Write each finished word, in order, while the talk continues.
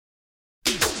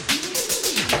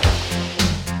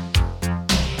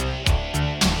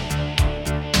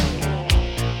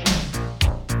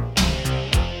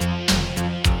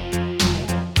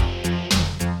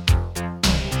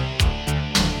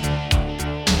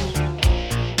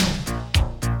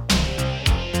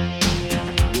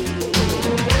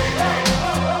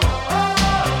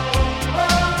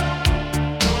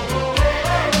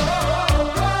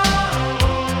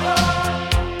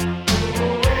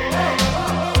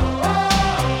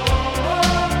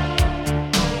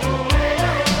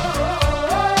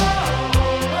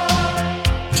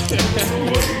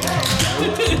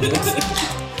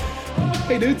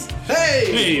dudes.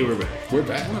 Hey, we're back. We're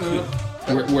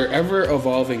back. We're ever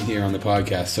evolving here on the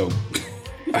podcast, so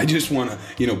I just want to,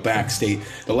 backstate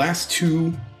the last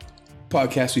two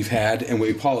podcasts we've had, and we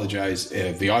apologize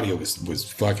if the audio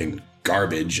was fucking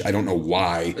garbage. I don't know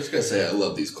why. I was gonna say, I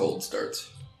love these cold starts.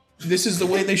 This is the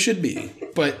way they should be,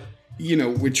 but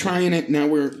we're trying it now.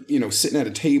 We're sitting at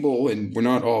a table, and we're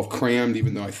not all crammed,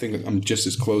 even though I think I'm just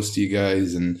as close to you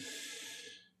guys, and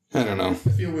I don't know. I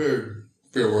feel weird.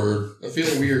 I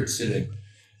feel weird sitting.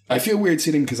 I feel weird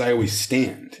sitting because I always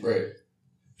stand. Right.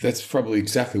 That's probably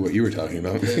exactly what you were talking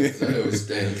about. Yeah, I always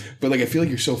stand. But I feel like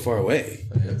you're so far away.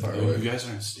 I am far away. You guys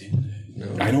aren't standing.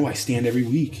 No. I know I stand every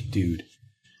week, dude.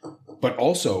 But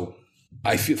also,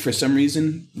 I feel for some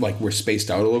reason, like we're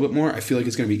spaced out a little bit more. I feel like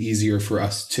it's going to be easier for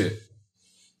us to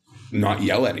not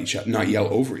yell at each other, not yell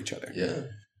over each other. Yeah.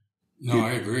 No,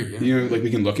 I agree. Yeah. We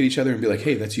can look at each other and be like,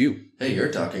 hey, that's you. Hey,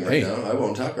 you're talking right now. I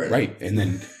won't talk right now. Right. And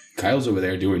then Kyle's over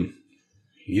there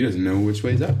he doesn't know which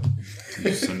way's up.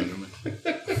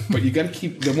 But you got to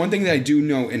keep, the one thing that I do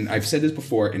know, and I've said this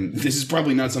before, and this is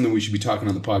probably not something we should be talking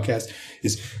on the podcast,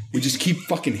 is we just keep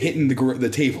fucking hitting the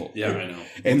table. Yeah, I know.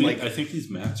 And I think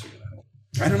these mats are going to help.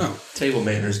 I don't know. Table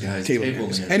manners, guys. Table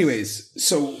manners. Anyways,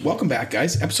 so welcome back,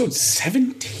 guys. Episode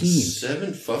 17.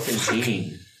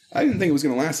 17. I didn't think it was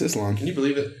going to last this long. Can you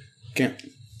believe it? Can't.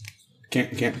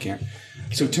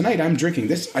 So tonight I'm drinking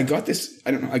this. I got this.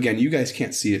 I don't know. Again, you guys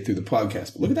can't see it through the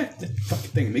podcast, but look at that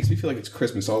fucking thing. It makes me feel like it's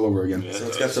Christmas all over again. So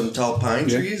it's got some tall pine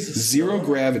trees. Zero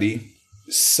gravity.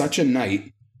 Such a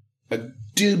night. A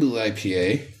double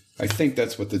IPA. I think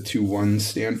that's what the 2 1s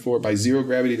stand for. By Zero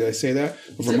Gravity, did I say that?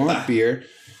 A Vermont beer.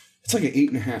 It's like an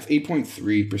 8.5,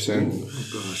 8.3%. Oh,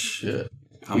 gosh. Shit.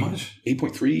 How much?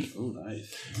 8.3. Oh,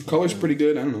 nice. Color's pretty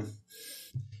good. I don't know.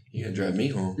 You gonna drive me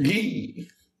home? Yee.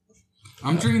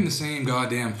 I'm drinking the same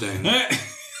goddamn thing.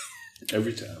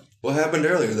 Every time. What happened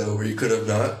earlier, though, where you could have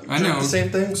not I know. the same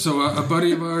thing? So a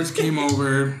buddy of ours came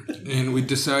over, and we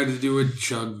decided to do a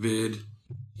chug vid,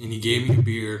 and he gave me a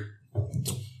beer.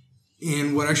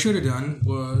 And what I should have done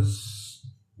was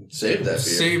Save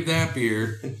that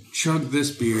beer, chug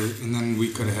this beer, and then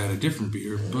we could have had a different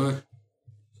beer, but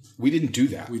we didn't do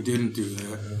that. we didn't do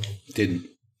that. Didn't.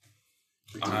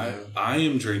 I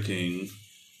am drinking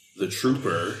the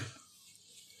Trooper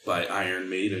by Iron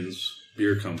Maiden's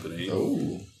beer company.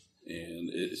 Oh. And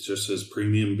it just says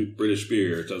premium British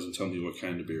beer. It doesn't tell me what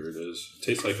kind of beer it is. It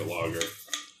tastes like a lager.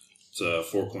 It's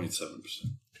 4.7%.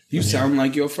 You sound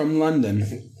like you're from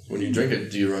London. When you drink it,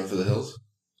 do you run for the hills?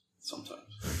 Sometimes.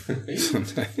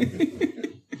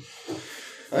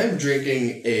 I'm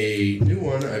drinking a new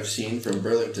one I've seen from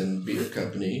Burlington Beer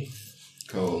Company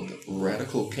called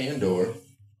Radical Candor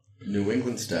New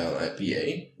England Style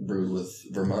IPA brewed with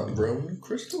Vermont grown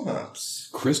crystal hops.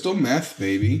 Crystal meth,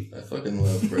 baby. I fucking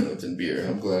love Burlington beer.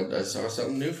 I'm glad I saw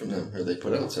something new from them, or they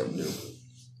put out something new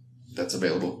that's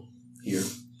available here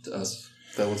to us,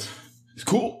 fellas. It's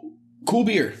cool. Cool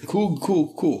beer. Cool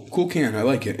can. I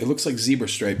like it. It looks like zebra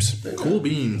stripes. Cool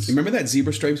beans. You remember that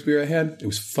zebra stripes beer I had? It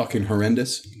was fucking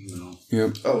horrendous. No. Yeah.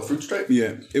 Oh, fruit stripe?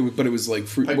 Yeah. But it was like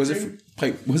fruit. Pipe was dream? it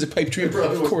pipe? Was it pipe dream? It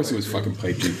probably Of was course Pipe it was Dream. fucking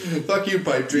pipe dream. Fuck you,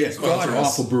 Pipe Dream. Yeah, god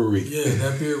awful brewery. Yeah,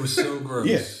 that beer was so gross.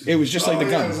 Yeah, it was just like the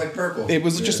gum. It was like purple. It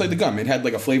was just like the gum. It had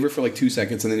like a flavor for like 2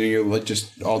 seconds, and then you're like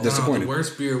just all disappointed. The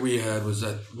worst beer we had was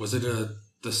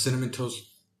the Cinnamon Toast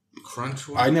Crunch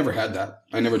one? I never had that.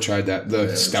 I never tried that.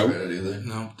 The stout. I haven't tried it either.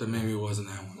 No, then maybe it wasn't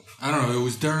that one. I don't know. It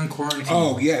was during quarantine.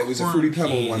 Oh yeah, it was a Fruity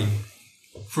Pebble one.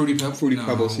 Fruity Pebbles? Fruity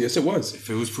Pebbles. Yes, it was. If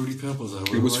it was Fruity Pebbles, I would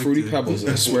have It was liked Fruity it. Pebbles.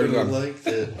 I swear to I God. liked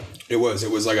it. It was.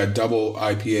 It was like a double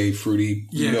IPA fruity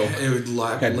Yeah, milk. it would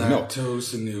Had milk.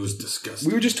 lactose, and it was disgusting.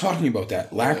 We were just talking about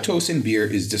that. Lactose in beer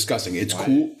is disgusting. It's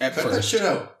cool at Cut that first. shit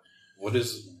out. What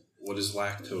is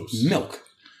lactose? Milk.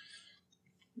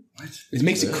 What? It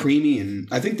makes it creamy, and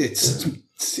I think it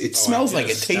smells like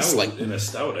it tastes like. In a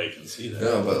stout, I can see that.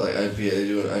 No, but like IPA, they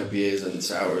do IPAs and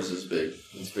sours is big.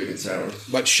 It's big in sours.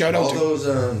 But shout out All to those,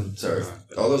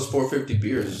 all those 450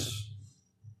 beers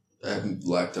have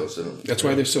lactose in them. that's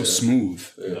why they're so smooth.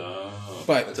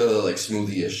 But Until they're like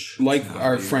smoothie-ish. like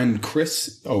our friend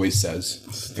Chris always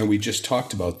says, and we just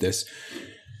talked about this,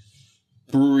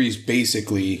 breweries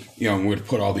basically, we're going to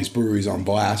put all these breweries on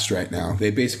blast right now.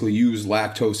 They basically use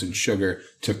lactose and sugar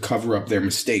to cover up their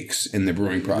mistakes in the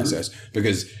brewing process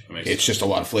because it's just a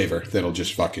lot of flavor that'll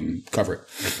just fucking cover it.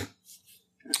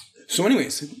 So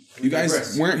anyways, you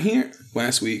guys weren't here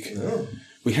last week. No.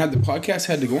 The podcast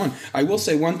had to go on. I will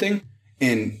say one thing,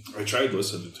 and I tried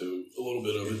listening to a little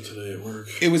bit of it today at work.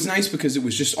 it was nice because it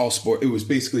was just all sport. It was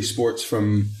basically sports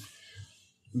from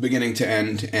beginning to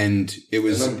end, and it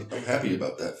was. And I'm happy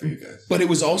about that for you guys. But it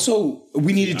was also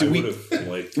we needed to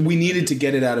we needed to to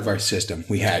get it out of our system.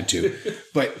 We had to.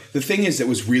 But the thing is that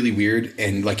was really weird,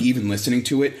 and like even listening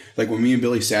to it, like when me and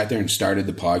Billy sat there and started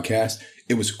the podcast,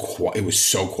 it was it was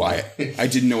so quiet. I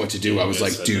didn't know what to do. I was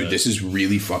like, dude, this is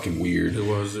really fucking weird. It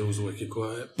was wicked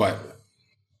quiet. But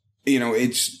you know,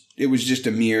 it was just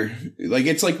a mere like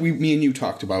it's like me and you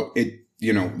talked about it.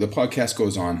 You know, the podcast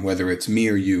goes on, whether it's me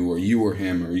or you or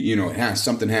him, or, you know,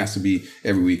 something has to be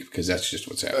every week because that's just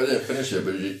what's happening. I didn't finish it,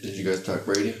 but did you guys talk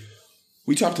Brady?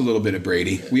 We talked a little bit of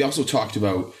Brady. Yeah. We also talked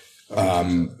about,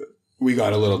 we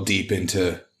got a little deep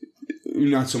into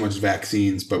not so much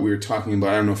vaccines, but we were talking about,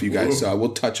 I don't know if you guys saw,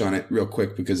 we'll touch on it real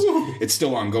quick because it's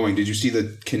still ongoing. Did you see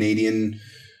the Canadian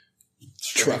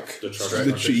truck?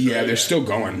 Yeah, they're still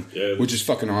going, which is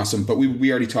fucking awesome. But we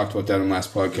already talked about that on the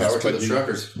last podcast. But the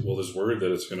truckers. Well, there's word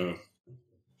that it's going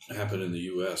to happen in the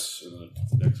U.S. in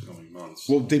the next coming months.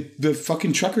 Well, the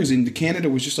fucking truckers in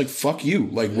Canada was just like, fuck you.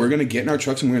 Like, we're going to get in our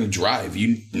trucks and we're going to drive.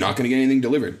 You're not going to get anything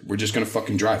delivered. We're just going to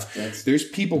fucking drive. There's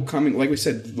people coming, like we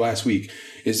said last week,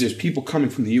 there's people coming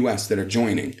from the U.S. that are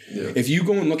joining. Yeah. If you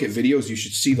go and look at videos, you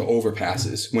should see the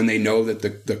overpasses when they know that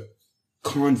the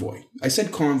convoy. I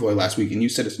said convoy last week, and you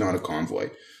said it's not a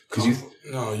convoy because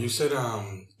no, you said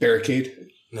barricade.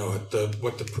 No, the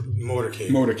motorcade.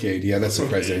 Motorcade, yeah, that's the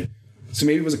president. So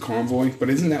maybe it was a convoy,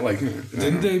 but isn't that like?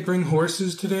 Didn't they bring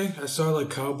horses today? I saw like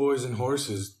cowboys and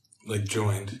horses like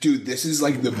joined. Dude, this is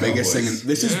like the biggest thing.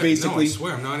 This is basically. No, I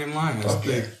swear, I'm not even lying.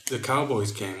 The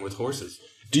cowboys came with horses.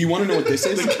 Do you want to know what this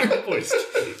is? The cowboys.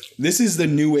 This is the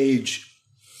new age,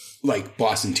 like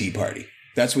Boston Tea Party.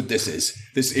 That's what this is.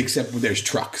 Except there's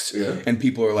trucks. Yeah. And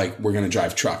people are like, we're going to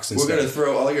drive trucks instead. We're going to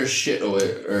throw all your shit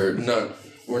away. Or not.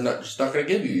 We're just not going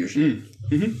to give you your shit.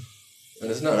 Mm-hmm.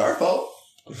 And it's not our fault.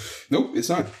 Nope, it's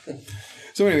not.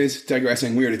 So anyways,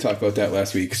 digressing. We already talked about that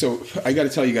last week. So I got to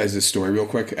tell you guys this story real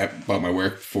quick about my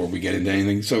work before we get into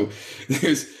anything. So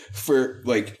there's, for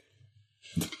like,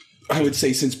 I would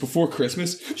say since before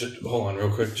Christmas. Just, hold on real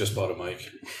quick. Just bought a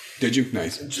mic. Did you?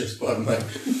 Nice. Just bought a mic.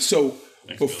 So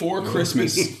before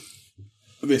Christmas,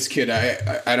 this kid,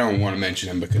 I don't want to mention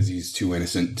him because he's too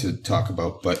innocent to talk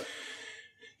about, but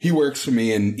he works for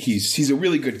me and he's a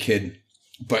really good kid,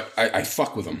 but I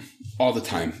fuck with him all the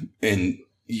time. And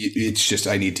it's just,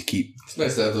 I need to keep. It's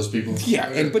nice to have those people.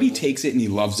 Yeah. But he takes it and he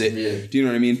loves it. Yeah. Do you know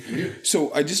what I mean? Yeah.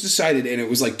 So I just decided, and it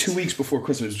was like 2 weeks before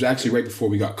Christmas. It was actually right before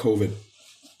we got COVID.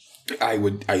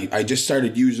 I just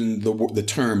started using the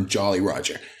term Jolly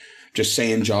Roger. Just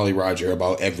saying Jolly Roger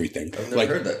about everything. I've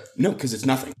never heard that. No, because it's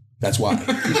nothing. That's why.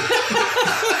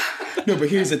 No, but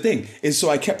here's the thing. Is so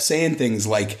I kept saying things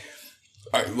like,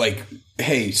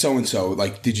 hey, so-and-so,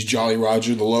 like, did you Jolly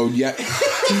Roger the load yet?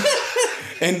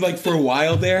 And like for a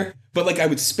while there, but like I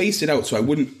would space it out so I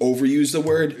wouldn't overuse the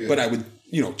word, but I would,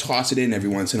 toss it in every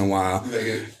once in a while.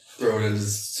 Throw it in a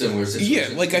similar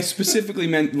situation. Yeah, like I specifically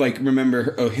meant, like,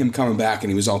 remember him coming back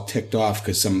and he was all ticked off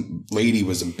because some lady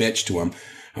was a bitch to him.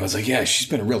 I was like, yeah, she's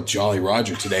been a real Jolly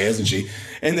Roger today, hasn't she?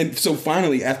 And then, so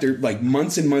finally, after like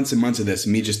months and months and months of this,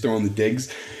 me just throwing the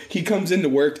digs, he comes into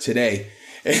work today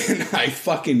and I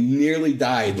fucking nearly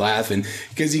died laughing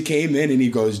because he came in and he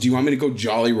goes, do you want me to go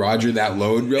Jolly Roger that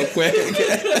load real quick?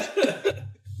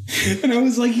 And I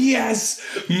was like, yes,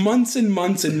 months and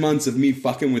months and months of me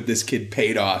fucking with this kid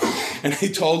paid off. And I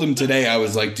told him today, I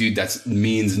was like, dude, that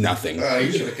means nothing.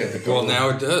 You should have kept it going. Well, now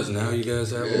it does. Now you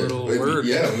guys have a little word.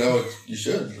 Yeah, no, you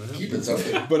should. Keep it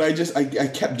something. But I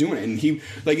kept doing it. And he,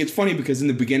 like, it's funny because in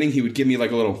the beginning, he would give me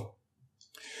like a little,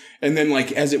 and then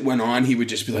like as it went on, he would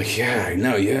just be like, yeah, I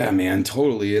know, yeah, man,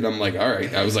 totally. And I'm like, all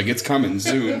right. I was like, it's coming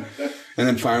soon. And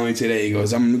then finally today he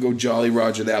goes, I'm going to go Jolly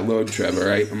Roger that load, Trevor,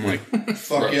 right? I'm like,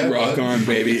 fuck yeah, rock on,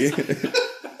 baby.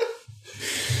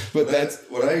 But that's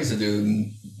what I used to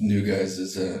do, new guys,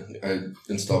 is I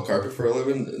install carpet for a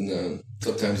living, and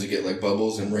sometimes you get like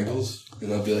bubbles and wrinkles,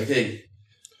 and I'll be like, hey,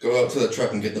 go out to the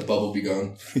truck and get the bubble be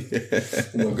gone.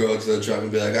 And I'll go out to the truck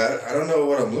and be like, I don't know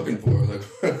what I'm looking for. Like,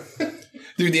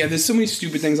 dude, yeah, there's so many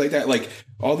stupid things like that. Like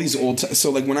all these so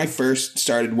like when I first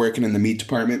started working in the meat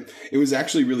department, it was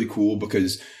actually really cool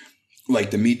because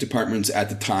like the meat departments at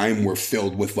the time were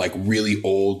filled with like really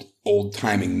old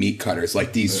timing meat cutters,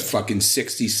 like these fucking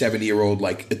 60, 70-year-old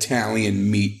like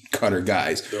Italian meat cutter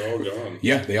guys. They're all gone.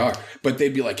 Yeah, they are. But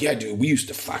they'd be like, yeah, dude, we used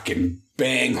to fucking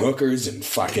bang hookers and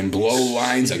fucking blow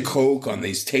lines of coke on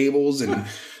these tables. And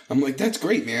I'm like, that's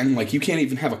great, man. Like, you can't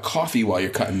even have a coffee while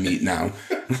you're cutting meat now.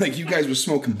 Like, you guys were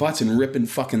smoking butts and ripping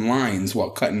fucking lines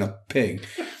while cutting a pig.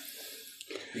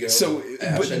 So,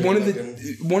 but one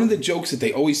of the jokes that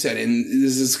they always said, and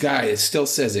there's this guy that still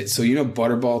says it. So,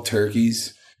 Butterball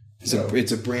turkeys.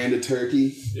 It's a brand of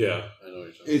turkey. Yeah, I know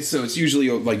what you're talking It's usually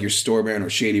like your store brand or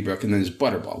Shady Brook, and then there's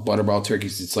Butterball. Butterball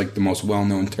turkeys. It's like the most well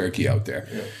known turkey out there.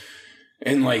 Yeah.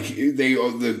 And like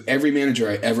every manager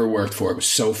I ever worked for was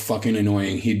so fucking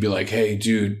annoying. He'd be like, "Hey,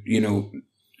 dude,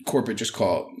 corporate just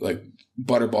called. Like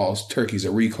Butterball's turkeys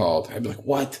are recalled." I'd be like,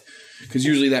 "What?" Because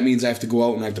usually that means I have to go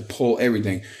out and I have to pull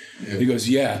everything. Yeah. He goes,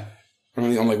 "Yeah."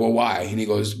 I'm like, "Well, why?" And he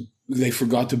goes, "They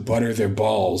forgot to butter their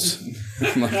balls."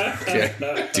 I'm like, "Okay,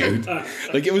 dude."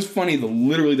 Like it was funny.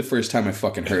 Literally the first time I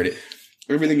fucking heard it.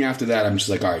 Everything after that, I'm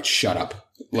just like, "All right, shut up.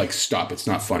 Like, stop. It's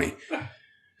not funny."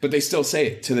 But they still say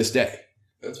it to this day.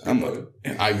 That's funny. You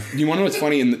want to know what's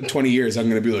funny? In 20 years, I'm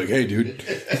going to be like, "Hey, dude,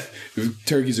 if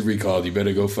turkeys are recalled, you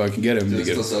better go fucking get them." Do they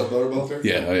still sell Butterball turkey?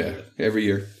 Yeah, oh yeah, every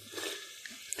year.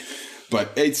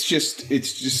 But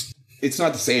it's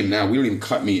not the same now. We don't even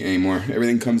cut meat anymore.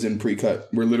 Everything comes in pre-cut.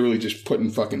 We're literally just putting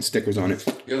fucking stickers on it.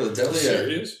 Yo, the deli.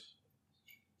 Serious?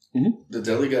 Mm-hmm. The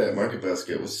deli guy at Market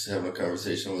Basket was having a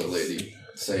conversation with a lady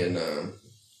saying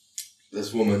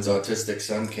this woman's autistic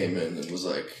son came in and was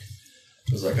like,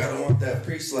 "I don't want that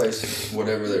pre-sliced,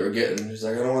 whatever they were getting." He's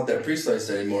like, "I don't want that pre-sliced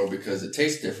anymore because it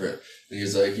tastes different." And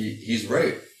he's like, he's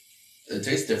right. It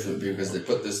tastes different because they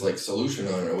put this like solution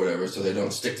on it or whatever, so they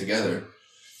don't stick together.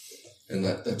 And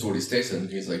that's what he's tasting.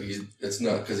 He's like, it's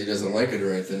not because he doesn't like it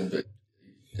or anything, but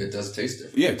it does taste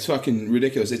different. Yeah, it's fucking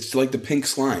ridiculous. It's like the pink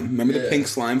slime. Remember the pink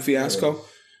slime fiasco? Yeah.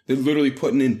 They're literally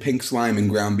putting in pink slime in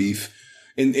ground beef.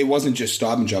 And it wasn't just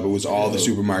Stop and Shop, it was all the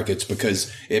supermarkets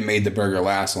because it made the burger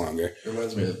last longer. It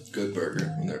reminds me of Good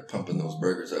Burger when they're pumping those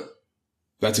burgers up.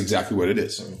 That's exactly what it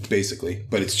is, basically.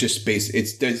 But it's just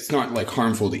it's not like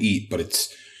harmful to eat, but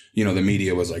it's, the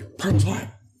media was like, purple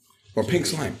slime or pink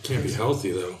slime. Can't be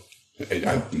healthy though.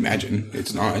 I imagine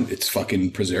it's not. It's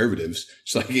fucking preservatives.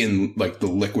 It's like in like the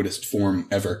liquidest form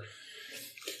ever.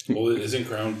 Well, isn't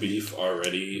ground beef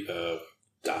already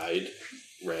dyed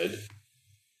red?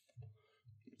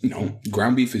 No,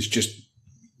 ground beef is just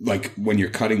like when you're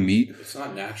cutting meat. It's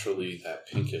not naturally that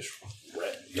pinkish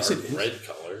red, yes, red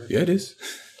color. Yeah, it is.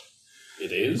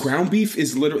 It is? Ground beef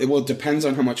is literally, well, it depends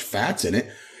on how much fat's in it.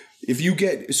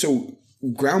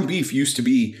 Ground beef used to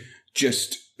be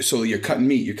just, so you're cutting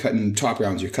meat, you're cutting top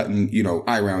rounds, you're cutting,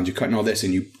 eye rounds, you're cutting all this,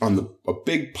 and you, on a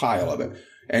big pile of it,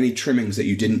 any trimmings that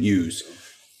you didn't use,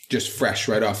 just fresh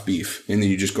right off beef, and then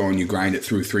you just go and you grind it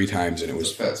through 3 times, and it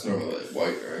was... The fat's normally like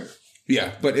white, right?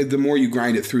 Yeah, but the more you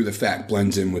grind it through, the fat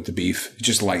blends in with the beef. It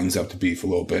just lightens up the beef a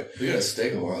little bit. We got a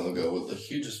steak a while ago with the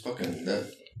hugest fucking...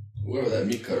 Whoever that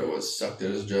meat cutter was sucked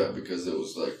at his job because it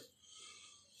was like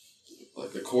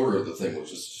a quarter of the thing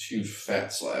was just a huge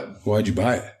fat slab. Why'd you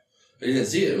buy it? I didn't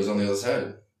see it. It was on the other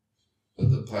side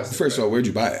of the plastic. First of all, where'd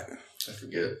you buy it? I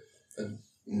forget. It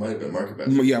might have been Market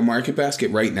Basket. Yeah, Market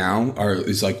Basket right now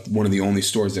is like one of the only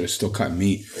stores that are still cutting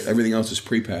meat. Everything else is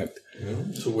pre-packed.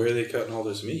 Yeah. So where are they cutting all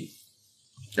this meat?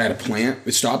 At a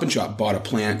plant. Stop and Shop bought a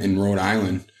plant in Rhode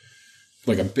Island.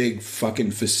 Like a big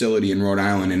fucking facility in Rhode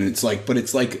Island. And it's like, but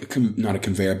it's like not a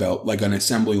conveyor belt, like an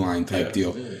assembly line type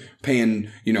deal. Yeah. Paying,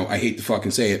 I hate to fucking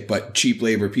say it, but cheap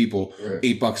labor people, right.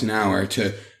 $8 an hour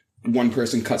to one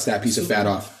person cuts that piece of fat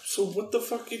off. So what the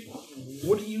fuck?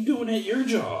 What are you doing at your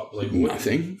job? Like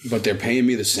nothing, but they're paying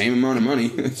me the same amount of money.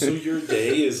 So your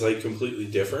day is like completely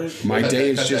different? My day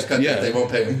is just, they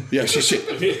won't pay me. Yeah,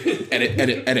 shit.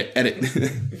 Edit.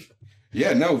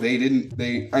 Yeah, no, they didn't.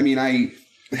 I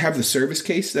have the service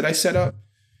case that I set up,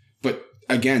 but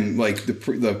again, like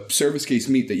the service case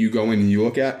meat that you go in and you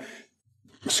look at,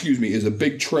 is a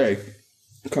big tray.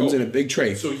 It comes in a big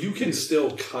tray. So you can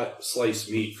still cut sliced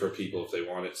meat for people if they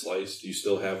want it sliced. You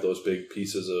still have those big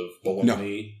pieces of bologna?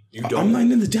 No. You don't? I'm not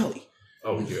in the deli.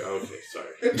 Oh, okay,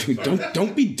 sorry.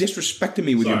 Don't be disrespecting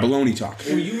me with your bologna talk.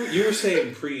 Well, you were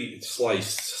saying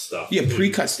pre-sliced stuff. Yeah,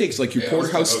 pre-cut steaks, like your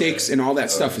porterhouse steaks and all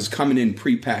that stuff is coming in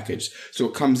pre-packaged. So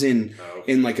it comes in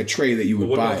in like a tray that you would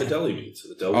buy. What about the deli meats?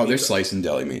 They're slicing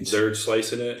deli meats. They're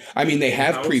slicing it? I mean, they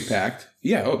have pre-packed.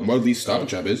 Yeah, well, at least Stop and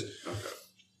Shop is. Okay.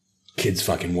 Kids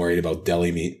fucking worried about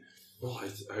deli meat. Well,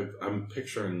 I'm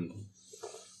picturing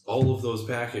all of those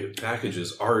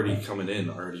packages already coming in,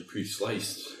 already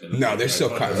pre-sliced. No, they're still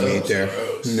cutting meat there.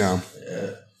 Gross. No.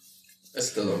 Yeah. I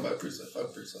still don't buy pre-sliced.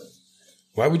 Fuck pre-sliced.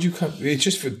 Why would you cut? It's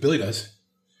just for Billy does.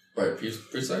 Buy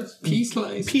pre-sliced?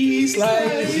 P-slice.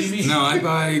 No,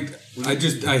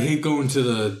 I hate going to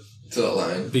the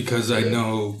line because I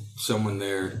know someone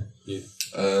there.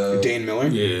 Dan Miller?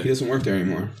 Yeah. He doesn't work there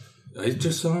anymore. I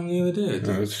just saw him the other day.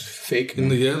 It's fake.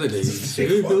 And the other day,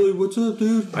 hey Billy, what's up,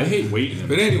 dude? I hate waiting.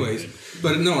 But anyways,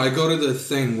 I go to the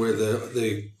thing where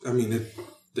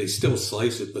they still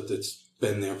slice it, but it's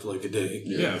been there for like a day.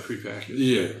 Yeah, prepackaged.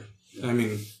 Yeah, I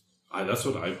mean, That's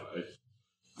what I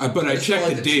buy. But I It's check not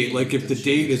the like date. the Like if the cheese.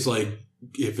 date is like,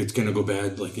 if it's gonna go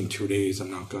bad like in 2 days,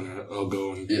 I'll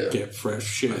go and get fresh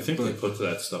shit. I think but they put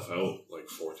that stuff out like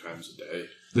 4 times a day.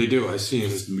 they do. I see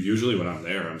them. Usually when I'm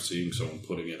there, I'm seeing someone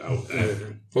putting it out.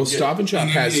 Well, Stop and Shop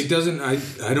has. It doesn't.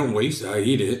 I don't waste it. I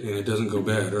eat it, and it doesn't go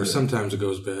bad. Or sometimes it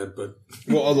goes bad, but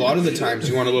Well, a lot of the times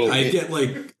you want a little. I get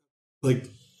like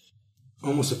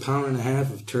almost 1.5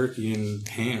 pounds of turkey and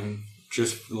ham,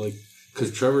 just like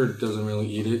because Trevor doesn't really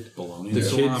eat it. Bologna, The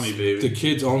salami, kids, baby. the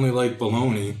kids only like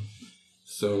bologna,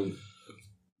 so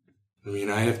I mean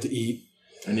I have to eat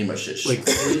I need my shit. like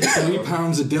 3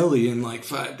 pounds of deli in like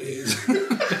 5 days.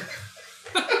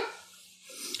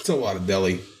 It's a lot of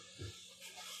deli.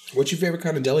 What's your favorite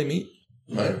kind of deli meat?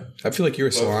 Mine? I feel like you're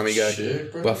a salami guy.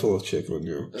 Chick, bro. Buffalo chicken.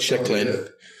 Yeah. That's all I Chicken. get.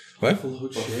 What? Buffalo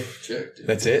chick, dude.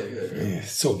 That's all I it? get, yeah. Yeah,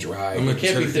 it's so dry. I'm a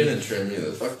Can't be turkey. thin and trim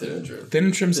either. Fuck thin and trim. Thin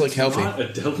and trim's like healthy. Not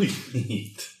a deli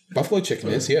meat. Buffalo chicken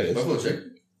is. Yeah, it is. Buffalo chick?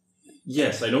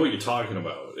 Yes, I know what you're talking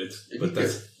about. But can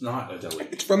that's not a deli.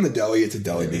 It's from the deli. It's a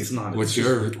deli meat. It's not. What's it's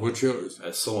yours? What's yours?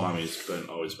 Salami's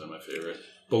always been my favorite.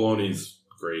 Bologna's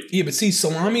great. Yeah, but see,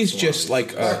 salami's just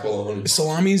like Black bologna.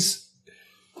 salami's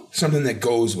something that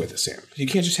goes with a sandwich. You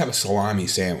can't just have a salami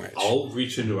sandwich. I'll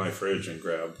reach into my fridge and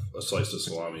grab a slice of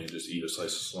salami and just eat a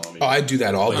slice of salami. Oh, I do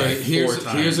that all All day. right, here's 4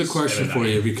 a times question in a for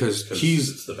you night, because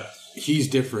it's the best. he's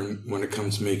different when it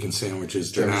comes to making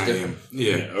sandwiches than Trevor's I am. different.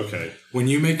 Yeah. Okay. When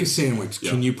you make a sandwich,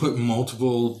 Yeah. can you put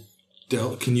multiple?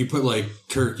 Can you put like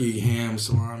turkey, ham,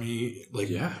 salami, like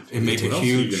Yeah. and make What it else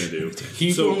huge? are you gonna do?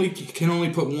 He So- can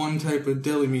only put one type of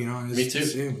deli meat on his Me too.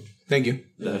 sandwich. Thank you.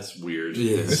 That's weird.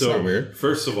 Yeah. It's so, not weird.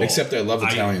 First of all, Except I love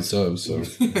Italian subs. So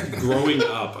growing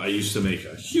up, I used to make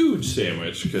a huge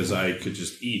sandwich because I could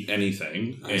just eat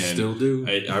anything. I still do.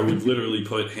 I would literally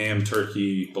put ham,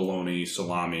 turkey, bologna,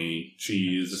 salami,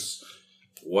 cheese,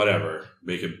 whatever.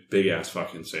 Make a big ass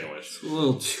fucking sandwich. It's a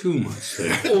little too much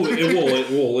there.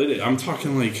 It is. I'm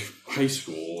talking like high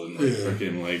school and like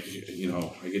freaking like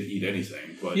I could eat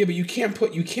anything. But yeah, but you can't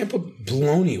put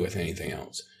bologna with anything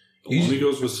else. bologna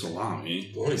goes with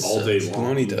salami Bologna all day sucks.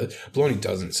 long. Bologna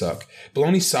doesn't suck.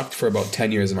 Bologna sucked for about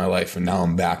 10 years of my life, and now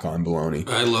I'm back on bologna.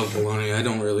 I love bologna. I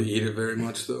don't really eat it very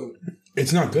much though.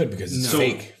 It's not good because it's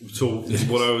fake. So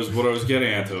what I was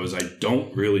getting at though is I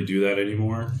don't really do that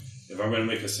anymore. If I'm going to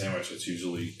make a sandwich, it's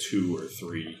usually 2 or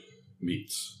 3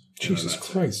 meats. And then Jesus that's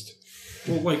it. Christ.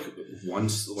 Well, like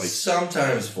once, like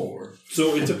Sometimes 4.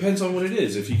 so it depends on what it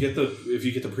is. If you get the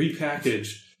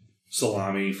prepackaged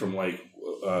salami from like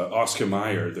Oscar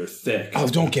Mayer, they're thick. Oh,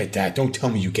 don't get that. Don't tell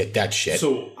me you get that shit.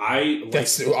 So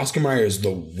That's Oscar Mayer is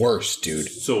the worst, dude.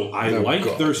 So I Oh, like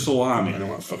God. their salami. I don't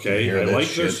wanna fucking Okay, hear I that like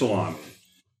their shit. salami.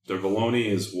 Their bologna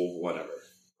is whatever.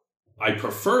 I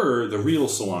prefer the real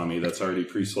salami that's already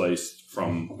pre-sliced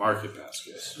from Market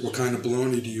Basket. What kind of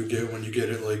bologna do you get when you get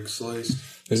it like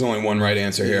sliced? There's only one right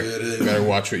answer here. Yeah, it is. You better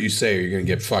watch what you say or you're going to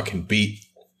get fucking beat.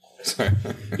 Sorry.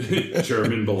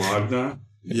 German Bologna.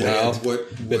 Well,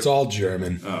 it's all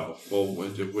German. Oh well,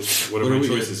 what are What my do we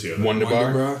choices here?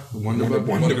 Wonderbar? Wonder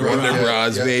Wonder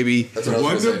Bras, Yeah. baby. That's what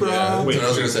I was going to say. Wonder Yeah, Bra. that's what I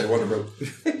was going to say. Wonder Bro.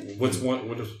 What's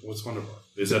Wonderbar?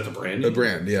 Is that the brand? The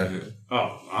brand, yeah.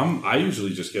 Oh, I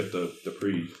usually just get the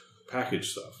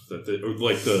pre-packaged stuff or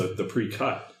like the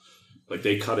pre-cut, like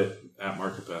they cut it at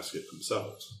Market Basket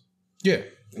themselves. Yeah.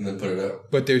 And then put it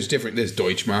out. But there's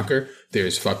Deutschmarker,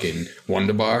 there's fucking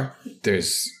Wunderbar,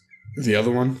 there's the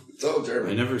other one. It's all I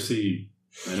German. never see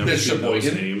those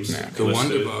Sheboygan? names. Nah, The listed.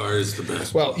 Wonder Bar is the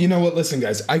best. Well, you know what? Listen,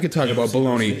 guys, I could talk about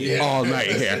bologna all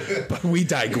night here, but we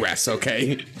digress,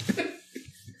 okay?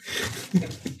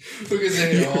 We can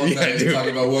sit here all Yeah, night dude.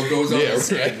 talking about what goes on Yeah, in the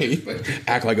sandwich. right.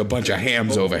 Act like a bunch of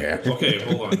hams over here. Okay,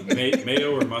 hold on.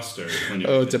 Mayo or mustard? When you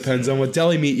Oh, it depends on what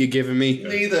deli meat you're giving me.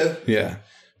 Neither. Yeah.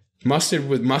 Mustard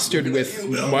with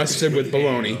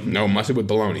bologna. No, mustard with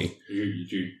bologna.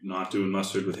 You're not doing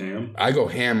mustard with ham? I go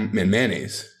ham and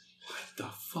mayonnaise. What the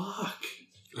fuck?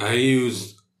 I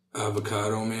use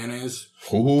avocado mayonnaise,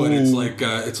 Ooh. but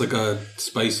it's like a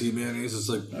spicy mayonnaise. It's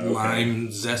like lime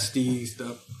zesty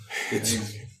stuff.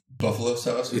 It's Buffalo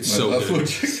sauce. It's My so buffalo good.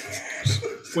 chicken.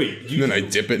 Wait, And then I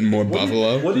dip it in more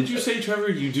buffalo. What did you say,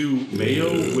 Trevor? You do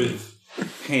mayo with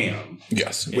ham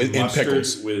Yes, and with in mustard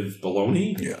pickles. with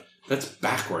bologna? Yeah. That's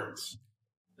backwards.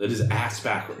 That is ass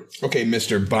backwards. Okay,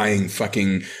 Mister, buying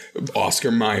fucking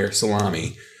Oscar Mayer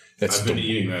salami. That's I've been the,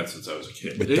 eating that since I was a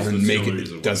kid. but That's doesn't the make only it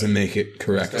reason doesn't make it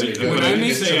correct. That's why. When I I didn't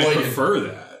make say I Sheboygan. prefer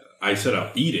that. I said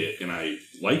I'll eat it and I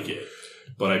like it,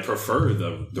 but I prefer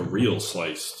the real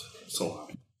sliced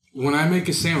salami. when I make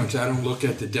a sandwich, I don't look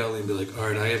at the deli and be like, all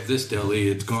right, I have this deli,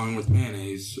 it's going with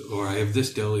mayonnaise, or I have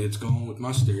this deli, it's going with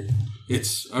mustard.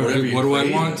 It's, all right, what do I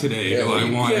want today? Do I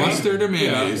want mustard or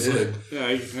mayonnaise?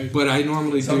 But I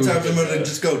normally Sometimes I'm going to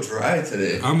just go dry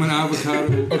today. I'm an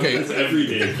avocado. Okay. It's every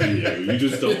day for you. You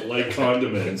just don't like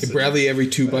condiments. Bradley, every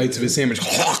 2 bites of his sandwich.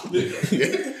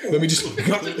 Let me just.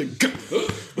 Go to the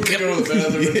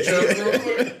bathroom and jump real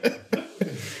quick.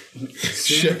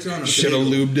 Should have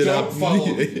lubed it up.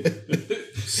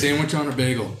 Sandwich on a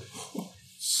bagel.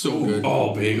 So good.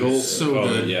 Oh, bagels. So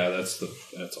good. Yeah, that's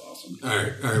awesome. All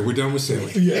right, we're done with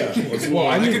sandwiches. Yeah. Well,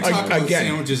 I can talk about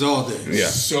sandwiches all day. Yeah.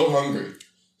 So hungry.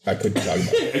 I could talk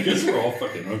about it. I guess we're all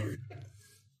fucking hungry.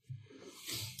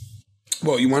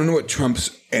 Well, you want to know what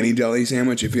trumps any deli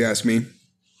sandwich, if you ask me?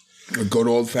 A good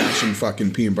old-fashioned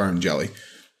fucking peanut butter and jelly.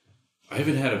 I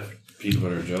haven't had a peanut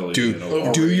butter and jelly.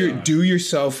 Dude, do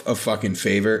yourself a fucking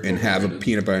favor and have a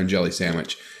peanut butter and jelly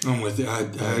sandwich. I'm with it.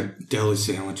 I'd deli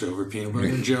sandwich over peanut butter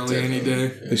and jelly any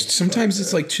day. Sometimes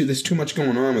it's like there's too much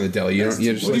going on with a deli. You don't.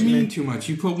 You're just What like, do you mean too much?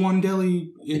 You put one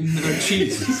deli in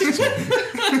cheese.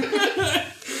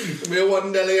 Real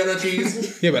one deli on a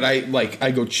cheese. Yeah, but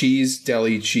I go cheese,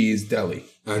 deli.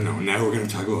 No, now we're going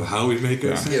to talk about how we make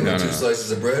our sandwich. Yeah, but 2 slices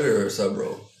of bread or a sub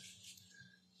roll?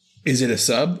 Is it a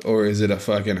sub or is it a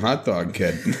fucking hot dog,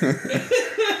 kid?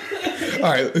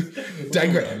 All right,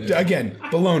 again,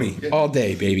 bologna all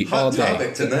day, baby, all day. Hot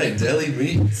topic tonight, deli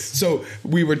meats. So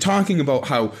we were talking about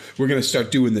how we're gonna start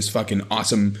doing this fucking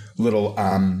awesome little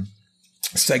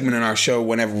segment in our show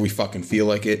whenever we fucking feel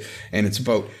like it, and it's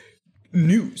about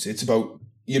news. It's about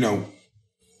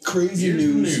crazy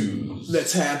news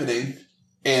that's happening,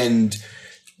 and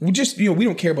we just we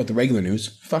don't care about the regular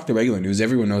news. Fuck the regular news.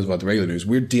 Everyone knows about the regular news.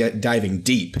 We're diving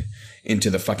deep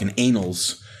into the fucking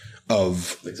anals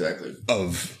of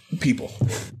people,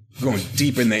 going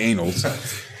deep in the anals.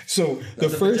 So the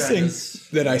first thing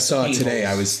that I saw today,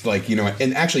 I was like,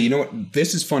 and actually, you know what?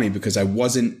 This is funny because I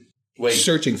wasn't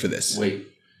searching for this. Wait.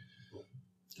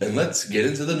 And let's get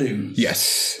into the news.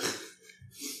 Yes.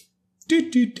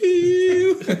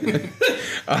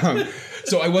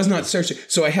 So I was not searching.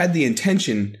 So I had the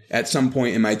intention at some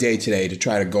point in my day today to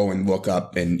try to go and look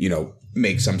up and,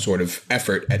 make some sort of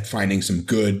effort at finding some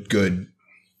good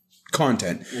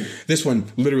content. This one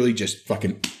literally just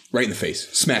fucking right in the face.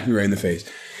 Smacked me right in the face.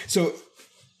 So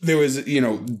there was,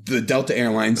 the Delta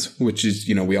Airlines, which is,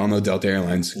 we all know Delta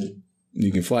Airlines.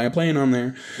 You can fly a plane on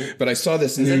there. But I saw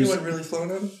this news. Has anyone really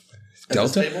flown on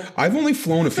Delta? I've only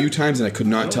flown a few times and I could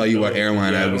not tell you what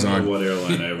airline I was on. I don't know what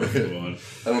airline I ever flew on.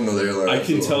 I don't know the airline. I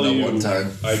can tell you one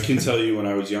time. I can tell you when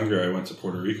I was younger, I went to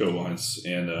Puerto Rico once,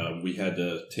 and we had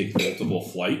to take multiple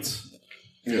flights.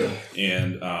 Yeah,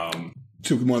 and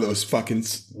took one of those fucking.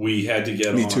 We had to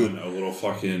get on a little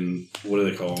fucking, what do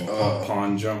they call them?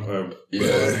 Pond jump, pond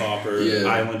hopper,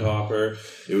 island hopper.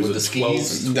 It was with a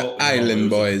 12 island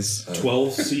boys.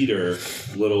 12-seater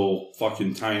little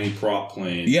fucking tiny prop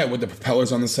plane. Yeah, with the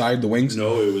propellers on the side, the wings.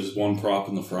 No, it was one prop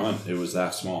in the front. It was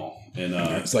that small. And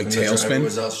it's like tailspin. It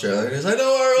was Australian. He's like,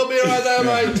 "No, I'll be right there,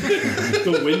 mate."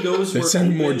 The windows were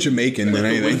sounded more Jamaican than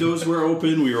anything. The windows were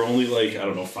open. We were only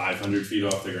 500 feet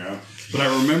off the ground. But I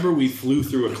remember we flew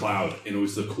through a cloud, and it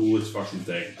was the coolest fucking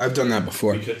thing. I've done that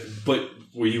before. But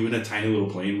were you in a tiny little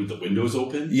plane with the windows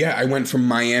open? Yeah, I went from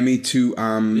Miami to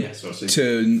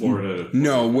Florida.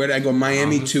 No, where did I go?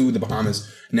 Miami to the Bahamas,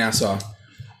 Nassau.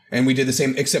 And we did the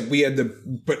same, except we had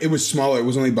but it was smaller. It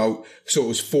was only it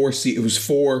was 4 seat. It was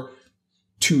 4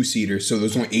 2-seaters, so there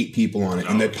was only 8 people on it,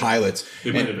 and the pilots.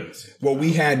 It might have been. Well,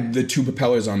 we had the 2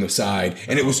 propellers on the side,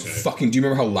 and it was fucking. Do you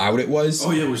remember how loud it was?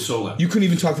 Oh yeah, it was so loud. You couldn't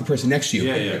even talk to the person next to you.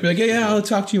 Yeah. You're like, yeah, I'll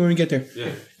talk to you when we get there.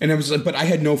 Yeah. And I was like, but I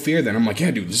had no fear then. I'm like,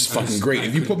 yeah, dude, this is fucking great.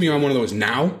 If you put me on one of those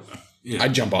now,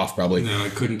 I'd jump off probably. No, I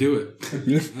couldn't do it.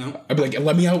 No. I'd be like,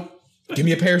 let me out. Give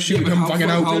me a parachute. Yeah,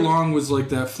 how long was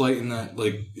that flight in that?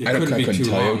 I couldn't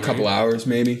tell you. A couple hours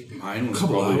maybe. Mine was a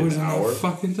couple probably hours an hour. On that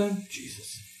fucking thing. Jesus.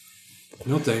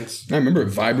 No thanks. I remember it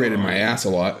vibrated my ass a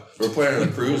lot. We're planning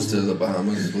a cruise to the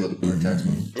Bahamas with our tax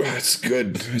money. That's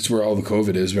good. That's where all the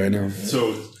COVID is right now.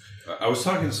 So, I was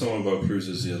talking to someone about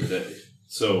cruises the other day.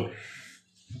 So,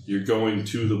 you're going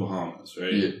to the Bahamas,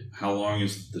 right? Yeah. How long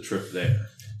is the trip there?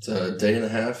 It's a day and a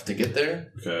half to get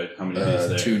there. Okay. How many days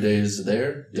there? 2 days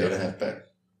there, day and a half back.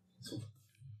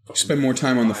 Spend more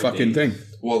time on the fucking thing.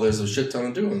 Well, there's a shit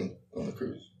ton to do on the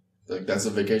cruise. That's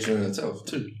a vacation in itself,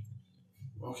 too.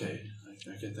 Okay.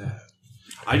 I get that.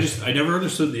 I never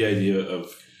understood the idea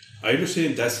of. I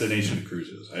understand destination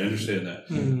cruises. I understand that,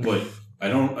 but I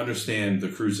don't understand the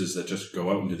cruises that just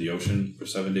go out into the ocean for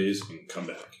 7 days and come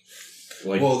back.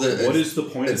 Like, what is the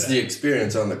point of that? It's the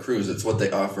experience on the cruise. It's what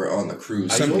they offer on the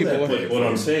cruise. Some people. What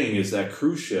I'm saying is that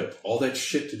cruise ship, all that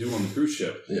shit to do on the cruise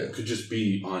ship, could just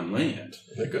be on land.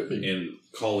 It could be. And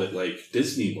call it like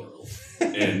Disney World.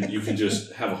 And you can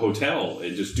just have a hotel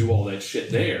and just do all that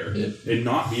shit there and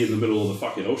not be in the middle of the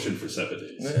fucking ocean for 7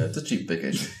 days. Yeah, it's a cheap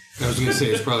vacation. I was going to say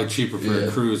it's probably cheaper for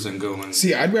a cruise than going.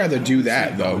 See, I'd rather do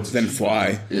that though than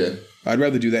fly. Yeah. I'd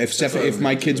rather do that. If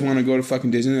my kids want to go to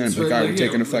fucking Disneyland, I'd be like, we're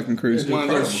taking a fucking cruise. One of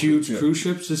those huge cruise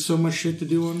ships. There's so much shit to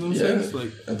do on those things.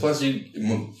 Like, and plus,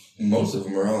 most of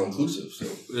them are all inclusive. So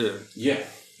yeah.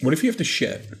 What if you have to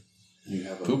shit? You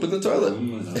have poop in the toilet.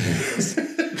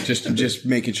 just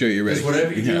making sure you're ready. Because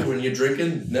whatever you do when you're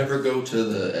drinking, never go to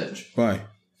the edge. Why?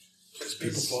 Because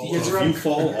people fall off. If you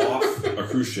fall off a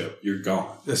cruise ship, you're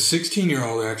gone. A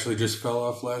 16-year-old actually just fell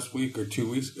off last week or 2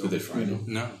 weeks ago. Did they find him?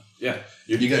 No. Yeah.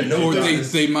 You got no. Or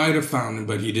they might have found him,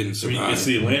 but he didn't survive. It's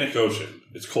the Atlantic Ocean.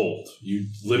 It's cold. You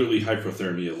literally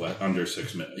hypothermia under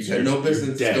 6 minutes. You got no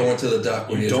business going to the dock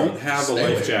when you don't have a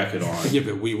life jacket on. Yeah,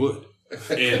 but we would.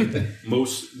 And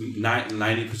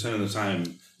 90% of the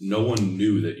time, no one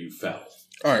knew that you fell.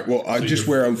 All right. Well, So just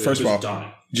wear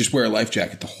just wear a life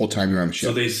jacket the whole time you're on the ship.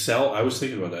 So they sell. I was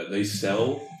thinking about that. They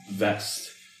sell vests,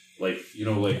 like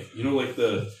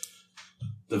the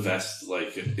vest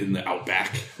like in the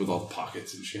Outback with all the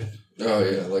pockets and shit. Oh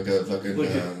yeah, like a fucking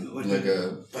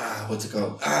what's it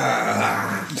called?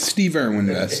 Steve Irwin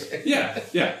vest.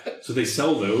 Yeah. So they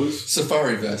sell those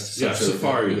safari vests. Yeah,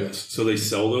 safari vests. So they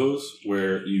sell those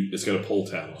where it's got a pull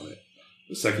tab on it.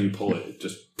 The second you pull it, it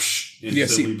just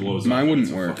instantly blows up. Mine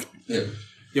wouldn't work.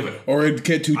 Yeah, but or it'd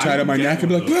get too tight on my neck and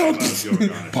be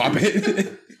like, pop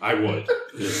it. I would.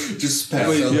 Just pass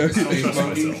out.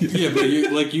 Yeah,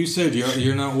 but like you said,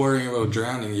 you're not worrying about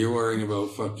drowning. You're worrying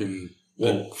about fucking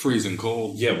freezing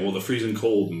cold. Yeah, well, the freezing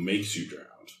cold makes you drown.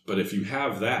 But if you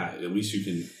have that, at least you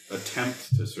can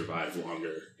attempt to survive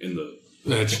longer in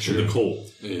the cold.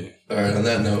 Yeah. All right. On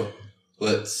that note,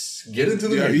 let's get into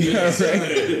the news. Yeah,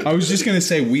 right. I was just gonna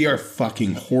say we are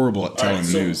fucking horrible at telling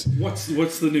the news. What's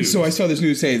the news? So I saw this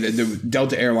news say that the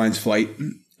Delta Airlines flight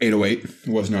 808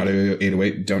 was not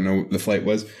 808. Don't know what the flight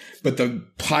was, but the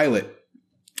pilot.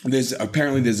 There's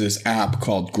this app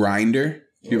called Grindr.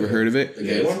 You ever heard of it? The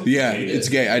gay one? Yeah, it's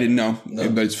gay. I didn't know,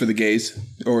 but it's for the gays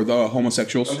or the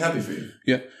homosexuals. I'm happy for you.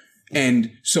 Yeah.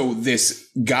 And so this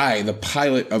guy, the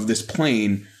pilot of this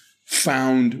plane,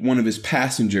 found one of his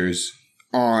passengers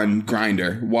on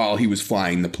Grindr while he was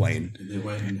flying the plane. And they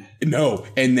went. No.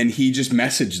 And then he just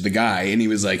messaged the guy and he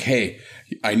was like, hey,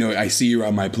 I see you're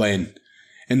on my plane.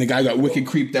 And the guy got wicked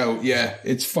creeped out. Yeah.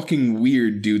 It's fucking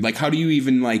weird, dude. Like, how do you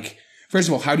even first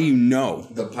of all, how do you know?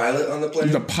 The pilot on the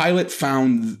plane? The pilot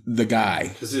found the guy.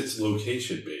 Because it's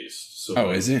location based.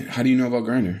 So is it? How do you know about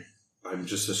Grindr? I'm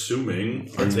just assuming.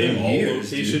 Aren't they all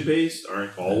location based?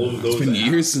 Aren't all of those? It's been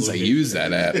years since I used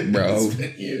that app, bro. It's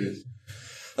been years.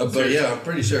 But yeah, I'm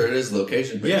pretty sure it is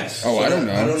location based. Yes. Oh, I don't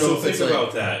know. I don't know so if think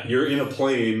about that. You're in a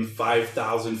plane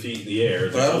 5,000 feet in the air.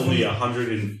 There's only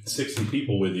 160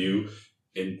 people with you.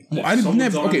 And I've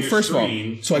never. Okay, first of all,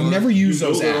 so I've never used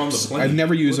those apps. I've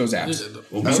never used those apps.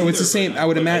 So it's the same. I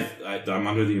would imagine. I'm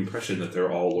under the impression that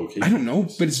they're all location. I don't know,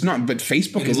 but it's not. But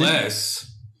Facebook is.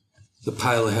 Unless the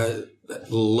pilot had that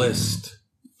list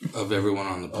of everyone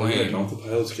on the plane. Don't the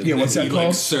pilots get what's that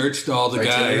called? Searched all the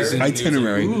guys.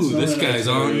 Itinerary. Like, ooh, this guy's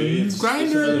on Grindr.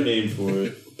 That's another name for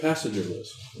it. Passenger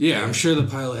list. Yeah, I'm sure the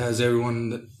pilot has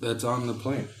everyone that's on the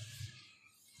plane.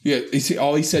 Yeah,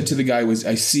 all he said to the guy was,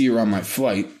 I see you're on my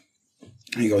flight.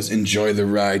 He goes, enjoy the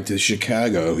ride to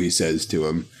Chicago, he says to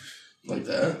him. Like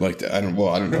that? Like that. I don't know.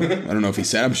 I don't know if he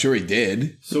said. I'm sure he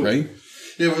did. Right?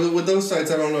 Yeah, with those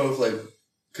sites, I don't know if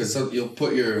because you'll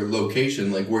put your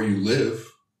location, where you live.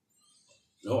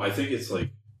 No, I think it's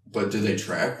But do they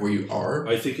track where you are?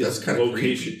 I think it's kind of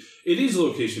location. It is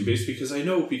location based because I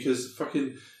know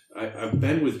fucking I've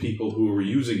been with people who were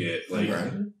using it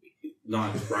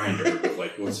not Grindr,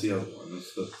 but what's the other one?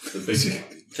 That's the big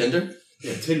one. Tinder?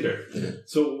 Yeah, Tinder. Yeah.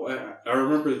 So I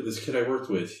remember this kid I worked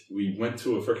with. We went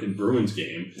to a freaking Bruins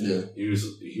game. Yeah. He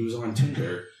was on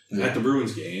Tinder at the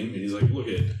Bruins game, and he's like, look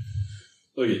at,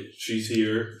 she's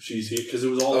here, because it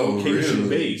was all location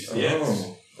based. Yes.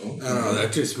 Oh. Okay. No,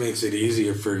 that just makes it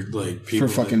easier for for people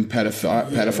fucking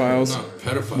pedophiles. Not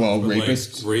pedophiles. Well,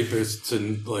 rapists, rapists,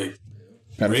 and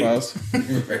pedophiles.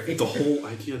 The whole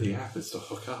idea of the app is to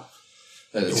hook up.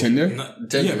 Tinder?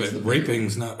 Yeah, but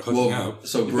raping's not hooking up.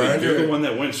 So Grindr, you're the one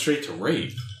that went straight to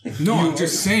rape. No, I'm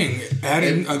just saying,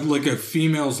 adding a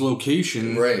female's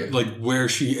location, where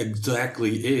she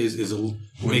exactly is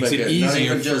makes it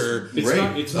easier for.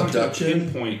 It's not to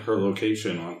pinpoint her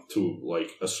location onto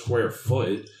a square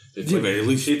foot. It's but at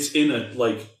least it's in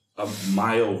a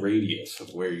mile radius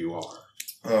of where you are.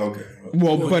 Oh, okay.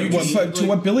 Well, but to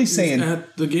what Billy's saying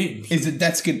at the games is that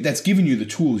that's giving you the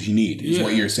tools you need. Is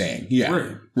what you're saying?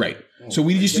 Yeah, right. So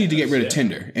we just need to get rid of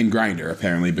Tinder and Grindr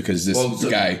apparently because this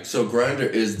guy. So Grindr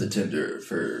is the Tinder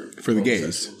for the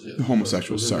gays,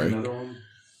 homosexuals. Sorry.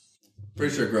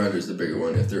 Pretty sure Grindr is the bigger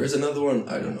one. If there is another one,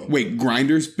 I don't know. Wait,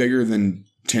 Grindr's bigger than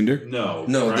Tinder? No,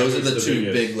 those are the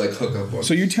two big hookup ones.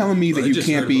 So you're telling me that you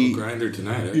can't be Grindr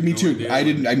tonight? Me too. I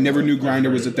never knew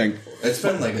Grindr was a thing. It's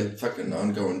been like a fucking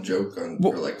ongoing joke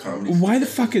for comedy. Why the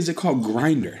fuck is it called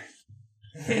Grindr?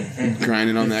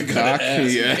 Grinding on that cock.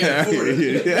 Yeah.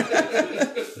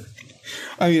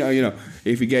 I mean,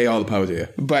 if you're gay, all the power to you.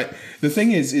 But the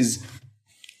thing is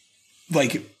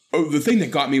like the thing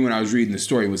that got me when I was reading the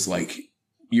story was like,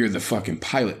 you're the fucking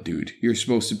pilot, dude. You're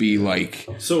supposed to be like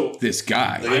this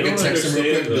guy. I can text him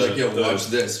real quick and be like, yo, watch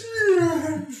this.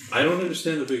 I don't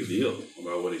understand the big deal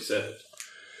about what he said.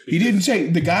 He didn't say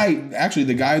the guy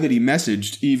that he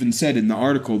messaged even said in the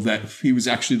article that he was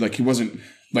actually like he wasn't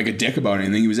like a dick about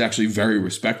anything. He was actually very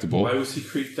respectable. Why was he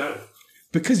creeped out?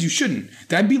 Because you shouldn't.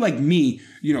 That'd be like me,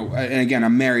 and again,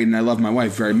 I'm married and I love my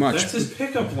wife very much. That's his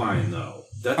pickup line though.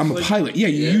 I'm a pilot. Yeah,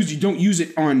 you don't use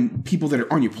it on people that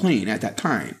are on your plane at that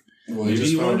time. Well, you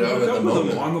just found out at the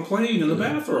moment. On the plane in the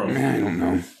bathroom. I don't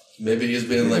know. Maybe he's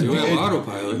been like... You have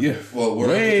autopilot. Yeah. Well,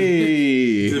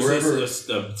 wherever...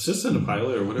 assistant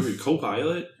pilot or whatever,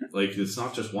 co-pilot. Like, it's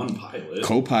not just one pilot.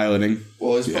 Co-piloting.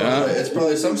 Well, it's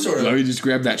probably some sort of... Let me just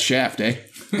grab that shaft, eh?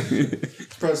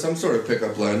 It's probably some sort of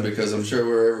pickup line because I'm sure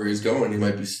wherever he's going, he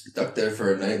might be stuck there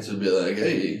for a night. So be like,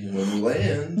 hey, when we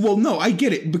land... Well, no, I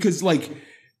get it because, like...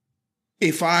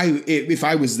 If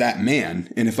I was that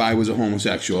man and if I was a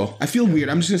homosexual, I feel weird.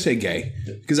 I'm just gonna say gay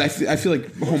because I feel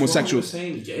like homosexual. What's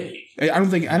wrong with saying gay? I don't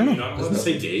know. You're not allowed to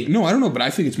say gay. No, I don't know, but I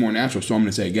think it's more natural, so I'm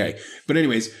gonna say gay. But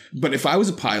anyways, if I was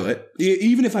a pilot,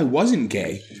 even if I wasn't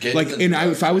gay,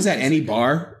 if I was at any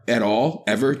bar at all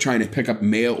ever trying to pick up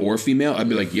male or female, I'd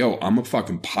be like, yo, I'm a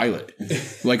fucking pilot.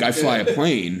 Like I fly a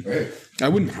plane. Right. I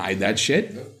wouldn't hide that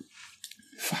shit. No.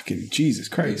 Fucking Jesus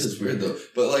Christ. It's weird though.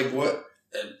 But like what?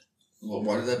 Well,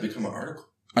 why did that become an article?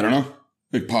 I don't know.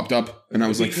 It popped up, and I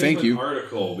was like, "Thank you." An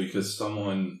article because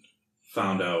someone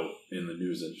found out in the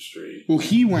news industry. Well,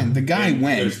 the guy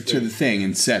went to the thing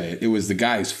and said it. It was the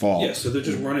guy's fault. Yeah, so they're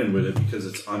just running with it because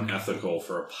it's unethical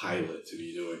for a pilot to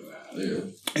be doing that. Yeah,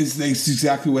 it's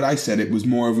exactly what I said. It was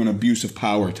more of an abuse of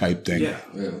power type thing. Yeah.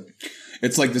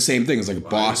 It's like the same thing. It's like a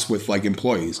boss with like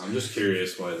employees. I'm just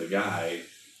curious why the guy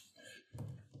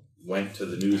went to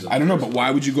the news. I don't know, but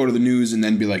why would you go to the news and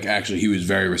then be like, actually, he was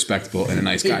very respectable and a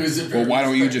nice guy? Well, why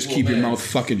don't you just keep your mouth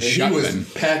fucking shut then? He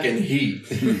was packing heat.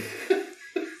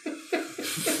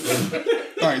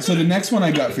 All right, so the next one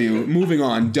I got for you, moving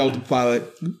on, Delta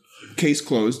pilot, case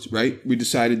closed, right? We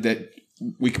decided that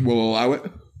we'll allow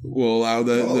it. We'll allow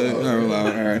allow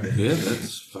it. All right. Yeah,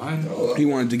 that's fine. He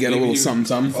wanted to get a little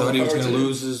something. Thought he was going to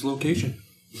lose his location.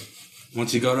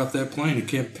 Once he got off that plane, he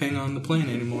can't ping on the plane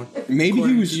anymore. Maybe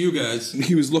he was. You guys.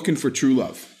 He was looking for true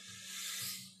love.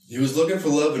 He was looking for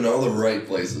love in all the right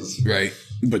places. Right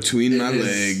between my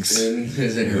legs. In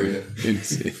his area. In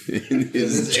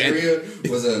his area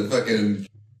was a fucking.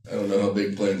 I don't know how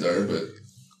big planes are, but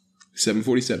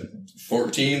 747.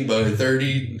 14 by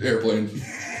 30 airplane.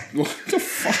 What the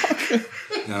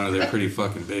fuck? No, they're pretty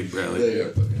fucking big, Bradley. They are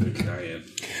fucking giant.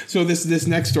 So this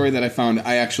next story that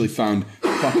I actually found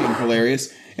fucking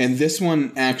hilarious. And this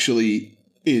one actually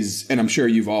is, and I'm sure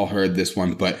you've all heard this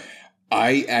one, but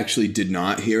I actually did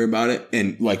not hear about it.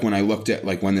 And like when I looked at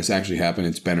like when this actually happened,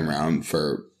 it's been around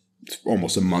for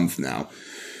almost a month now.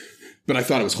 But I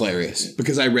thought it was hilarious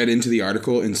because I read into the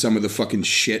article and some of the fucking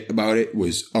shit about it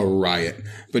was a riot.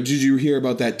 But did you hear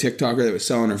about that TikToker that was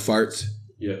selling her farts?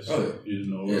 Yes. Oh, yeah. You didn't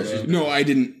know about that? No, I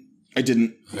didn't.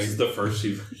 This is the first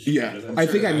you've heard. Yeah. I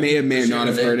think I may not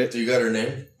have heard it. Do you got her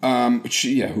name?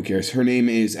 Who cares? Her name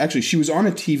is, actually, she was on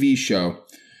a TV show.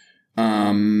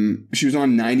 She was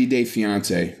on 90 Day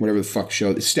Fiancé, whatever the fuck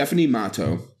show. Stephanie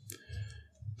Matto.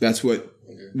 That's what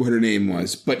her name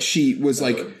was. But she was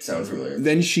like, sounds familiar.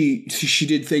 Then she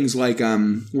did things like,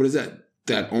 what is that?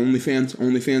 That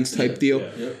OnlyFans type deal.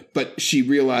 Yeah. But she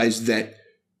realized that,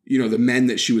 the men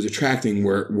that she was attracting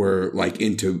were like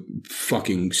into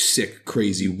fucking sick,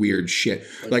 crazy, weird shit.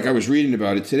 Like I was reading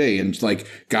about it today, and like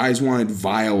guys wanted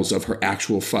vials of her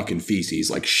actual fucking feces,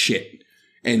 like shit.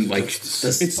 And like it's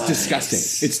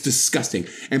disgusting. It's disgusting.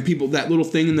 And people, that little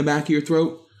thing in the back of your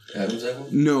throat. Adam's apple?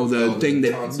 No, the thing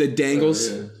that dangles.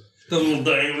 The little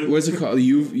dangling. What's it called?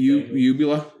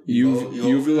 Uvula?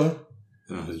 Uvula?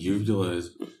 No, the uvula is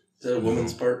Is that a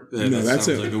woman's part? Yeah, no, that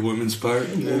sounds like a woman's part.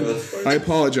 I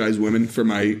apologize, women, for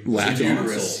my lack of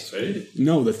tonsils, right?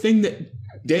 No, the thing that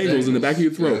dangles in the back of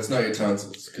your throat. Yeah, it's not your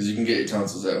tonsils, because you can get your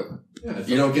tonsils out. Yeah,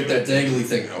 you don't get that dangly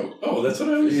thing out. Oh, that's what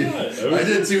I always thought. I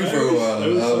did too for a while. I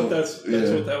always thought that's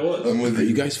what that was. I'm with Are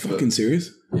you guys fucking serious?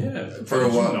 Yeah, for a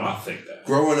while. Not think that.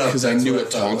 Growing up, because I knew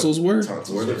what tonsils were.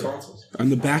 Tonsils were tonsils on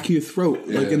the back of your throat,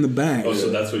 like in the back. Oh,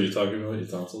 so that's what you're talking about, your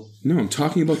tonsils? No, I'm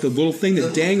talking about the little thing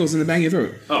that dangles in the back of your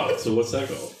throat. Oh, so what's that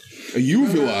called? A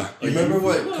uvula. You remember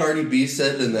what Cardi B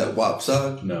said in that WAP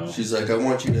song? No. She's like, I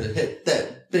want you to hit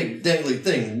that big dangly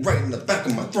thing right in the back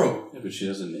of my throat. Yeah, but she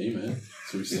doesn't name it.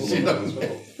 So we still don't know as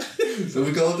well. So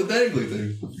we call it the dangly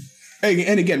thing.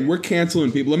 And again, we're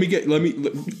canceling people.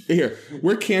 Here.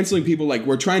 We're canceling people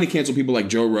we're trying to cancel people like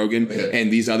Joe Rogan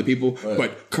and these other people. Right.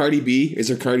 But Cardi B,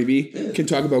 can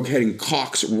talk about getting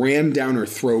cocks rammed down her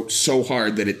throat so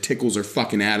hard that it tickles her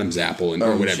fucking Adam's apple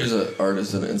or whatever. She's an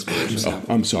artist and an inspiration.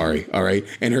 I'm sorry. All right.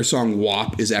 And her song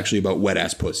WAP is actually about wet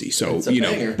ass pussy. So,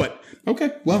 banger. But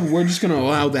okay, well, we're just going to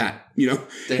allow that,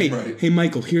 Hey,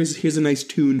 Michael, here's a nice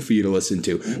tune for you to listen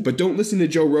to. Mm-hmm. But don't listen to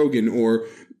Joe Rogan or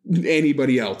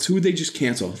anybody else. Who did they just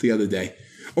cancel the other day?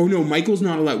 Oh no, Michael's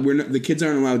not allowed. The kids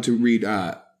aren't allowed to read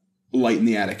Light in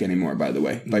the Attic anymore, by the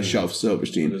way, by Shel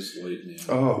Silverstein.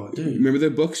 Oh, dude. Remember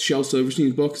the books, Shel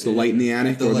Silverstein's books, The Light in the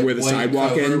Attic, where the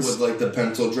sidewalk ends? With the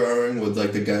pencil drawing, with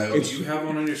the guy. You have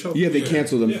one on your shelf? Yeah, they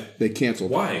canceled them. Yeah. They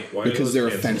canceled. Why? Because they're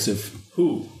offensive.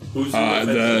 Who? Who's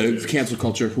the cancel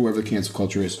culture, whoever the cancel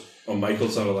culture is. Oh,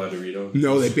 Michael's not allowed to read them?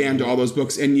 No, they banned all those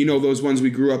books. And those ones we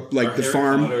grew up, like The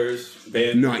Farm.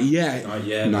 Banned? Not yet.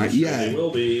 Not yet. They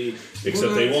will be.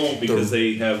 Except they won't because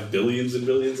they have billions and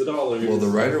billions of dollars. Well, the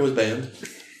writer was banned.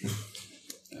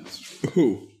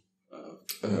 Who?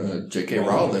 J.K.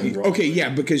 Rowling. Okay, yeah,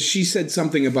 because she said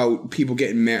something about people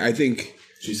getting married. I think...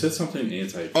 She said something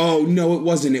anti... Oh, no, it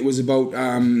wasn't. It was about...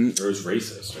 It was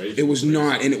racist, right? It was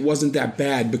not, and it wasn't that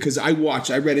bad because I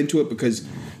read into it because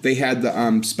they had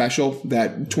the special,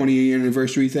 that 20th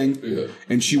anniversary thing,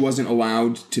 and she wasn't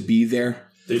allowed to be there.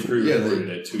 They pre-recorded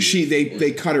it too.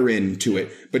 They cut her into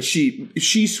it, but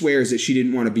she swears that she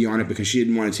didn't want to be on it because she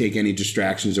didn't want to take any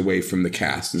distractions away from the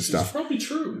cast and stuff. It's probably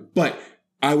true. But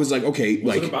I was like, okay, it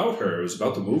wasn't about her. It was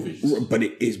about the movies. But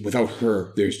it is without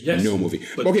her. There's no movie.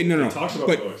 But okay, no. They talked about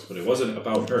books, but it wasn't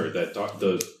about her.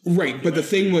 Right, but the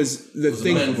thing was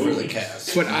meant for the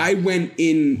cast. But I went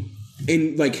in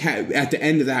at the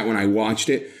end of that when I watched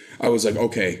it, I was like,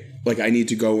 okay, I need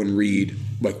to go and read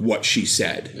what she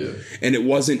said. Yeah. And it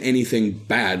wasn't anything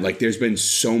bad. There's been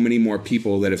so many more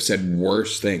people that have said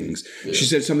worse things. Yeah. She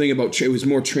said something about it was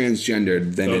more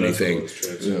transgendered than anything.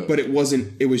 But it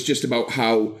wasn't. It was just about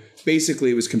how basically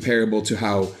it was comparable to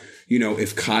how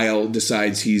if Kyle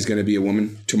decides he's going to be a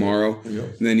woman tomorrow,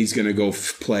 then he's going to go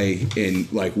play in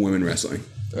women wrestling.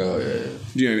 Oh, yeah.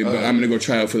 Do you know what I mean? But I'm going to go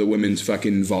try out for the women's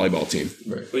fucking volleyball team.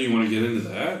 Right. But you want to get into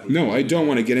that? No, I don't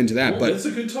want to get into that. But that's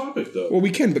a good topic, though. Well,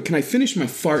 we can, but can I finish my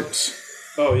farts?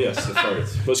 Oh, yes, the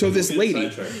farts. But so this lady...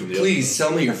 Please,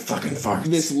 sell me your fucking farts.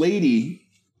 This lady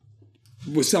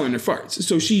was selling her farts.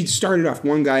 So she started off,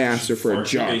 one guy asked her for a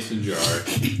jar. Mason jar.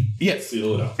 Yes.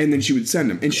 Seal it up. And then she would send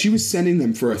them. And she was sending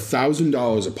them for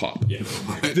 $1,000 a pop. Yeah.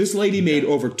 This lady made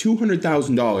over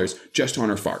 $200,000 just on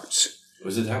her farts.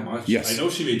 Was it that much? Yes. I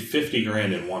know she made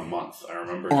 $50,000 in 1 month. I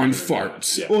remember. On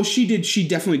farts. Yeah. Well, she did. She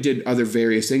definitely did other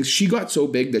various things. She got so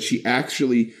big that she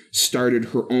actually started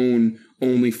her own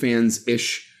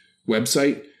OnlyFans-ish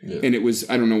website. Yeah. And it was,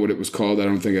 I don't know what it was called. I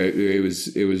don't think it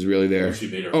was really there. She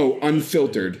made her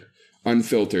Unfiltered.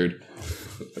 Unfiltered.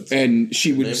 And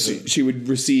she would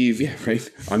receive,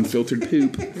 unfiltered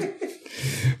poop.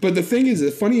 But the thing is,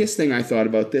 the funniest thing I thought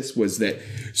about this was that,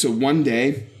 so one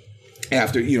day,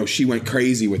 after, she went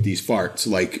crazy with these farts,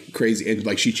 crazy,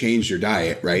 and she changed her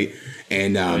diet, right?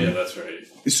 And yeah, that's right.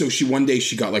 So one day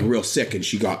she got real sick, and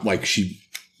she got she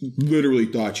literally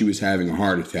thought she was having a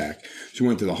heart attack. She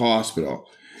went to the hospital,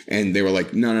 and they were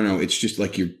like, no, it's just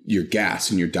your gas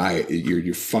and your diet,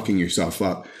 you're fucking yourself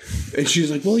up. And she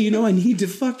was like, well, I need to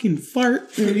fucking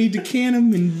fart, and I need to can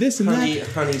them, and this and that.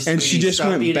 Honey, and she just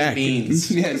went back.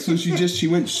 Beans. Yeah, so she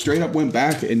went straight up, went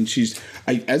back, and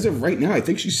as of right now, I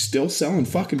think she's still selling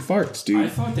fucking farts, dude. I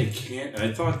thought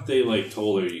they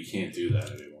told her you can't do that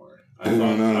anymore. I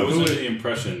was under the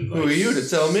impression who are you to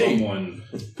tell me? Someone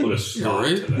put a stop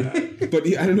to that. But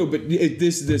I don't know. But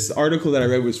this article that I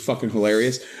read was fucking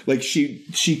hilarious. She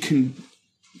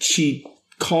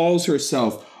calls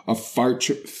herself a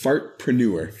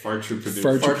fartpreneur.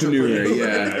 Fartpreneur.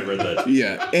 Yeah, I read that.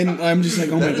 Yeah, and I'm just like,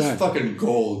 oh my god, that is fucking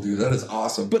gold, dude. That is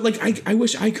awesome. But I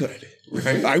wish I could.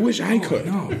 Right? I wish I could.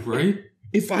 No, right?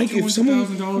 If someone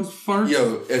 $1,000 farts.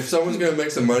 Yo, if someone's gonna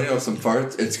make some money off some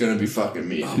farts, it's gonna be fucking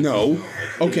me. No.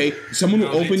 Okay. Someone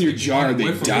will open your jar,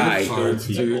 they die.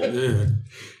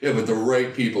 Yeah, but the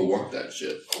right people want that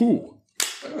shit. Who?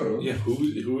 I don't know. Yeah,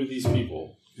 who are these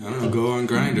people? I don't know. Go on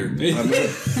Grindr.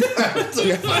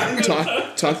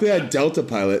 Talk to that Delta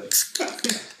pilot.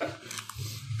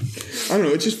 I don't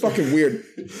know. It's just fucking weird.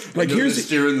 Like you're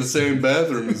in the same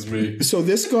bathroom as me. So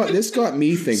this got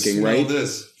me thinking, right?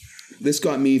 This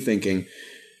got me thinking.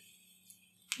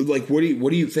 Like, what do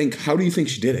you think? How do you think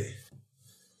she did it?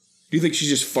 Do you think she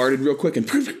just farted real quick and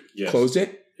closed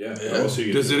it? Yeah.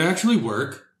 Does it actually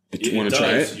work? Do you want to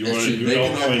try it? You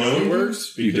know how I know it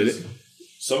works? You did Because it?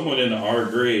 someone in our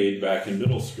grade back in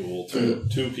middle school, two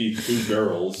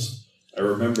girls, I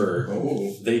remember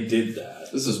they did that.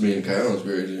 This is me and Kyle's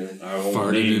grade, yeah. I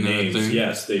won't name names.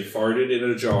 Yes, they farted in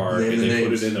a jar and they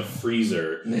put it in a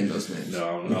freezer. Name those names.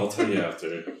 No, I'll tell you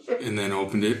after. And then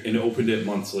opened it? And opened it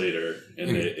months later.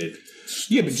 And it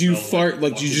yeah, but do you fart,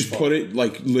 like, you just put it,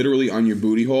 like, literally on your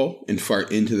booty hole and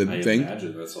fart into the thing? I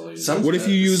imagine that's all you do. What if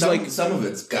you use, some of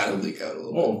it's gotta leak out a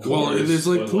little bit. Oh, well, there's,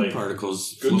 like, poop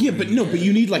particles. Yeah, but no, but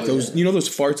you need, like, those, you know those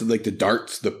farts with, like, the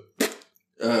darts,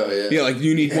 Oh, yeah. Yeah, like,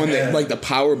 you need one that, like, the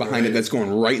power behind it that's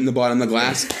going right in the bottom of the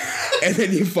glass, and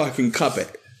then you fucking cup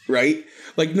it, right?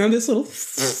 Like, none of this little...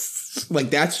 Like,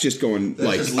 that's just going, that's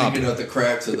like, just leaking out the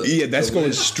cracks of the... Yeah, that's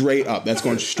going straight up. That's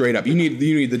going straight up. You need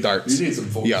the darts. You need some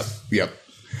force. Yep.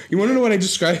 You want to know what I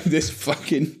described this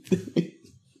fucking thing?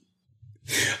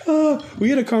 We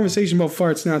had a conversation about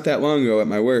farts not that long ago at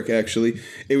my work, actually.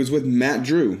 It was with Matt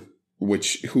Drew,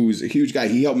 who's a huge guy.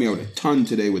 He helped me out a ton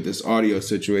today with this audio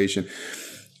situation.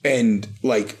 And,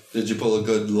 like... Did you pull a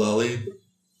good lolly?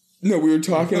 No, we were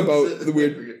talking about the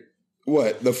weird...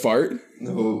 What? The fart?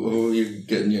 No, who you're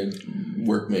getting your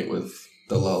workmate with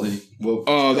the lolly?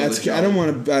 That's... I don't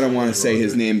want to say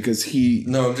his name because he...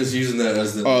 No, I'm just using that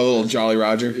as the... Oh, a little Jolly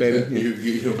Roger, baby.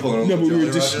 You're pulling no, but we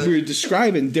were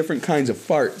describing different kinds of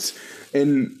farts.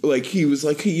 And, like, he was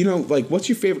like, hey, like, what's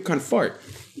your favorite kind of fart?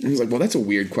 And I was like, well, that's a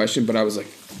weird question. But I was like,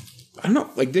 I don't know.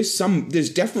 Like, there's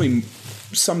definitely...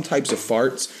 some types of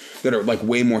farts that are like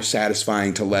way more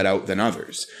satisfying to let out than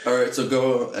others. All right, so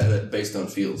go at it based on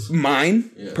feels.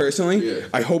 Mine, personally,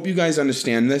 I hope you guys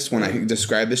understand this when I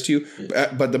describe this to you.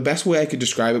 But the best way I could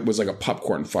describe it was like a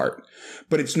popcorn fart.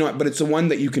 But it's not. But it's the one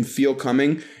that you can feel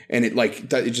coming, and it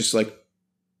just like.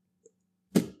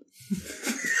 Do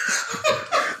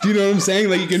you know what I'm saying?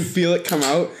 Like you can feel it come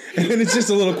out, and then it's just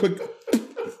a little quick.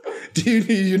 Do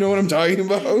you know what I'm talking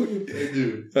about? I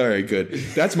do. All right, good.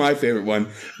 That's my favorite one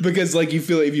because, like, you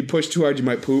feel like if you push too hard, you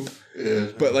might poop. Yeah.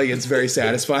 But like, it's very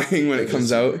satisfying when it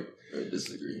comes out. I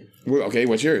disagree. Well, okay,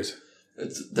 what's yours?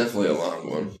 It's definitely a long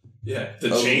one. Yeah, the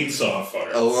chainsaw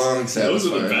fart. A long, satisfying. Those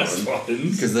are the best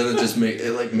ones. Because then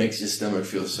it makes your stomach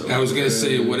feel so. I was gonna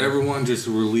say whatever one just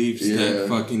relieves that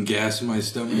fucking gas in my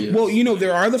stomach. Yeah. Well,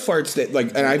 there are the farts that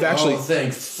like, and I've actually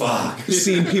thank fuck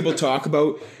seen people talk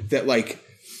about that like.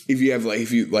 If you have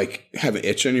have an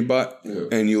itch on your butt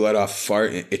and you let off a fart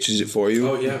and it itches it for you.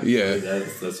 Oh yeah.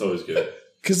 That's always good.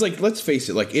 Because like let's face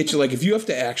it, like if you have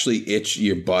to actually itch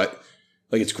your butt,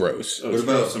 like it's gross. Oh, it's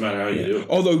gross no matter how you do.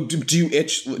 Although do you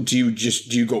itch? Do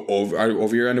you go over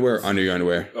your underwear or under your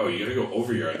underwear? Oh, you gotta go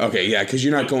over your underwear. Okay, yeah, because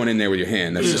you're not going in there with your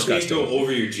hand. That's disgusting. You can't go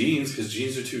over your jeans because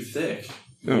jeans are too thick.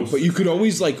 No, but you could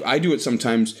always I do it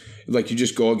sometimes. Like you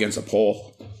just go against a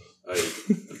pole.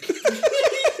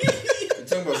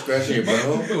 Talking about scratching your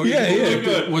butthole?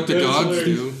 Yeah. What the dogs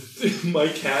do. My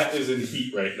cat is in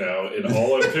heat right now, and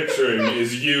all I'm picturing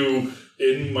is you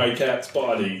in my cat's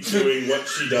body doing what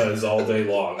she does all day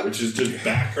long, which is just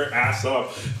back her ass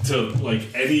up to like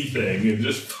anything and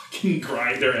just fucking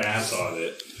grind her ass on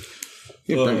it.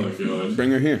 Yeah, my god!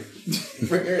 Bring her here.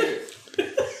 Bring her here.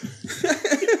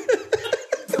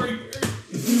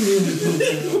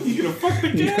 You gonna fuck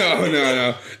the cat?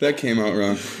 No. That came out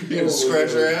wrong. You gonna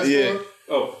scratch her ass? Yeah.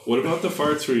 Oh, what about the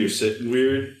farts where you're sitting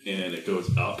weird and it goes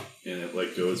up and it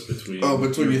like goes between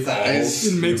between your thighs?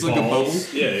 It makes like a bubble.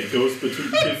 Yeah, it goes between.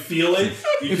 You can feel it.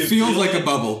 It feels like a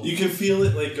bubble. You can feel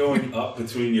it like going up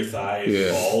between your thigh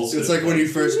and balls. It's like when you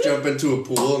first jump into a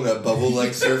pool and that bubble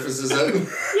like surfaces out.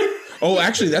 Oh,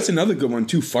 actually, that's another good one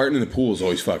too. Farting in the pool is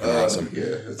always fucking awesome.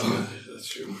 Yeah, that's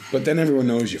true. But then everyone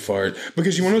knows you fart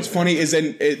because you want to know what's funny is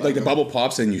then the bubble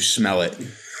pops and you smell it.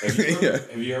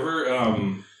 Have you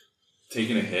ever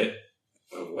taken a hit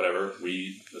of whatever,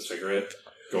 weed, a cigarette,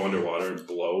 go underwater and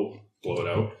blow it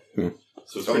out? Hmm.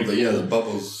 So it's pretty cool. Yeah, the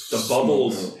bubbles. The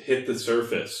bubbles hit the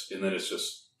surface and then it's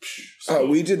just. Oh,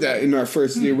 we did that in our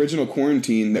the original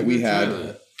quarantine that we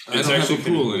had. I don't have a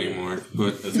pool anymore,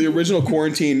 but the original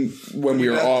quarantine when we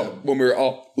were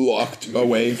all locked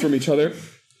away from each other.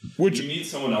 Which you need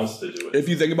someone else to do it. If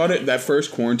you think about it, that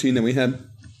first quarantine that we had,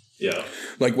 yeah,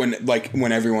 like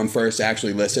when everyone first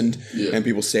actually listened and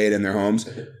people stayed in their homes,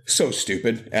 so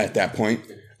stupid at that point.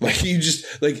 Like you just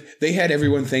they had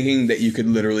everyone thinking that you could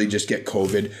literally just get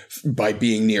COVID by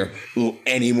being near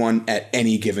anyone at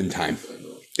any given time.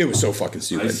 It was so fucking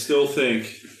stupid. I still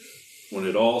think when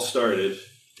it all started,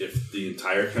 if the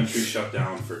entire country shut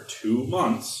down for 2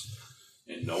 months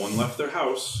and no one left their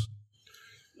house,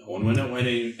 no one went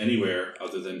anywhere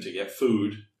other than to get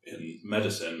food and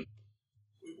medicine,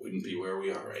 we wouldn't be where we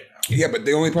are right now. Yeah, but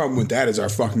the only problem with that is our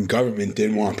fucking government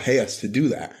didn't want to pay us to do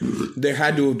that. There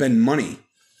had to have been money.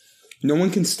 No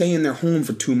one can stay in their home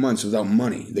for 2 months without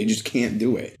money. They just can't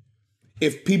do it.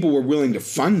 If people were willing to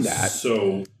fund that...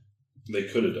 So, they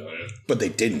could have done it. But they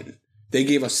didn't. They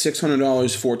gave us $600,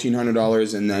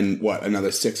 $1,400, and then, another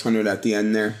 $600 at the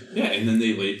end there? Yeah, and then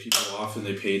they laid people off and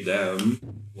they paid them.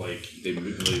 Like, they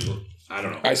I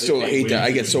don't know. I still hate that.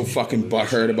 I get so fucking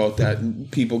butthurt about that.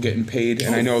 People getting paid.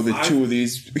 And I know the two of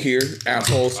these here,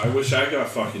 assholes. I wish I got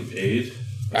fucking paid.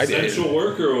 Essential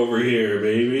worker over here,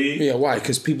 baby. Yeah, why?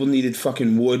 Because people needed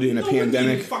fucking wood in a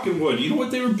pandemic. Fucking wood. You know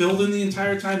what they were building the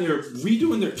entire time? They were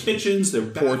redoing their kitchens, their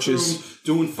porches,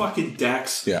 doing fucking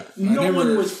decks. Yeah, no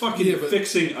one was fucking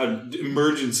fixing an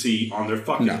emergency on their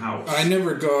fucking house. I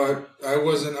never got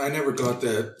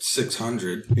that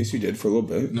 600. Yes, you did for a little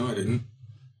bit. No, I didn't.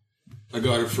 I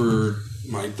got it for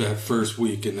that first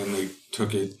week, and then they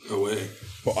took it away.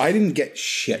 Well, I didn't get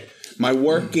shit. My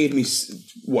work gave me,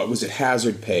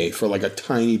 hazard pay for like a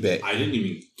tiny bit. I didn't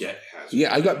even get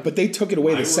hazard pay. But they took it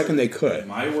away the second they could.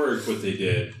 My work, what they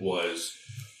did was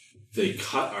they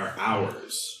cut our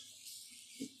hours.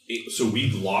 So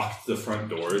we locked the front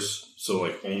doors, so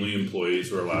like only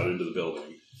employees were allowed into the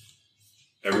building.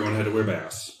 Everyone had to wear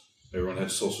masks. Everyone had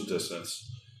to social distance.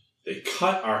 They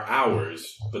cut our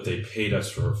hours, but they paid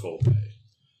us for our full pay.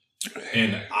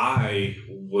 And I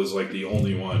was like the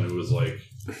only one who was like,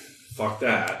 fuck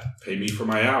that. Pay me for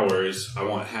my hours. I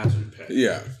want hazard pay.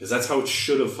 Yeah. Because that's how it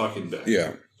should have fucking been.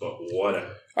 Yeah. But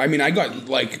whatever. I mean, I got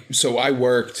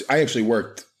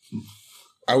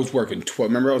I was working 12.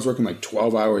 Remember, I was working like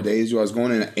 12-hour days. I was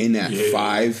going in at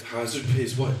 5. Hazard pay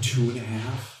is what, 2.5?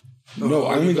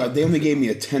 No, they only gave me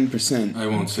a 10%. I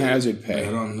won't say hazard pay.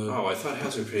 I thought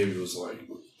hazard pay was like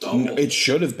double. It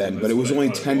should have been, but it was only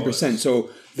 10%. So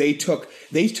they took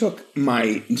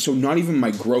my not even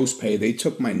my gross pay. They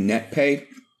took my net pay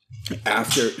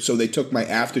after. So they took my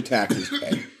after taxes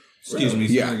pay. Excuse me,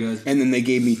 sorry, guys. And then they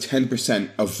gave me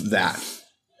 10% of that.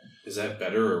 Is that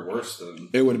better or worse than?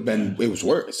 It would have been. It was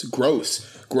worse.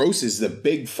 Gross is the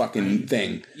big fucking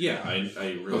thing. Yeah,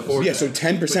 I realize. Yeah, so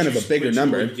 10% of a bigger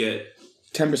number.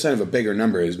 10% of a bigger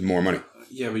number is more money.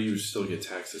 Yeah, but you still get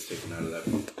taxes taken out of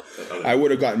that. I would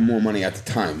have gotten more money at the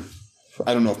time.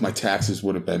 I don't know if my taxes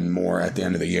would have been more at the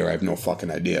end of the year. I have no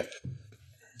fucking idea.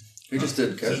 We just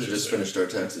did. Guys, we just finished our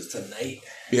taxes tonight.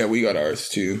 Yeah, we got ours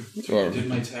too. I did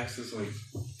my taxes like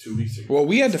 2 weeks ago. Well,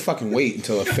 we had to fucking wait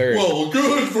until the 3rd. Well,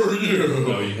 good for you.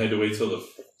 No, you had to wait till the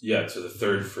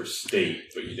 3rd for state,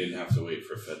 but you didn't have to wait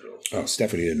for federal. Oh,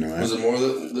 Stephanie didn't know that. Was it more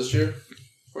this year?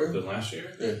 Than last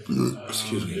year? Yeah.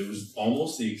 Excuse me. It was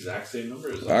almost the exact same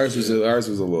number as ours was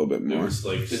a little bit more.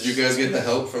 Did you guys get the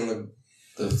help from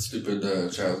the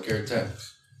stupid child care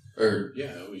tax?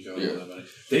 Yeah, we got all that money.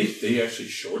 They actually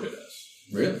shorted us.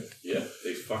 Really? Yeah,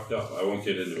 they fucked up. I won't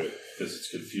get into it because it's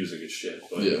confusing as shit.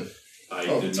 But yeah. I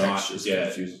did not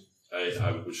get.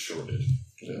 I was shorted.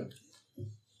 Yeah.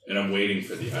 And I'm waiting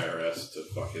for the IRS to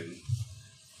fucking.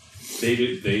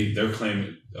 They're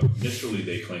claiming initially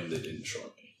they claimed they didn't short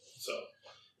me. So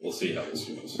we'll see how this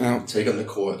goes. Well, take them to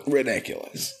court.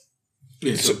 Ridiculous.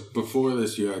 Yeah, so before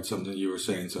this, you had something. You were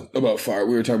saying something about fart.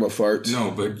 We were talking about farts.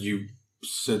 No, but you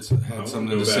had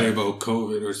something to say about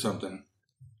COVID or something.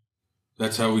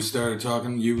 That's how we started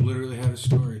talking. You literally had a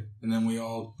story, and then we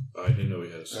all. I didn't know we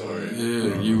had a story.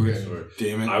 Yeah, you were.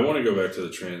 Damn it! I want to go back to the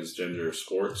transgender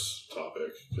sports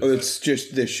topic. It's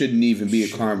just there shouldn't even be a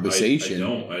conversation.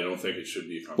 I don't think it should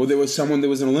be a conversation. Well, there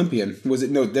was an Olympian. Was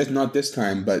it? No, that's not this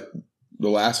time, but the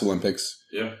last Olympics.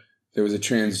 Yeah. There was a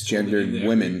transgendered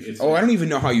woman. I don't even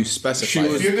know how you specify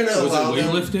it. If you're going to allow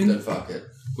weightlifting, then fuck it.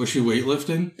 Was she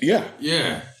weightlifting? Yeah.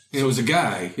 Yeah. It was a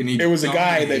guy. And it was a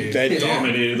guy that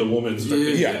dominated the woman's.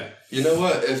 Yeah. You know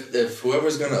what? If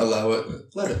whoever's going to allow it,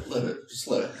 let it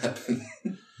happen.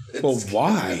 Well,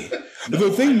 why?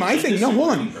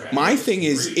 My thing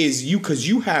is you, because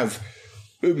you have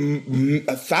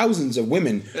thousands of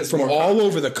women from all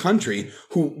over the country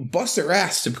who bust their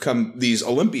ass to become these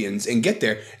Olympians and get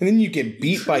there, and then you get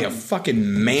beat by a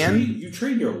fucking man. You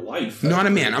train your life. Not a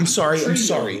man. I'm sorry. Your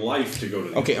life to go to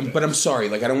the Olympics. But I'm sorry.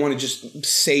 Like, I don't want to just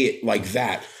say it like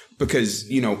that because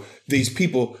these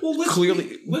people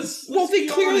clearly. Let's be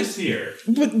honest here.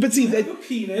 But see that a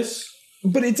penis.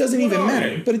 But it doesn't even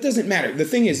matter. But it doesn't matter. The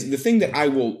thing that I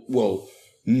will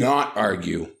not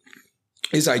argue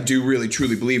is I do really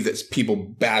truly believe that people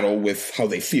battle with how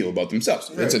they feel about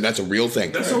themselves. Right. That's a real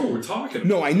thing. That's not what we're talking about.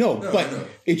 No, I know, but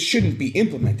it shouldn't be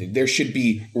implemented. There should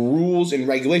be rules and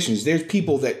regulations. There's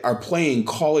people that are playing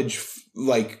college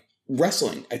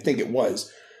wrestling. I think it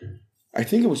was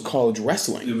college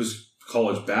wrestling. It was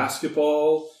college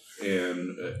basketball,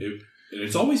 and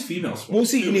it's always female sports. Well,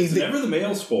 see, it's never the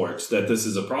male sports that this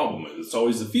is a problem with. It's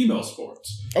always the female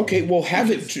sports. Okay, well, try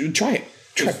it.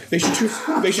 They should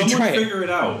try it. Figure it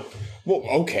out. Well,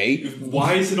 okay.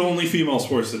 Why is it only female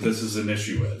sports that this is an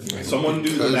issue with? Someone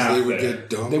do the math.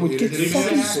 They would get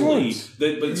exactly.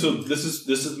 But so this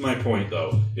is my point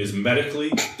though. Is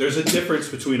medically there's a difference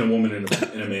between a woman and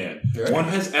a man. Right. One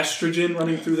has estrogen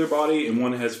running through their body, and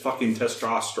one has fucking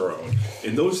testosterone.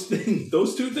 And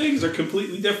those two things are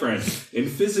completely different. And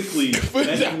physically,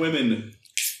 men and women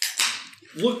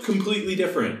look completely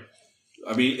different.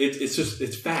 I mean,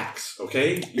 it's facts,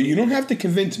 okay? You don't have to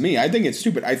convince me. I think it's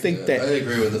stupid. I think that I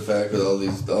agree with the fact that all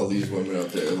these women out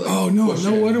there.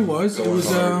 What it was?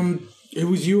 It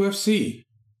was UFC.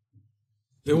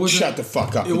 It wasn't. Shut the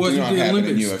fuck up. It wasn't the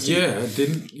Olympics. UFC. Yeah, it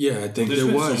didn't. Yeah, I think there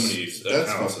was.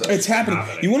 It's happening.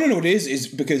 You want to know what it is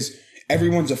because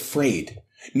everyone's afraid.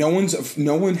 No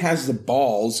one has the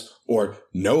balls or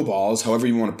no balls, however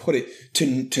you want to put it,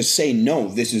 to say no.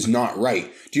 This is not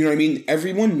right. Do you know what I mean?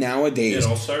 Everyone nowadays. It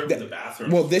all started with the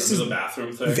bathroom. Well, this is the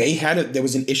bathroom thing. There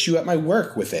was an issue at my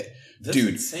work with it, That's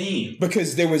dude. Insane.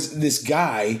 Because there was this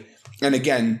guy, and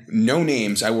again, no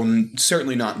names. I will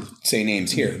certainly not say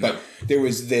names here, but there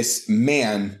was this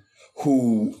man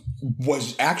who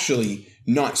was actually.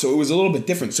 Not so. It was a little bit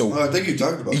different. So I think you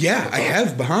talked about. Yeah, I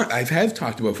have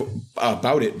talked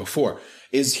about it before.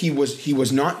 Is he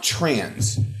was not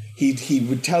trans. He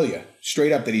would tell you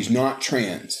straight up that he's not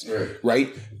trans. Right.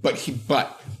 But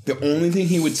the only thing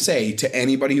he would say to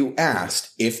anybody who asked,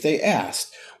 if they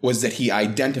asked, was that he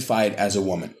identified as a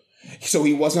woman. So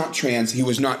he was not trans. He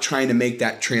was not trying to make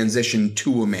that transition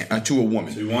to a man, to a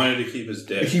woman. So he wanted to keep his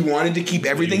dick. He wanted to keep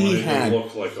everything he had. To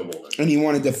look like a woman, and he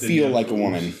wanted to feel like a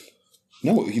woman.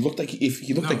 No, he looked like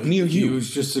like me or you. He was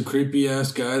just a creepy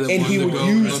ass guy that and wanted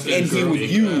to go would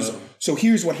use. So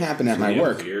here's what happened at my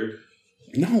work. Weird.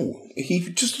 No,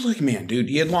 he just looked like a man, dude.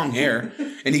 He had long hair,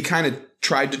 and he kind of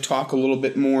tried to talk a little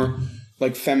bit more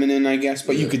like feminine, I guess.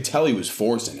 But you could tell he was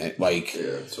forcing it. Like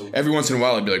every once in a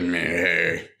while, I'd be like,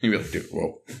 "Meh." He'd be like, "Dude,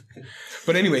 whoa."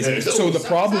 But anyways, so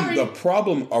the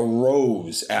problem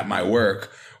arose at my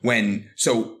work when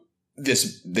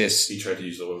this he tried to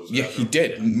use the women's bathroom. He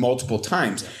did multiple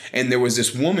times, and there was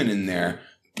this woman in there,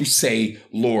 say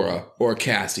Laura or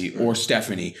Cassie or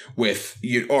Stephanie with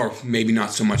you, or maybe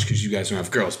not so much because you guys don't have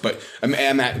girls, but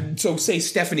so say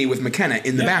Stephanie with McKenna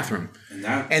in the bathroom,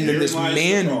 and then this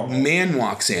man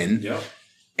walks in,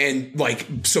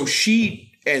 and so she.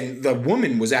 And the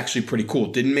woman was actually pretty cool.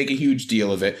 Didn't make a huge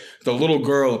deal of it. The little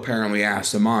girl apparently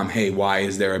asked the mom, "Hey, why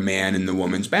is there a man in the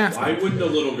woman's bathroom?" Why wouldn't the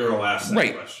little girl ask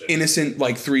that question? Innocent,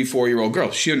 3-4-year-old girl.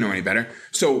 She didn't know any better.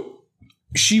 So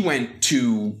she went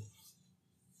to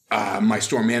my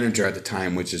store manager at the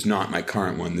time, which is not my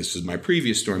current one. This is my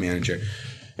previous store manager.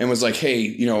 And was like,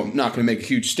 "Hey, I'm not going to make a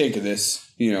huge stink of this,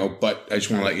 but I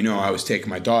just want to let you know I was taking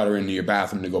my daughter into your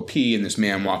bathroom to go pee, and this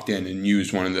man walked in and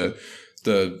used one of the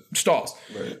stalls."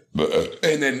 Right.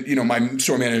 And then, my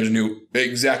store manager knew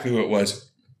exactly who it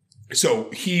was. So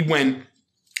he went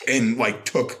and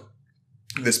took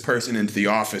this person into the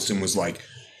office and was like,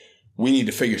 "We need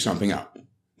to figure something out.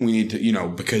 We need to,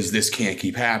 because this can't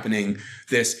keep happening."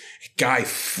 This guy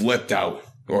flipped out,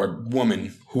 or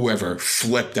woman, whoever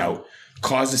flipped out,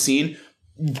 caused a scene,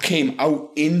 came out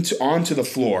onto the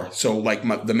floor. So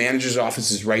the manager's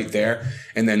office is right there.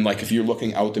 And then if you're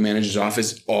looking out the manager's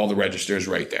office, all the registers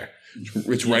right there.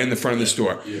 It's right in the front of the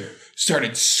store. Yeah.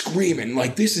 Started screaming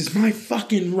 "This is my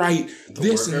fucking right."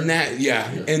 This worker. And that. Yeah.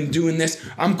 And doing this.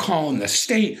 "I'm calling the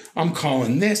state. I'm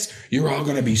calling this. You're all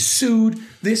going to be sued.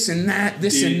 This and that.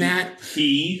 And that."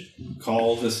 He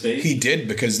called the state? He did,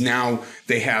 because now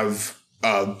they have,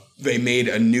 they made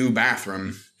a new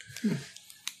bathroom.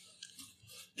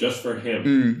 Just for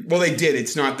him. Well, they did.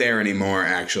 It's not there anymore,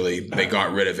 actually. They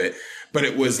got rid of it. But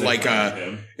it was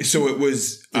Did so it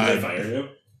was... Did they fire him?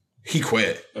 He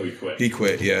quit. Oh, he quit. He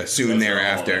quit. Yeah, soon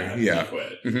thereafter. Yeah, he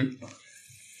quit. Mm-hmm.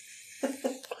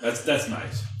 That's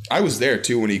nice. I was there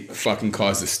too when he fucking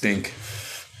caused a stink.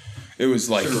 It was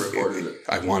like recorded it.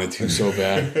 I wanted to so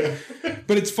bad,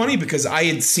 but it's funny because I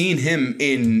had seen him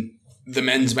in the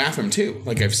men's bathroom too.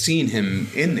 Like I've seen him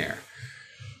in there.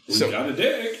 We got a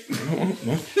dick.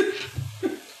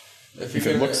 If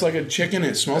it looks like a chicken,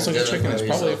 it smells like a chicken. It's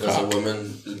probably a cock. As a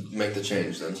woman, make the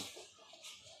change then.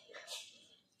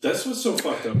 That's what's so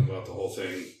fucked up about the whole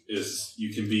thing is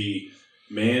you can be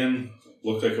man,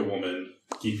 look like a woman,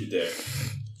 keep your dick,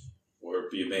 or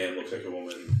be a man, look like a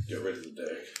woman, get rid of the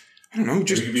dick. I don't know.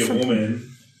 Just or you can be a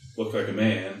woman, look like a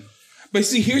man. But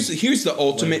see, here's the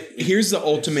ultimate. Here's the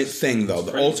ultimate thing, though.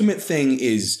 The ultimate thing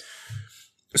is.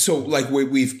 So, like,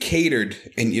 we've catered,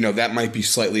 and, that might be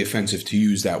slightly offensive to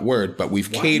use that word, but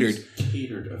we've catered.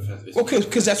 Catered offensive? Okay,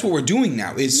 because that's what we're doing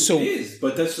now. It is,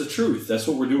 but that's the truth. That's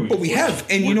what we're doing. But we have,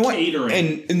 and you know what?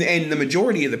 And the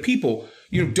majority of the people,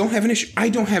 don't have an issue. I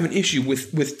don't have an issue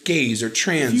with gays or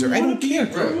trans, or I don't care.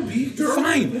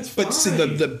 Fine. But see,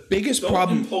 the biggest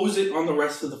problem. Don't impose it on the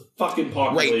rest of the fucking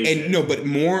population. Right, and no, but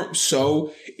more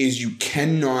so is you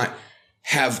cannot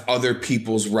have other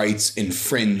people's rights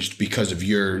infringed because of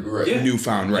your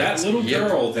newfound rights. That little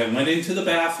girl that went into the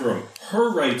bathroom,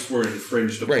 her rights were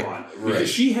infringed upon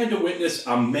because she had to witness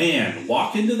a man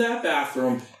walk into that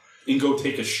bathroom and go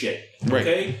take a shit.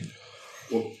 Okay?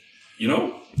 Well, I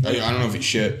don't know if he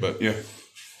shit, but yeah.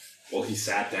 Well, he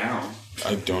sat down.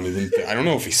 I don't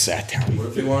know if he sat down. What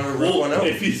if he wanted to rip one out?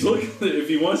 If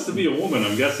he wants to be a woman,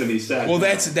 I'm guessing he sat down. Well,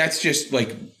 that's just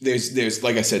like there's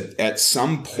like I said, at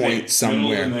some point somewhere.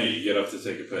 Middle of the night, you get up to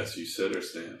take a piss. You sit or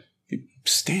stand? You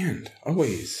stand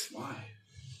always. Why?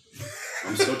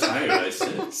 I'm so tired. I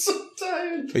sit. I'm so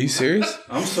tired. Are you serious?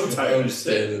 I'm so tired. I'm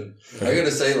standing. I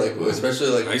gotta say,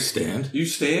 especially I stand. You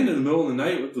stand in the middle of the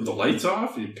night with the lights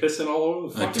off and you're pissing all over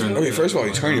the fucking. Okay, first of all,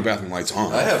 you turn your bathroom lights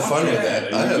on. I have fun with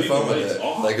that. I have fun with that.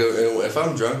 Like if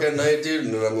I'm drunk at night, dude,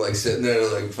 and I'm like sitting there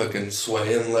like fucking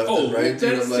swaying left and right,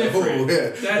 dude, I'm like, different. Am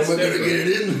I gonna get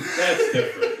it in? That's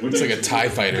different. It's like a TIE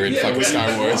fighter in fucking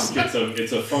Star Wars.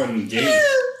 It's a fun game.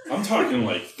 I'm talking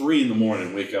like 3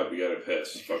 a.m, wake up, you gotta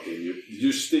piss. Fucking, and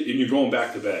you're going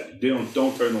back to bed.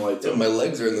 Don't turn the lights on. My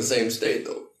legs are in the same state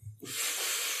though.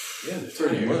 Yeah, they're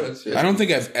pretty much. Yeah. I don't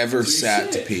think I've ever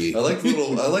sat to pee. I like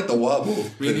the wobble.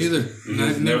 Me neither.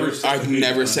 I've never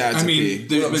sat to pee.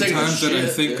 There's been times that I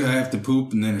think I have to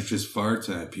poop and then it's just farts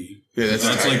and I pee. Yeah, that's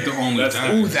like the only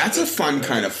time. Ooh, that's a fun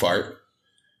kind of fart.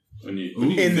 When you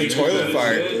in the toilet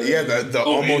fart. Yeah, the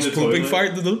almost pooping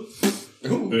fart.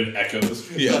 It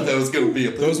echoes. Yeah, that was gonna be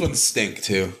those ones stink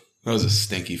too. That was a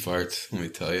stinky fart. Let me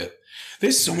tell you.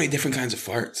 There's so many different kinds of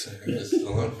farts. There's a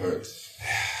lot of farts.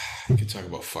 I could talk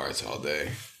about farts all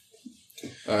day.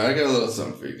 All right, I got a little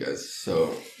something for you guys.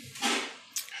 So,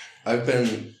 I've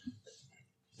been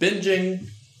binging.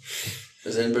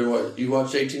 Has anybody watched? You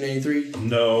watched 1883?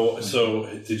 No. So,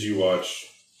 did you watch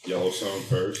Yellowstone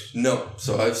first? No.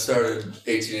 So I've started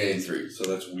 1883. So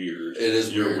that's weird. It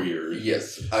is. You're weird.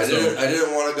 Yes. I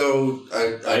didn't want to go.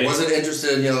 I wasn't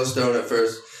interested in Yellowstone at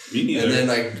first. Me neither. And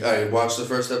then I watched the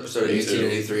first episode of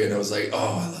 1883, and I was like, oh,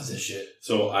 I love this shit.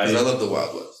 So I love the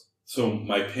Wild West. So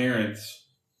my parents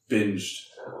binged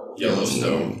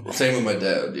Yellowstone. Same with my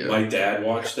dad. Yeah. My dad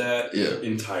watched that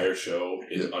entire show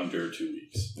in under 2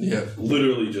 weeks. Yeah.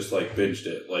 Literally just like binged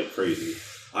it like crazy.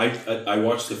 I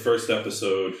watched the first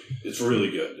episode. It's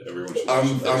really good. Everyone should watch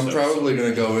I'm probably going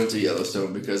to go into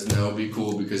Yellowstone because now it'd be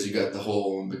cool because you got the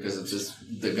whole, because it's just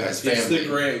the guy's family. It's the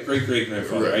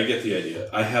great-great-grandfather. Right. I get the idea.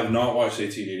 I have not watched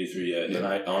 1883 yet, and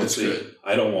I honestly,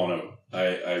 I don't want to.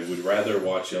 I would rather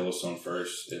watch Yellowstone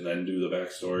first and then do the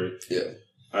backstory. Yeah.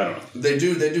 I don't know. They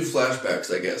do flashbacks,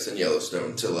 I guess, in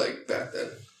Yellowstone to like back then.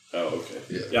 Oh, okay.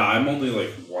 Yeah, I'm only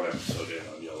like one episode in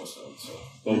on Yellowstone, so.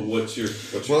 But what's your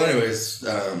anyways,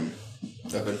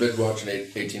 I've been binge watching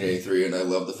 1883, and I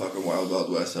love the fucking Wild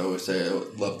Wild West. I always say I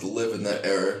would love to live in that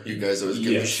era. You guys always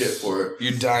give me shit for it.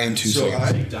 You're dying too soon.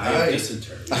 I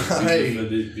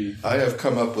have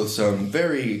come up with some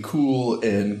very cool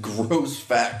and gross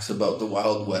facts about the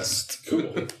Wild West.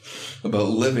 Cool. About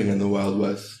living in the Wild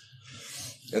West.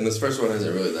 And this first one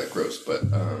isn't really that gross, but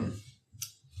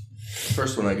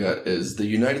first one I got is the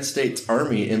United States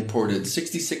Army imported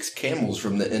 66 camels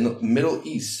from the Middle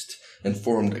East and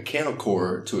formed a camel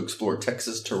corps to explore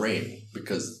Texas terrain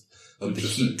because of the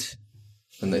heat.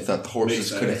 And they thought the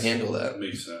horses couldn't handle that.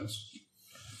 Makes sense.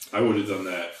 I would have done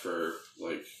that for,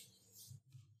 like,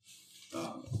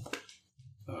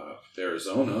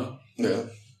 Arizona. Yeah.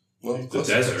 Well, the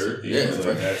desert. Yeah, it's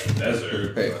like actual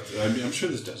desert. Right. But, I mean, I'm sure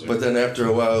there's desert. But then after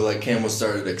a while, like, camels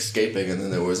started escaping, and then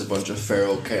there was a bunch of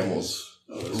feral camels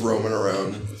roaming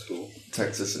around that's cool.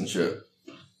 Texas and shit.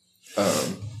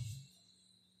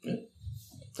 Yeah.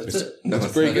 That's it. No,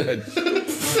 that's pretty good.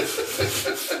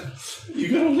 You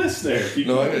got a list there. I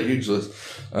got a huge list.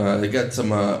 They got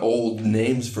some old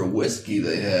names for whiskey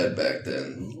they had back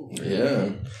then. Ooh, yeah.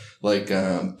 Like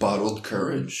bottled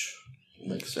courage.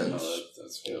 Makes sense.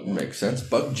 That's good. Makes sense.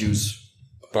 Bug juice.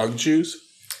 Bug juice?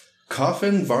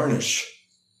 Coffin varnish.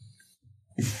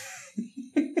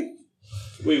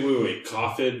 Wait.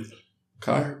 Coffin?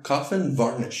 Coffin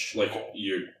varnish. Like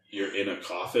you're in a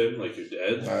coffin, like you're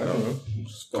dead? I don't know.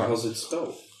 Well, how's it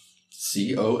spelled?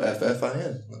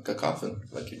 Coffin. Like a coffin.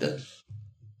 Like you're dead.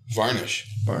 Varnish.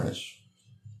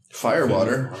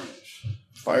 Firewater.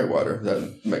 Firewater.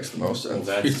 That makes the most sense.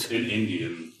 Well, that's in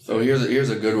Indian. So here's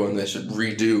a good one they should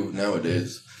redo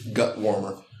nowadays. Gut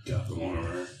warmer. Gut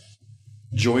warmer.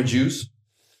 Joy juice.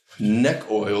 Neck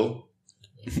oil.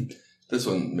 This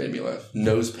one made me laugh.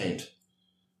 Nose paint.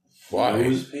 Why?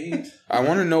 Nose paint? I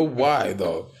want to know why,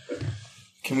 though.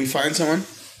 Can we find someone?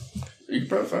 You can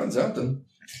probably find something.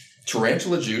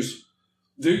 Tarantula juice.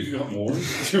 Dude, you got more?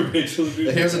 Tarantula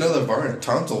juice? Here's another varnish.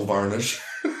 Tonsil varnish.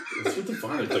 What's with the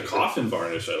varnish? The coffin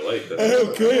varnish, I like that.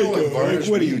 Okay, varnish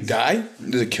what do you die?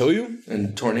 Does it kill you?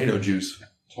 And tornado juice.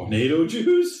 Tornado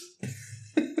juice?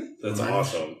 That's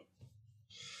awesome.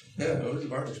 Yeah, what does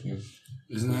varnish mean?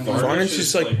 Isn't that varnish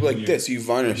is like this. You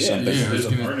varnish something. Yeah, there's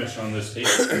a varnish on this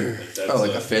table.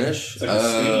 Like a finish? It's like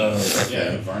a stain.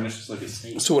 Okay. Yeah, varnish is like a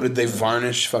stain. So what, did they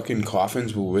varnish fucking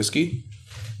coffins with whiskey?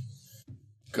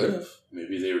 Could have.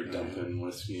 Maybe they were dumping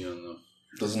whiskey on the...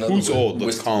 There's another Who's old?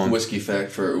 Let's call him. Whiskey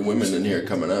fact for women in here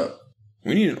coming up.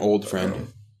 We need an old friend.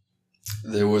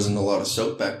 There wasn't a lot of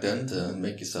soap back then to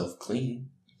make yourself clean.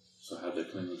 So how'd they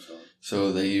clean themselves?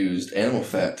 So they used animal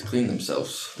fat to clean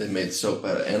themselves. They made soap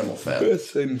out of animal fat. That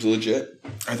seems legit.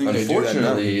 I think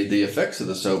Unfortunately, the effects of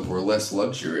the soap were less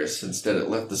luxurious. Instead, it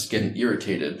left the skin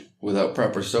irritated. Without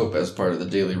proper soap as part of the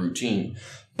daily routine,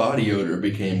 body odor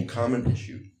became a common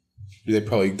issue. They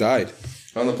probably died.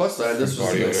 On the plus side, this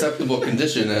was an acceptable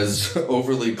condition as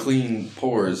overly clean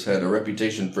pores had a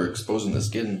reputation for exposing the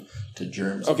skin to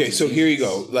germs. Okay, so here you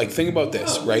go. Like, think about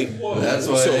this, right? That's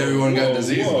why everyone got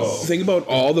diseases. Think about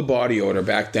all the body odor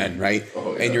back then, right?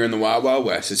 Oh, yeah. And you're in the Wild Wild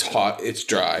West. It's hot. It's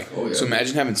dry. Oh, yeah. So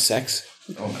imagine having sex.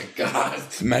 Oh my god.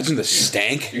 Imagine the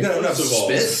stank. You got enough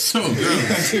spit? so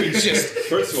good? Dude, just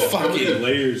First of all, how many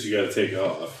layers you got to take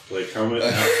off? Like, how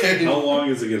long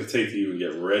is it going to take to even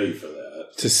get ready for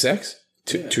that? to sex?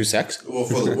 To sex? Well,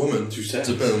 for the woman, To sex.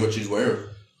 depending on what she's wearing.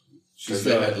 She's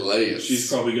They had layers. She's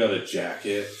probably got a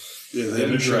jacket, Yeah, then they a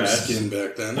had dress, skin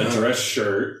back then. a dress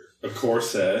shirt, a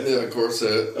corset, Yeah,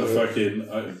 corset. a fucking...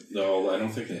 no, I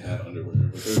don't think they had underwear,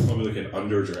 but there's probably like an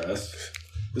underdress.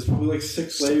 There's probably like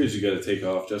 6 layers you got to take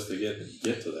off just to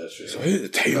get to that shit. So I had to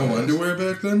take No underwear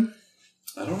back then?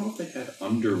 I don't know if they had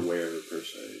underwear per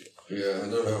se. Yeah, I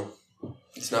don't know.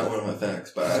 It's not one of my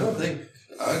facts, but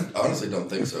I honestly don't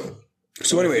think so.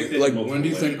 So anyway, like, When do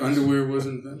you think underwear was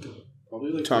invented?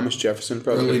 Probably like Thomas Jefferson,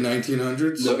 probably. Early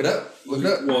 1900s? Look it up.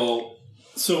 Well,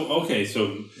 so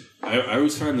I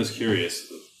always find this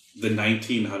curious. The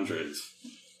 1900s.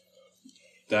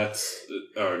 That's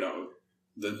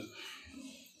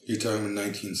You're talking the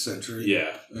 19th century?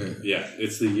 yeah.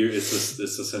 It's the year. It's the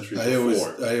century I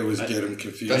before. always get them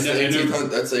confused. That's the I never-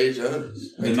 1800s. That's the 1800s.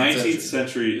 The 19th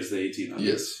century is the 1800s.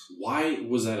 Yes. Why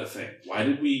was that a thing? Why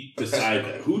did we decide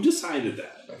that? Who decided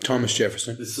that? Thomas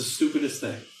Jefferson. It's the stupidest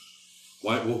thing.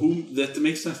 Why? Well, that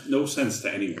makes no sense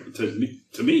to anyone.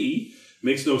 To me,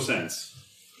 makes no sense.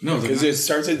 No, Because it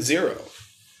starts at 0.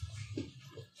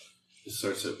 It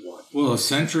starts at what? well, a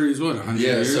century is what, 100 Yeah,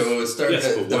 years? so it started Yes,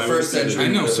 at but the why first would it- century. I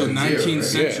know, would so have been 19th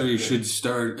zero, right? century should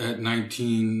start at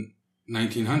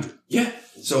 1900. Yeah.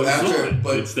 So But it's after, not.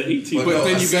 but It's the 18th. But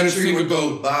then a you gotta century think would go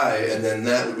about- by, and then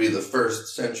that would be the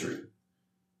first century.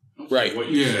 Right. What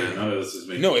you're Yeah. saying, none of this is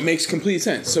making No, it makes complete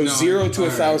sense. So No, 0 to all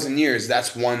right. 1,000 years,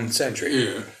 that's 1 century.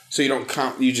 Yeah. So you don't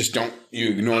count, you just don't, you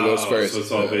ignore those first. So it's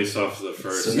all based off of the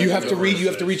first. So You have to reach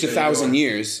 1,000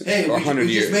 years Hey, or we 100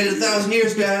 just years. made it 1,000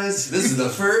 years, guys. This is the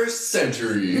first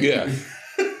century. Yeah.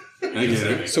 I get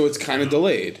it. So it's kind of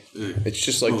delayed. Yeah. It's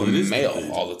just like Well, the it is mail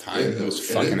delayed. all the time. Yeah, Those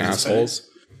it fucking is. assholes.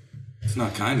 It's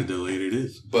not kind of delayed, it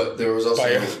is. But there was also By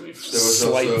a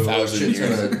slight a 1,000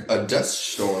 shit ton of dust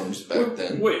storms back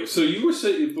then. Wait, so you were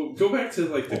saying, go back to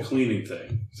like the cleaning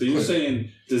thing. So you were saying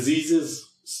diseases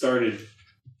started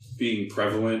being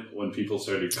prevalent when people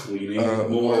started cleaning more?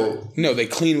 Well, No, they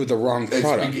clean with the wrong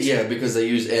product. because they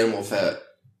use animal fat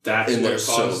That's in what their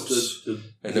caused soaps.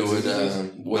 And it would,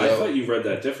 I thought you read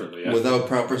that differently. Without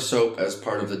proper soap as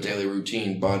part of the daily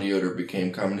routine, body odor became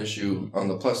a common issue. On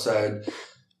the plus side,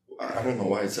 I don't know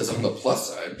why it says on the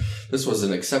plus side. This was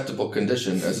an acceptable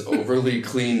condition as overly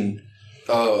clean.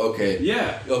 Oh, okay.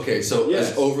 Yeah. Okay, so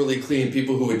as overly clean,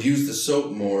 people who would use the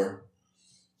soap more,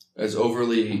 as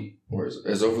overly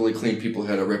clean people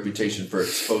had a reputation for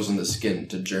exposing the skin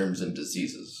to germs and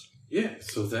diseases. Yeah,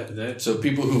 so So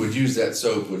people who would use that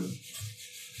soap would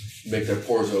make their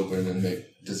pores open and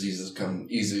make diseases come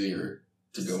easier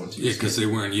to go into. Yeah, because they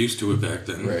weren't used to it back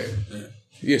then. Right.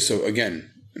 Yeah, so again,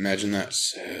 imagine that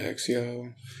sex,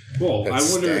 yo. Well, That I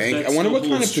wonder if stank. that's I wonder what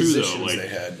still kind of holds true, positions though. they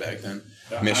had back then.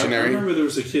 I Missionary? remember there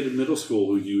was a kid in middle school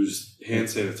who used hand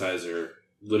sanitizer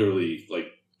literally like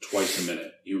twice a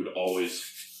minute. He would always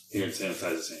hand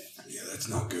sanitize his hand. Yeah, that's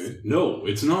not good. No,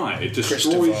 it's not. It destroys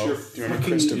Cristobal. your Do you remember fucking...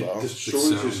 Cristobal? It It destroys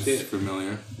your sounds skin.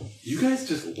 familiar. You guys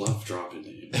just love dropping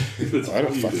names. That's I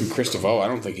don't all you fucking do. Cristobal. I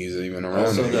don't think he's even around.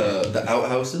 Also, anymore. the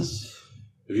outhouses.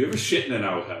 Have you ever shit in an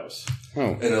outhouse?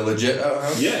 Oh, In a legit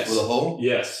outhouse? Yes. With a hole?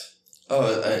 Yes.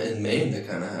 Oh, in Maine they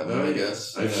kind of have one, I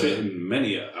guess. I've shit in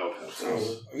many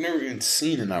outhouses. I've never even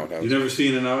seen an outhouse. You've never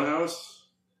seen an outhouse?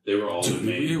 They were all in Yeah,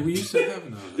 Maine. we used to have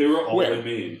an outhouse. They were all Where? in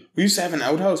Maine. We used to have an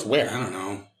outhouse. I Where? don't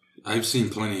know. I've seen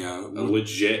plenty out. A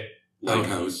legit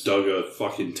Outhouse. Dug a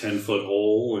fucking 10-foot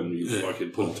hole and you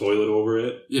fucking put a toilet over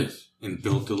it. Yes, and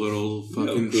built a little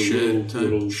fucking The shed type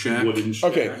little shack. wooden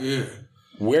shack. Okay. Yeah.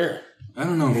 Where? I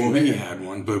don't know if we had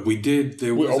one, but we did.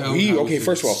 There was Okay,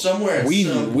 first of all, Somewhere.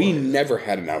 we never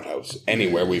had an outhouse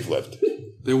anywhere we've lived.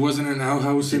 There wasn't an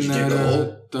outhouse Did in you dig that a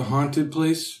hole? the haunted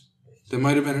place. There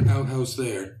might have been an outhouse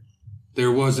there.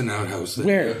 There was an outhouse there.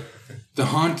 Where? The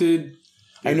haunted.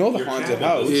 I know the Your haunted cabin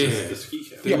house. was Yeah. just the ski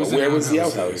cabin. Yeah, but was an where was the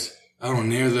outhouse outhouse? there. I don't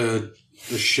know, near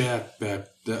the shack back,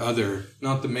 the other,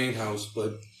 not the main house,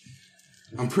 but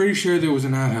I'm pretty sure there was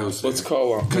an outhouse there. Let's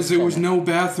call on. Because there was no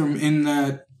bathroom in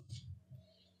that.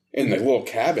 in the little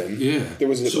cabin. Yeah. There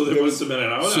was. So there must have been an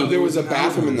outhouse. So there was a an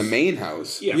bathroom in the outhouse. main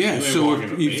house. Yeah, Yeah, you ain't so walking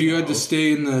to if you main had to house.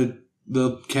 stay in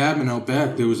the cabin out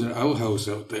back, there was an outhouse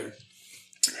out there.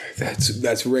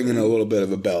 That's ringing a little bit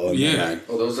of a bell in my mind.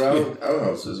 Well, those are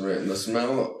outhouses, right? And the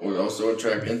smell would also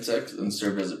attract insects and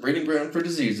serve as a breeding ground for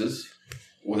diseases.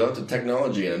 Without the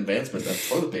technology and advancement of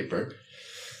toilet paper,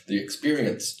 the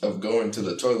experience of going to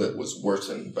the toilet was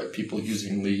worsened by people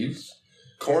using leaves,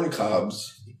 corn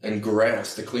cobs, and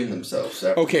grass to clean themselves.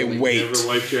 after Okay, the leak. wait. You ever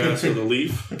wiped your ass with a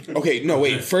leaf? Okay, no,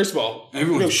 wait. First of all,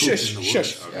 Everyone no, pooped shush, in the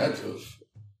shush. woods. Had to.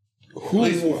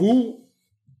 Who?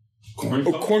 Corn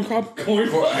Oh, cob? corn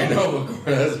cob. I know.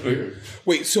 That's weird.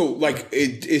 Wait, so like,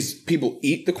 is people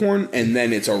eat the corn and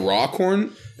then it's a raw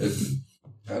corn?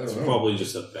 I don't know. Probably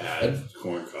just a bad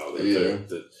corn cob. Yeah.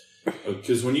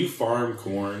 Because when you farm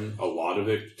corn, a lot of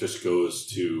it just goes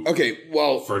to Okay,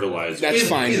 well, fertilizer. that's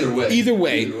fine. Either way. Either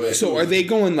way. Either way. So are they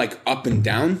going like up and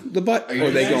down the butt, or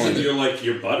are they Imagine going?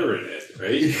 you're buttering it,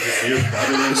 right? You're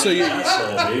buttering So the you-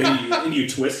 asshole, maybe, and you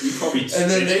twist. You probably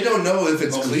And then they don't know if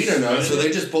it's Oh, clean or not, so spin it.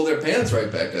 they just pull their pants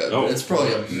right back up. Oh. It's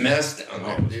probably a mess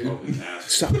down there, dude.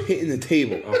 Stop hitting the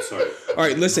table. Oh, sorry. All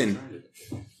right, listen.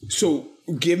 So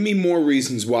give me more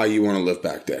reasons why you want to live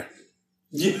back there.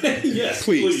 Yeah, yes,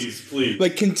 Please. please.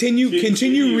 Like continue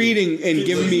reading and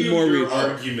giving me more your reasons.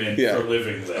 argument Yeah. for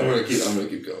living I'm there. gonna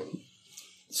keep going.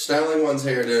 Styling one's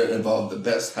hair to involve the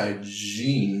best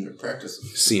hygiene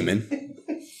practices. Semen.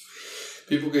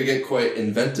 People could get quite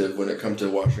inventive when it comes to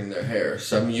washing their hair.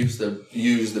 Some use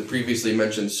the previously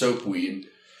mentioned soapweed.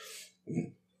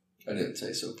 I didn't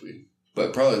say soapweed,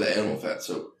 but probably the animal fat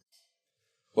soap.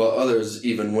 While others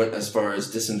even went as far as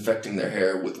disinfecting their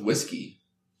hair with whiskey.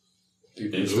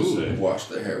 People used to Interesting. wash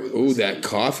their hair with Ooh, whiskey. that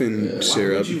coffin Yeah. Why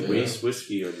syrup. would you waste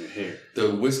whiskey on your hair?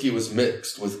 The whiskey was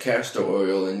mixed with castor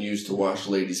oil and used to wash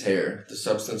ladies' hair. The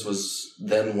substance was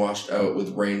then washed out with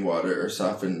rainwater or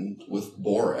softened with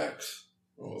borax.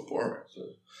 Oh, borax.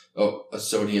 Oh, a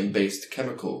sodium-based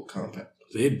chemical compound.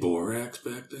 They had borax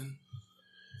back then.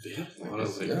 They have a lot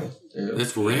of like. Yeah.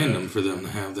 That's random for them to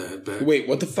have that back. Wait,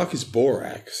 what the fuck is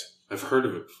borax? I've heard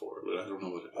of it before, but I don't know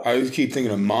what it is. I just keep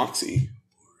thinking of Moxie.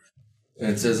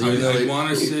 And it says even though I they- want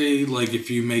to say, like, if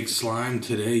you make slime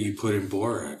today, you put in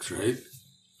borax, right?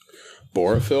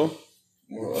 Borophyll?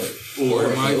 More like Or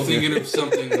am I borax. thinking of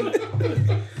something?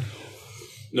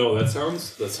 No, that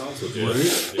sounds legit.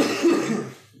 Right? Yeah.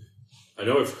 I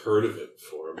know I've heard of it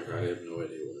before, but I have no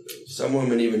idea what it is. Some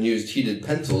women even used heated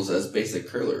pencils as basic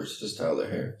curlers to style their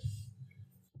hair.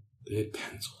 They had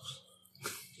pencils.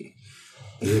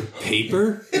 They had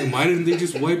paper? And why didn't they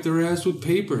just wipe their ass with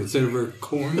paper instead of a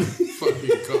corn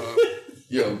fucking cob?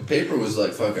 Yo, paper was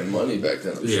like fucking money back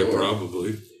then, I'm Yeah, sure.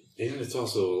 probably. And it's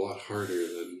also a lot harder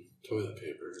than toilet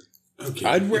paper. Okay.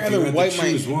 I'd rather wipe my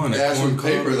ass with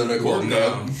paper than a corn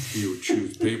cob. You would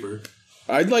choose paper.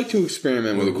 I'd like to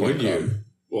experiment with a corn cob.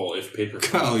 Well, if paper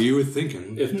costs... Kyle, you were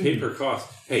thinking. If paper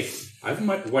costs... Hey, I've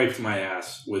wiped my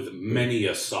ass with many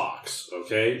a socks,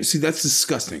 okay? See, that's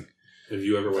disgusting. Have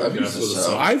you ever wiped your ass with a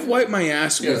sock? I've wiped my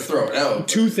ass with throw it out.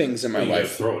 2 things in my You life.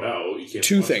 gotta throw it out. You can't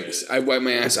 2 things. I wipe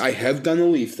my ass. I have done the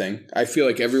leaf thing. I feel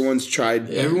like everyone's tried.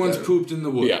 Yeah, everyone's pooped in the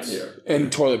woods. Yeah.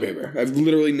 And toilet paper. I've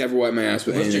literally never wiped my ass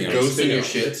with anything else. Ghost in your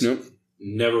shits? Nope.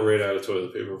 Never ran out of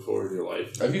toilet paper before in your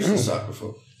life. I've used a sock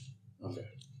before. Okay.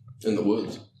 In the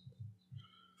woods.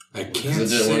 I can't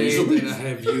say that I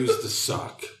have used a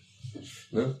sock.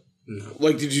 No? No.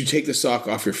 Like, did you take the sock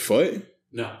off your foot?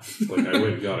 No. Like, I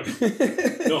went and got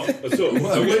it. No. So,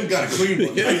 I went and got a clean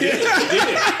one. I did.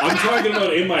 I'm talking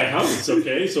about in my house,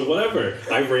 okay? So whatever.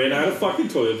 I ran out of fucking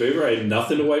toilet paper. I had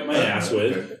nothing to wipe my ass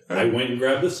with. I went and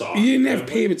grabbed the sock. You didn't have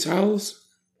paper towels?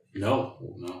 No.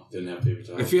 Didn't have paper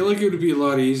towels. I feel like it would be a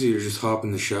lot easier to just hop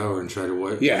in the shower and try to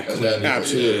wipe. Yeah,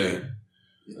 absolutely. Yeah.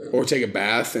 Or take a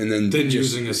bath and then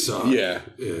using a sock. Yeah.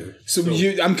 So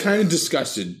I'm kind of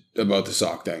disgusted about the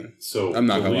sock thing. So I'm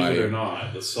not gonna lie to believe it you. or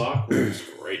not, the sock works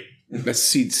great. That's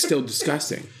still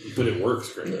disgusting. But it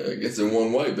works great. It gets in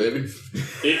one wipe, baby.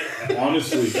 It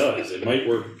honestly does. It might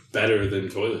work better than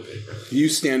toilet paper. You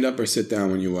stand up or sit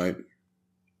down when you wipe?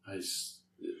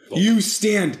 Both. You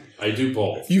stand. I do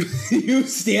both. You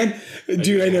stand,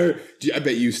 dude. I know. I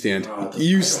bet you stand.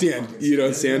 You stand. You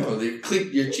don't stand. No, they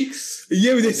click your cheeks.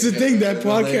 Yeah, but that's the thing. That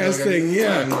podcast thing.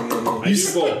 Yeah. I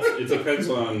do both. It depends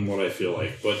on what I feel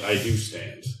like, but I do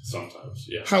stand sometimes.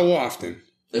 Yeah. How often?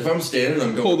 If I'm standing,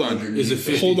 I'm going. Hold on. Is it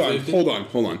 50, Hold on. 50?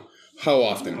 Hold on. How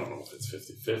I often? don't know if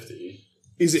it's 50-50.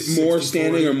 Is it more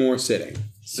standing or more sitting?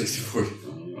 60-40. I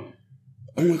don't know.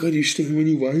 Oh my god, you stand when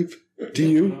you wipe? Do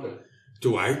you?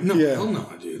 Do I? No, Yeah. hell no,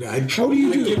 dude. How do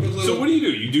you do it? So what do?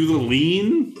 You do the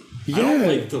lean? Yeah. I don't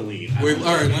like the lean. Wait, all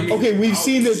right, let me... Okay, we've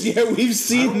seen this. Yeah, we've I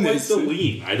seen don't like this. the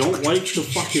lean. I don't like the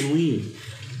fucking lean.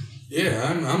 Yeah,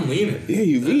 I'm leaning. Yeah,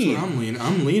 you lean. That's what I'm leaning.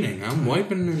 I'm leaning. I'm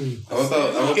wiping and... I'm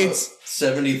about It's-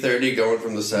 70-30 going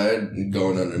from the side and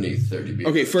going underneath 30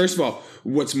 Okay, first of all,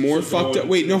 what's more fucked up?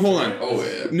 Wait, no, hold on. Oh,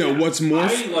 yeah. No, what's more?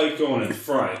 I like going in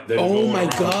front. Than Oh going my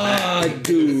around god, back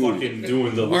dude! and fucking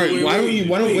doing the All right, why don't you?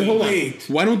 Why don't wait, hold on? wait.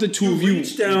 Why don't the two of you?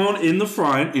 reach down in the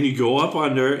front and you go up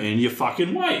under and you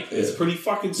fucking wipe. It's pretty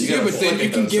fucking You simple. gotta but then flick you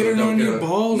it, can though, get so it don't on get your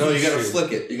balls No, and you gotta shit.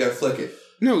 flick it. You gotta flick it.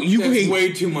 No, you. That's Okay,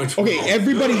 way too much. okay,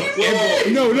 everybody.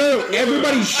 No,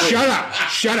 everybody, shut up!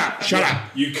 Shut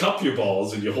up! You cup your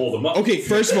balls and you hold them up. Okay,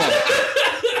 first of all,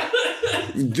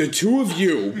 the two of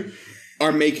you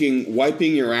are making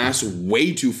wiping your ass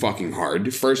way too fucking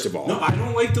hard. First of all, No, I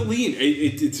don't like the lean.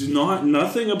 It's not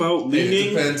nothing about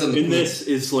leaning depends on the in food. this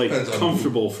is like Depends on the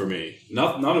comfortable for me.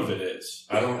 None of it is.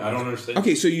 I don't understand.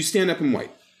 okay, so you stand up and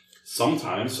wipe,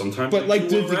 Sometimes. but like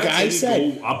the guy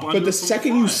said, but but the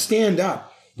second you stand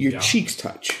up, your Yeah. cheeks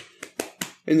touch,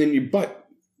 and then your butt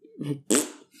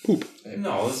poop.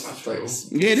 No, that's not true.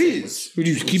 Yeah, it is. Would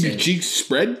you keep your cheeks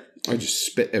spread? I just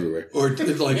spit everywhere. Or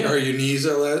like, are your knees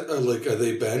are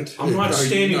they bent? I'm not Are you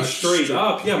standing not straight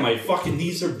up. Yeah, my fucking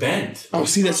knees are bent. Oh,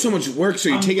 see, that's so much work. So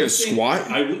you're I'm taking a lifting- squat?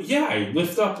 I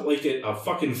lift up like a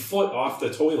fucking foot off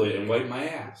the toilet and wipe my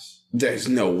ass. There's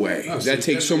no way. Oh, so that you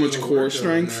takes got so a much little core workout in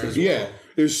strength. there as Yeah. well.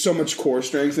 There's so much core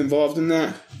strength involved in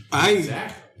that.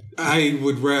 Exactly. I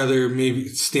would rather maybe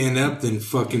stand up than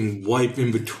fucking wipe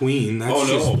in between. That's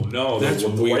No. That's the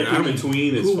weird. wipe in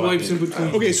between is Who fucking... wipes in between?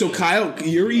 Okay, so Kyle,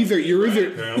 you're either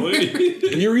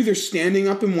Apparently. you're either standing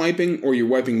up and wiping or you're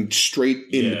wiping straight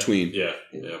in between. Yeah.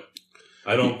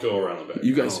 I don't go around the back.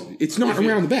 You guys, No. it's not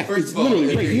around the back. first It's of all,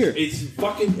 literally right here. It's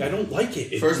fucking... I don't like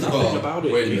it. It's First of nothing all, about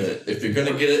it. wait a minute. If you're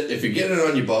gonna get it, if you're getting it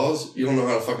on your balls, you don't know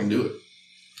how to fucking do it.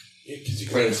 Yeah, because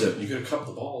Plain and simple. you gotta cup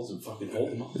the balls and fucking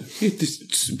hold them up.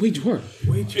 It's way too hard.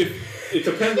 It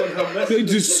depends on how messy...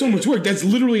 There's so much work. That's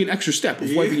literally an extra step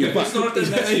of wiping your butt. It's not that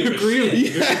messy of a shit.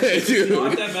 Yeah, It's dude.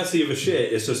 not that messy of a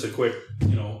shit. It's just a quick,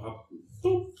 up,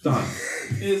 boop, done.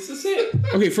 It's just it.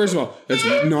 Okay, first of all, that's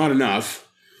not enough.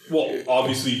 Well,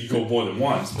 obviously you go more than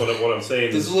once, but what I'm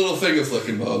saying There's is, a little finger flick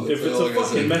involved. if it's a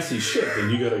fucking messy shit, then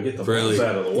you gotta get the balls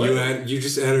out of the way. You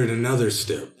just added another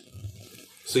step.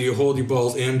 So you hold your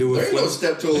balls and do a There ain't no flip,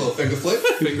 step to a little finger flick.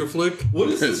 finger flick. What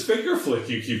is this finger flick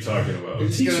you keep talking about?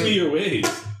 just Teach gotta- me your ways.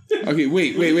 Okay,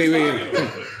 wait. What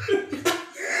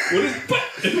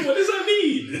does that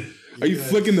mean? Are you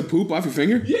flicking the poop off your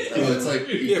finger? Yeah. It's like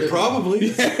Yeah, probably.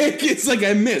 It's like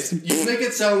I missed. You make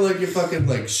it sound like you're fucking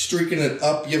like streaking it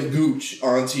up your gooch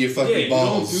onto your fucking Yeah, you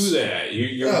balls. don't do that.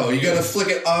 No, you gotta flick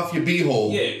it off your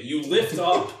beehole. Yeah, you lift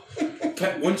up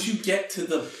once you get to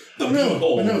the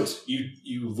beehole,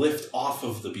 you lift off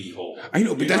of the beehole. I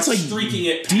know, but that's like streaking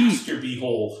it past your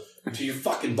beehole to your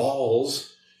fucking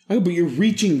balls. Oh, but you're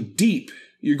reaching deep.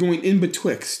 You're going in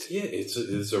betwixt. Yeah,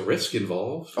 it's a risk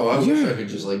involved. Oh, I wish I could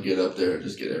just like get up there and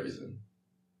just get everything.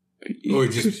 Or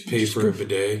just pay for a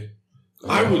bidet.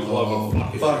 I would love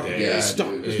a fucking bidet. Yeah,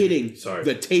 stop hitting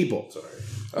the table. Sorry.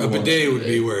 A bidet would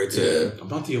be where it's at. I'm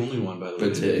not the only one, by the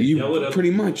way. You pretty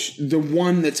much the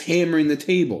one that's hammering the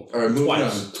table. All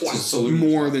right, twice.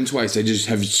 More than twice. I just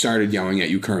have started yelling at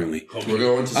you currently. Okay. We're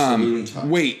going to saloon time.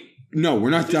 Wait. No, we're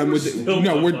not done with it.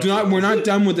 No, we're not. We're not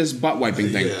done with this butt wiping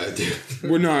thing.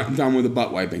 We're not done with the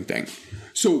butt wiping thing.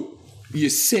 So you're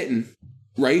sitting,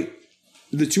 right?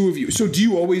 The two of you. So do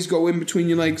you always go in between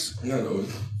your legs? No.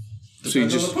 So you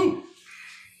just poop.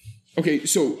 Okay,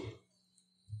 so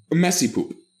a messy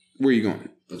poop. Where are you going?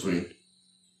 Between.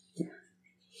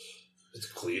 It's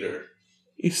cleaner.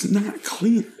 It's not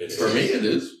clean. For me, it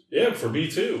is. Yeah, for me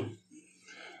too.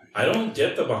 I don't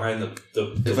get the behind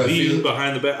the beam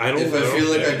behind the back. I feel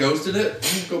like I ghosted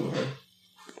it, I'll go behind.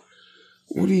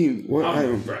 What do you? What?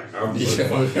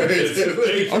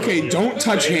 Okay, don't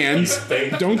touch hands.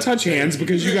 Don't touch hands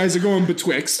because you guys are going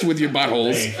betwixt with your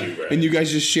buttholes, and you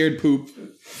guys just shared poop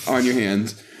on your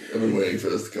hands. I've been waiting for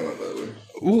this to come out, by the way.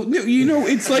 Well, no, you know,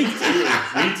 it's like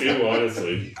me too,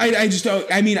 honestly. I just don't.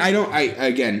 I mean, I don't.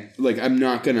 I'm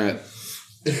not gonna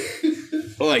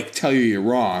like tell you you're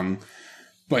wrong,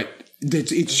 but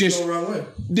it's just go the wrong way.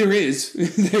 There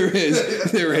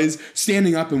is.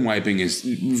 Standing up and wiping is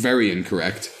very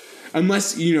incorrect,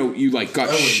 unless you like got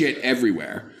shit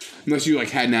everywhere. Unless you like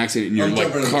had an accident and you're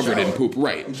like covered in poop,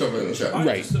 right? I'm jumping in the shower.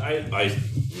 Right. I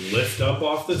lift up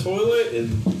off the toilet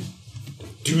and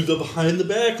do the behind the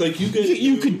back like you guys.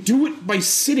 You could do it by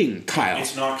sitting, Kyle.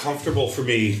 It's not comfortable for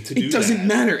me to do that. It doesn't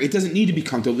matter. It doesn't need to be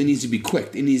comfortable. It needs to be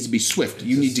quick. It needs to be swift.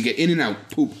 You need to get in and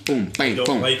out. Poop, boom, bang, boom. I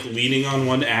don't like leaning on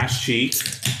one ass cheek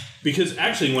because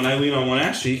actually, when I lean on one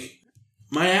ass cheek,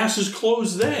 my ass is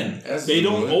closed. Then they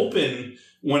don't open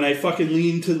when I fucking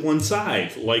lean to one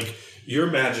side like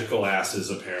your magical ass is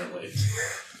apparently.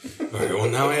 All right. Well,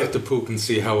 now I have to poop and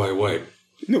see how I wipe.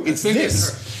 No, it's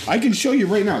this. I can show you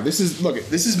right now. This is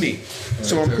me.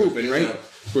 So I'm pooping, right?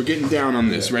 We're getting down on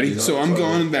this. Ready? So I'm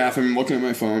going to the bathroom, looking at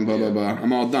my phone, blah, blah, blah.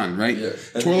 I'm all done, right? Yeah.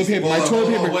 Toilet paper. My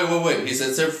toilet paper. Wait. He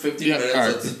sits there for 15 minutes,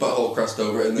 lets his butthole crust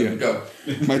over, and then we go.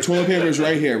 My toilet paper is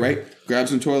right here, right? Grab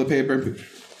some toilet paper.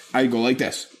 I go like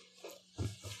this.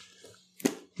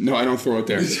 No, I don't throw it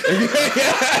there.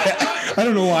 I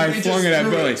don't know why I flung it at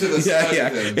Billy. Yeah.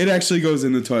 It actually goes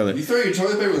in the toilet. You throw your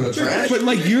toilet paper in the trash? But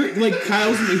like you're like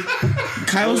Kyle's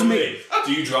wait.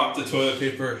 Do you drop the toilet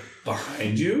paper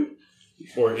behind you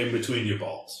or in between your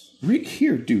balls? Right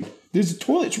here, dude. There's a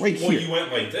toilet right here. Well, you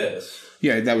went like this.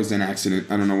 Yeah, that was an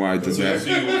accident. I don't know why I did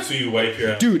that. So you wipe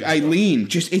your ass. Dude, I lean.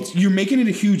 You're making it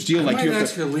a huge deal. I might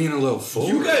actually lean a little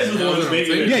forward. You guys are the ones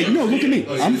making it. Yeah, no, look at me.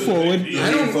 I'm forward. I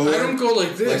don't go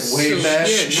like this. Like way back.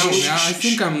 Yeah, I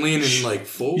think I'm leaning like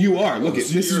forward. You are. Look,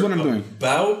 this is what I'm doing.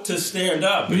 About to stand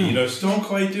up, but just don't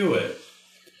quite do it.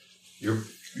 You're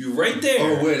right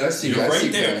there. Oh wait, I see. You're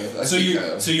right there. So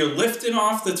you're lifting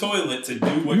off the toilet to do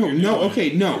what you're doing. No, okay,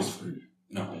 no.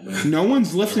 No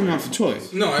one's lifting off the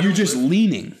toilet. No, you're just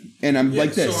leaning, and I'm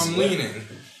like this. So I'm leaning.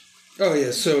 Oh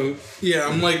yeah, so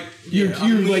I'm like you're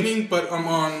leaning, like, but I'm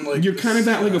on like you're kind of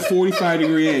at like a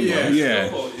 45-degree angle.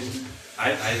 Yeah.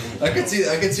 I can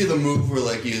see the move where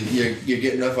like you're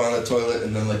getting up on the toilet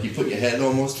and then like you put your head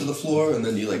almost to the floor and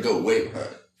then you like go way behind.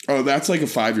 Oh, that's like a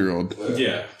 5-year-old.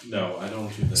 Yeah, no, I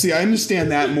don't do that. See, I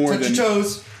understand that more than your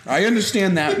toes. I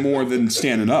understand that more than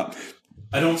standing up.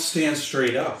 I don't stand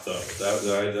straight up though.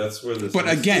 That's where this. But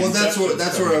again, well, that's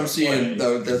where I'm seeing.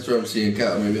 That's where I'm seeing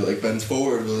Kyle maybe like bends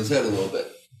forward with his head a little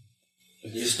bit.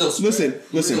 You still spread.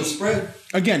 Listen. Spread.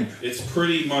 Again, it's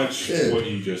pretty much what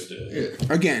you just did.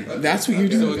 Yeah. Again, that's what you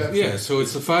do. So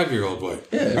it's a 5-year-old wipe.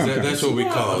 Yeah, that's what we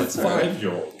call it. It's a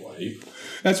 5-year-old wipe.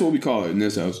 That's what we call it in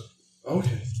this house.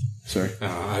 Okay. Sorry.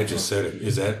 I just said it.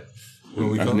 Is that what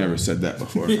we call it? I've never said that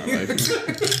before in my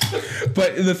life.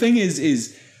 But the thing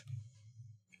is.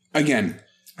 Again,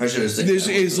 I should have said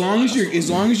as long as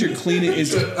you're cleaning.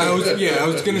 I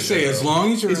was gonna say as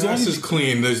long as your ass is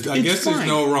clean. There's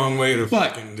no wrong way to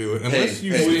fucking do it. Unless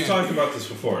we've talked about this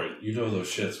before. You know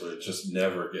those shits where it just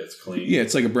never gets clean. Yeah,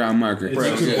 it's like a brown marker.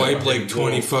 You could wipe like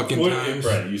 20 fucking times.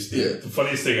 Brad, the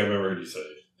funniest thing I've ever heard you say.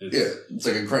 It's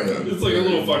like a crayon. It's like a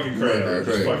little fucking crayon.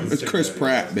 It's Chris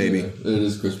Pratt, baby. It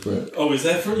is Chris Pratt. Oh, is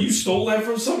that you stole that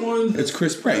from someone? It's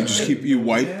Chris Pratt. You just you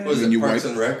wipe. Was it Parks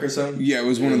and Rec or something? Yeah, it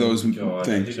was one of those things. I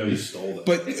didn't know you stole that.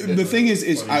 But the thing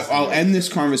is I'll end this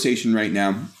conversation right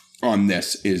now on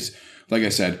this is like I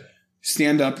said,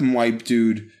 stand up and wipe,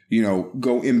 dude. You know,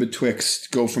 go in betwixt,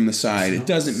 go from the side. It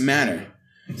doesn't matter.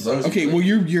 Okay, well,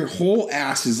 your whole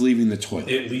ass is leaving the toilet.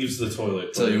 It leaves the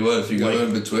toilet. Tell you what, if you go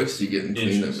in betwixt, you're getting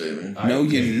cleaned up, baby. No,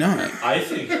 you're not. I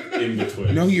think in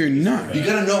betwixt. No, you're not. You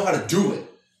gotta know how to do it.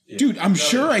 Dude, I'm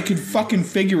sure I could fucking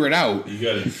figure it out. You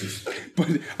gotta just...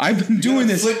 But I've been doing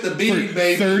this flick the beanie, for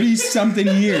baby. 30-something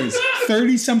years.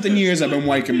 30-something years I've been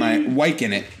wiping my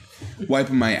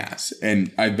ass.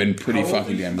 And I've been pretty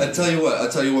fucking damn good. I'll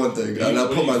tell you one thing, and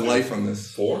I'll put my life on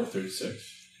this. 4,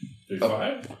 36,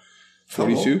 35?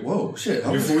 42? Whoa, shit.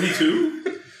 You're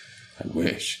 42? I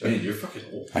wish. Man, you're fucking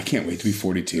old. I can't wait to be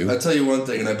 42. I'll tell you one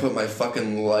thing, and I put my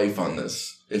fucking life on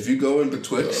this. If you go in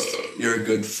betwixt, you're a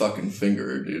good fucking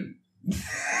fingerer, dude. What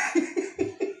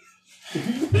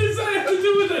does that have to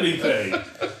do with anything?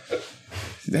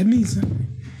 That means something.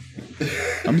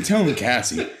 I'm telling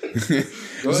Cassie.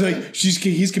 It's like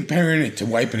he's comparing it to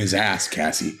wiping his ass,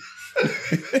 Cassie.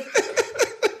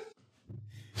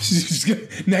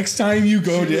 Next time you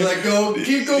go to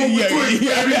keep going betwixt,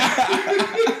 baby.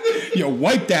 Yo,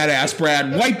 wipe that ass,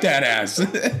 Brad. Wipe that ass.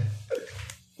 Wipe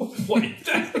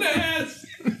that ass.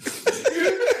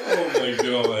 Oh my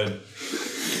god.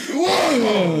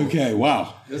 Whoa. Okay,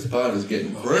 wow. This pod is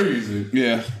getting crazy.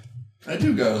 Yeah. I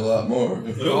do got a lot more.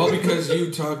 All because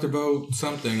you talked about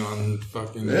something on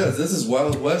fucking... Yeah, this is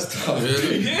Wild West talk.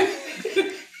 Yeah.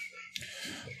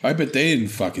 I bet they didn't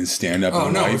fucking stand up. Oh,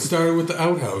 and no, wipe. it started with the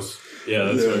outhouse. Yeah,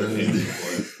 that's what it came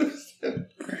for.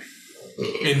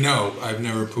 And no, I've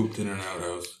never pooped in an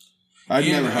outhouse. I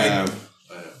never have.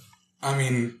 I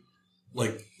mean,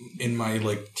 like, in my,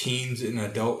 like, teens and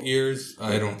adult years,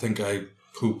 I don't think I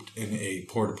pooped in a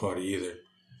porta potty either.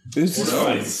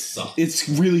 It's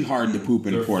really hard to poop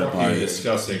in a porta potty.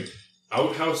 Disgusting.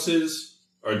 Outhouses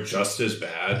are just as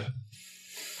bad.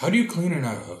 How do you clean an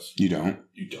outhouse? You don't.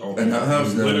 You don't. An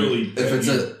outhouse, literally, if it's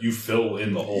you fill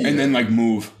in the hole. And then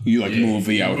move. You move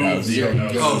the outhouse.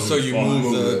 So you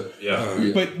move the... Yeah.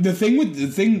 But the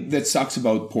thing that sucks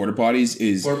about porta potties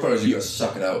is porta potties, you gotta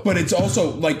suck it out. But it's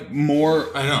also like more.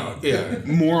 I know. Yeah.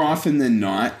 More often than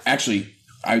not, actually,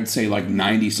 I'd say like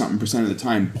 90-something% of the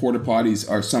time, porta potties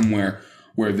are somewhere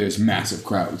where there's massive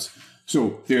crowds.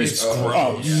 So there's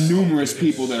numerous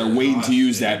people that are waiting to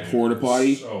use that porta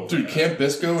potty. Dude, Camp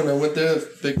Bisco, when I went there,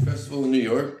 big festival in New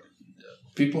York,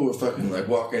 people were fucking like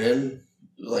walking in.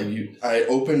 I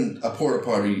opened a porta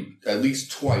potty at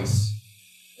least twice,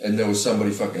 and there was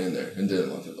somebody fucking in there and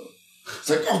didn't want to go. It's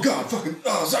like, oh god,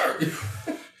 sorry.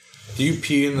 Do you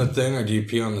pee in the thing or do you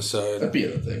pee on the side? I pee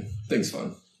in the thing. Thing's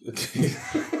fun.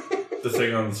 The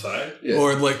thing on the side? Yeah.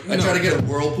 Or like... I try to get a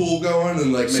whirlpool going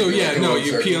and like... So yeah, no,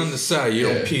 you pee on the side. You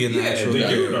don't pee in the actual...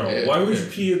 Yeah. Why would you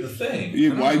pee in the thing?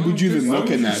 Yeah, why would you even look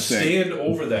in that thing? Stand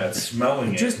over that,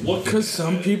 smelling just it. Just because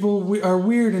some people are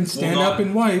weird and stand up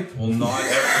and wipe. Well, not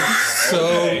every...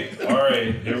 Okay,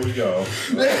 alright, here we go.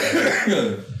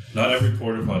 Not every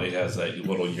porta potty has that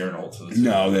little urinal to the side.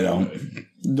 No, they don't.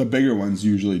 The bigger ones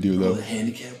usually do, though. The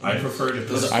handicap. I prefer to...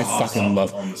 I fucking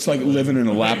love... It's like living in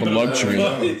a lap of luxury.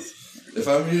 If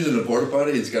I'm using a porta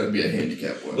potty, it's got to be a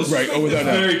handicap one. Right, without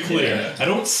doubt. Very clear. Yeah. I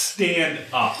don't stand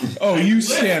up. Oh,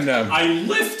 stand up. I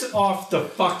lift off the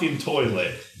fucking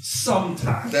toilet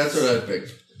sometimes. That's what I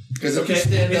picked. Because if you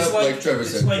stand up, like Trevor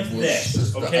said, it's like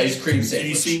this. Okay, the ice cream sandwich.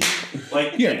 You see,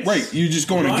 like yeah, right. You're just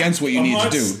going against what you need to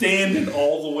do. I'm not standing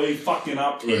all the way fucking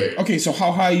up here. Okay, so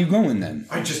how high are you going then?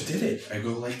 I just did it. I go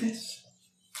like this.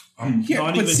 I'm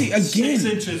not but even see, again, 6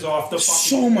 inches off the fucking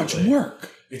so toilet. much work.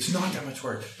 It's not that much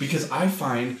work because I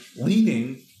find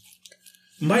leaning.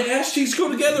 My ass cheeks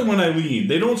go together when I lean.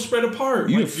 They don't spread apart.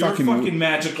 You're a fucking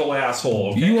magical asshole.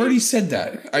 Okay? You already said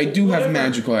that. I do have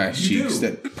magical ass cheeks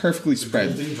that perfectly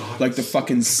spread like the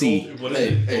fucking sea.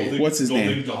 What's his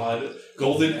name?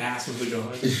 Golden ass of the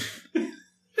god.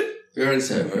 We already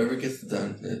said whatever gets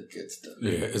done, it gets done.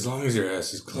 Yeah, as long as your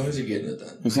ass is clean. As long as you're getting it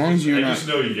done. As long as you're not. I just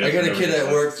know you get. I got a kid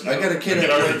at work. I got a kid at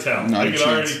work. I can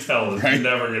already tell. It's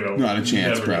never gonna. Not a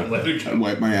chance, bro. I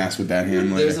wipe my ass with that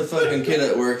hand. There's a fucking kid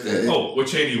at work that. Oh,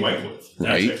 which hand do you wipe with?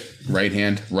 Right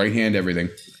hand, everything.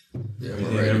 Yeah,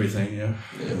 everything. Yeah,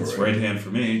 it's right hand for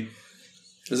me.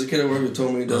 There's a kid at work who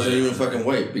told me he doesn't even fucking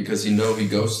wipe because he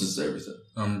ghosts everything.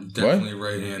 I'm definitely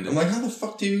right-handed. I'm like, how the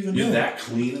fuck do you even know? You're that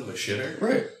clean of a shitter?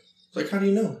 Right. It's like, how do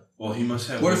you know? Well, he must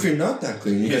have... What if you're not that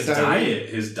clean? His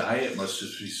diet must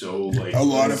just be so, like... A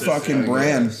lot of fucking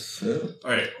brands. Yeah.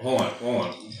 Alright, hold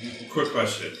on. Quick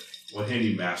question. What hand do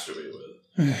you masturbate with?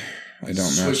 I don't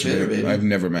masturbate. I've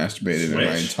never masturbated in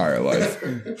my entire life.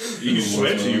 You can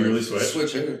switch? You really switch?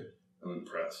 Switch hitter. I'm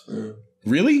impressed. Yeah.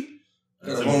 Really?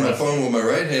 Gotta hold my phone with my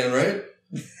right hand, right?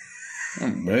 Oh,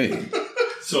 right.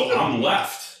 So I'm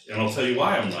left, and I'll tell you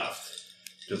why I'm left.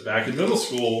 Because back in middle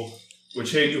school,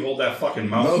 which hand you hold that fucking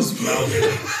mouse?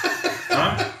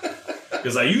 Huh?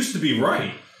 Because I used to be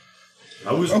right.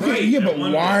 I was okay, right. yeah, but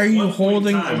why are you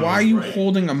holding? Why are you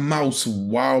holding a mouse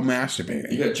while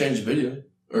masturbating? You gotta change the video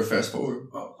or fast forward.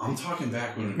 Oh, I'm talking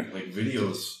back when like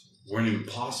videos weren't even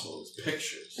possible. It was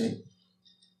pictures.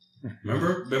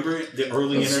 Remember the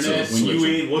early internet when you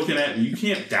ain't looking at, you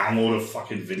can't download a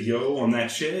fucking video on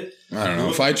that shit. I don't know.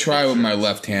 If I try with my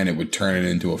left hand, it would turn it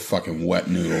into a fucking wet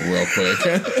noodle real quick.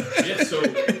 Yeah, so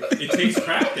it takes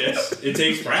practice. It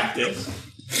takes practice.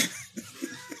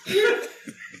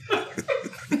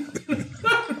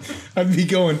 I'd be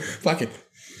going, fuck it.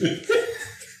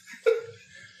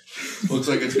 Looks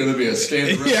like it's going to be a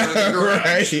stand Yeah,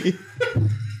 right.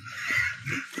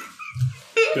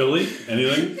 Billy,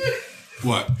 anything?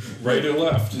 What? Right or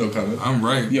left? No comment. I'm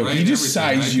right. Yo, right he just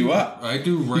sized you up. I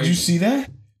do right. Did you see that?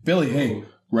 Billy, hey,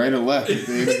 right or left?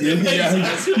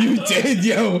 Yeah, you did,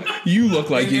 yo. You look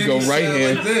like you go right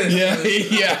hand. Like this.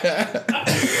 Yeah.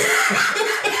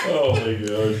 Oh my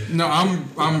god. No,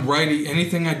 I'm righty.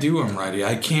 Anything I do, I'm righty.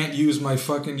 I can't use my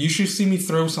fucking... You should see me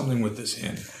throw something with this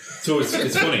hand. So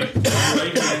it's funny. I'm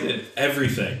right-handed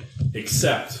everything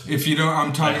except if you don't,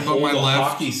 I'm talking about my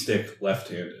left hockey stick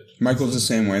left-handed. Michael's the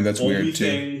same way. That's Only weird too.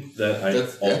 Thing that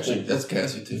That's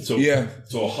Cassie too. So yeah.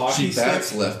 So a hockey she stick.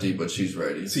 bats lefty, but she's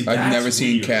righty. See, I've never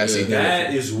seen weird. Cassie.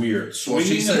 That is weird.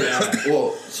 Swinging swinging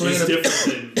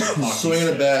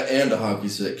a bat and a hockey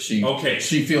stick.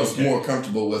 She feels more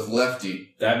comfortable with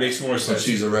lefty. That makes more sense. But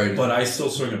she's a righty. But I still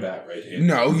swing a bat right-handed.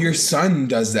 No, your son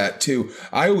does that too.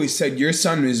 I always said your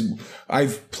son is.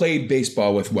 I've played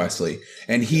baseball with Wesley,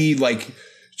 and he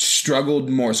struggled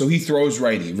more. So he throws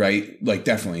righty, right? Like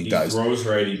definitely does. He throws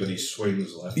righty, but he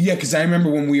swings lefty. Yeah, because I remember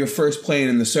when we were first playing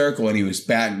in the circle and he was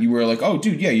batting, you were like, "Oh,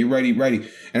 dude, yeah, you're righty." And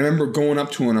I remember going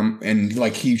up to him and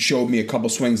he showed me a couple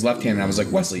swings left-handed. And I was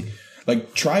like, Wesley,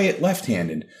 try it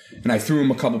left-handed. And I threw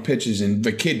him a couple pitches, and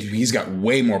the kid, he's got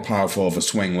way more powerful of a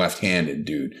swing left-handed,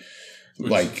 dude.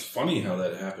 It's funny how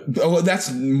that happened. Oh,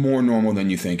 that's more normal than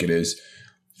you think it is.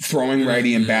 Throwing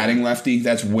righty and batting lefty,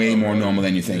 that's way more normal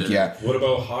than you think, yeah. What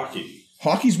about hockey?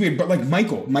 Hockey's weird, but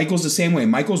Michael's the same way.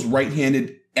 Michael's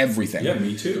right-handed everything. Yeah,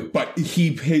 me too. But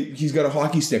he's got a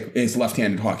hockey stick. It's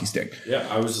left-handed hockey stick. Yeah,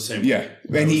 I was the same way. Yeah,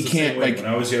 and he can't, when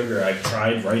I was younger, I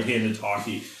tried right-handed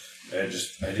hockey. I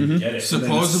didn't get it.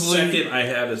 Supposedly, the second I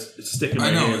had a stick in my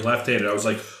hand left-handed, I was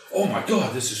like, oh my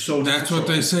god, this is so That's natural. what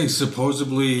they say.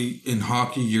 Supposedly in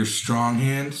hockey, you're strong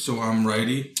hand, so I'm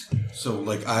righty. So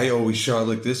I always shot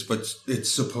like this, but it's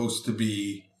supposed to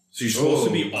be. So you're supposed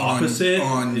to be opposite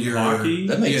on your hockey?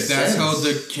 That makes sense. That's how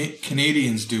the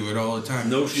Canadians do it all the time.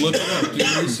 No shit. Look it up,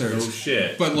 do research. No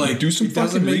shit. But do some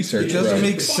fucking research. It doesn't bro.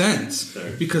 make sense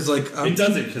because it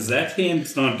doesn't, because that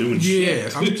hand's not doing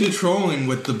shit. Yeah, I'm controlling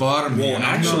with the bottom hand.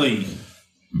 Actually,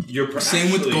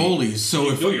 same with goalies.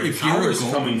 So if your you're power's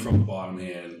coming from the bottom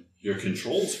hand, your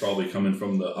control's probably coming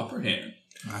from the upper hand.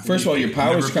 First of all, your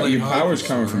power's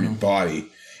coming from your body.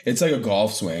 It's like a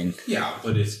golf swing. Yeah,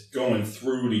 but it's going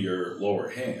through to your lower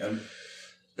hand.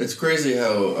 It's crazy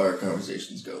how our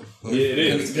conversations go. It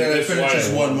is. Can I finish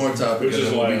just one more topic? Which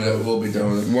is why we'll be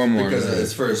done with it. One more. Because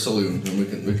it's for a saloon, and we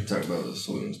can talk about the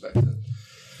saloons back then.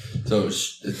 So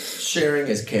sharing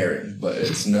is caring, but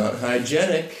it's not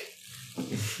hygienic.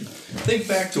 Think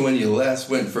back to when you last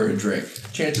went for a drink.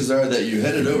 Chances are that you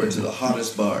headed over to the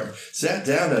hottest bar, sat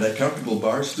down at a comfortable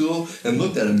bar stool, and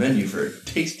looked at a menu for a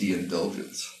tasty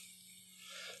indulgence.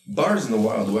 Bars in the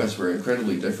Wild West were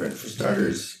incredibly different. For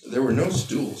starters, there were no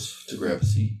stools to grab a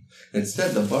seat.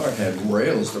 Instead, the bar had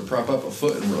rails to prop up a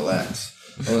foot and relax.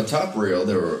 On the top rail,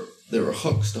 there were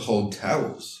hooks to hold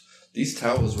towels. These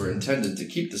towels were intended to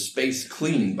keep the space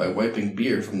clean by wiping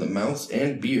beer from the mouths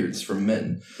and beards from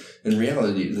men. In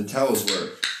reality, the towels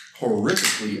were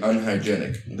horrifically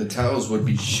unhygienic. The towels would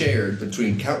be shared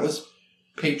between countless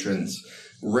patrons,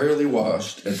 rarely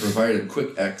washed, and provided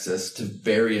quick access to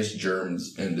various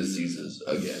germs and diseases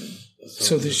again.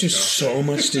 So there's just so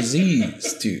much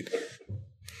disease, dude.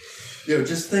 Yo,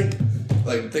 just think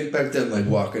back then,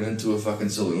 walking into a fucking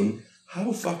saloon.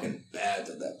 How fucking bad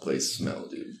did that place smell,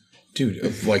 dude? Dude,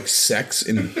 of sex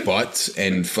and butts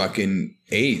and fucking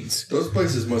AIDS. Those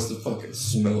places must have fucking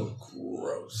smelled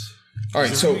gross. All right,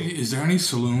 is there any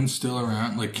saloons still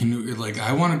around? Can you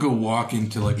I want to go walk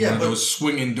into one of those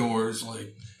swinging doors,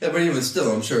 Yeah, but even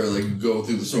still, I'm sure go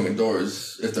through the swinging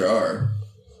doors if there are,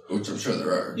 which I'm sure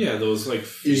there are. Yeah, those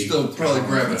you still probably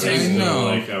grab a table. No,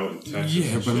 out in Texas.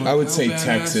 yeah, but I would say how badass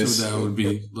Texas. That would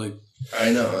be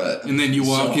I know that. And then you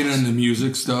walk in and the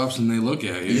music stops and they look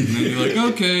at you. And then you're like,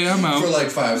 okay, I'm out. For like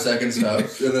 5 seconds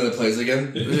stops. And then it plays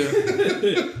again. Yeah.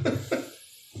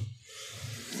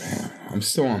 I'm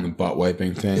still on the butt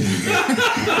wiping thing.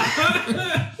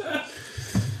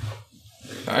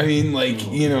 I mean, like,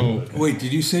 you know. Wait,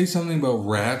 did you say something about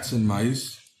rats and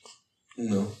mice?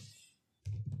 No.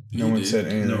 No one said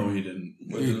anything. No, he didn't.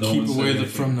 Keep away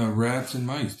from the rats and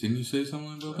mice. Didn't you say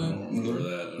something about that? I don't remember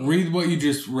that. Read what you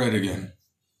just read again.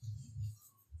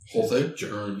 Whole thing?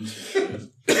 Germs.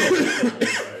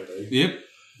 Yep.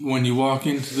 When you walk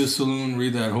into the saloon,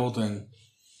 read that whole thing.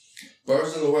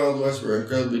 Bars in the Wild West were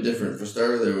incredibly different. For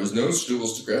starters, there was no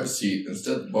stools to grab a seat.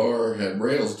 Instead, the bar had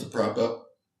rails to prop up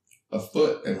a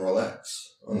foot and relax.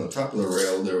 On the top of the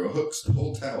rail, there were hooks to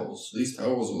hold towels. These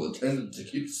towels were intended to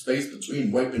keep the space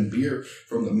between wiping beer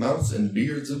from the mouths and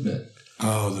beards of men.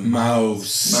 Oh, the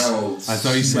mouse. Mouths. I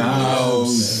thought you said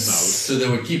mouse. So they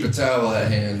would keep a towel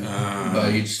at hand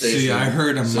by each station. See, I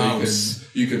heard a mouse.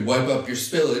 You could wipe up your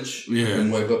spillage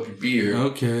and wipe up your beer.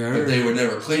 Okay, but they would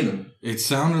never clean them. It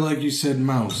sounded like you said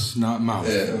mouse, not mouth.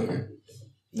 Yeah, okay.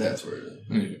 That's where it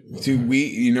is. Dude,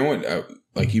 you know what?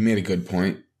 Like, you made a good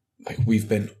point. Like, we've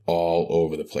been all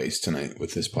over the place tonight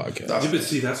with this podcast. Yeah, but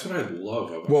see, that's what I love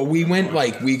about Well, we went,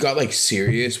 like, we got, like,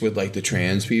 serious with, like, the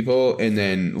trans people, and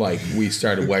then, like, we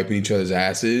started wiping each other's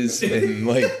asses, and,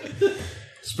 like...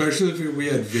 Especially if we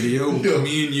had video.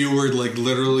 Me and you were, like,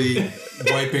 literally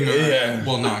wiping our... Yeah.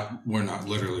 Well, we're not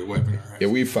literally wiping our ass. Yeah,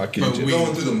 we fucking... But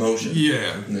going through the motion.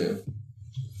 Yeah.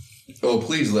 Oh,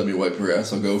 please let me wipe your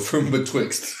ass. I'll go from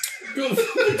betwixt.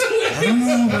 I don't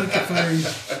know, like, if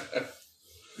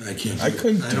I can't. I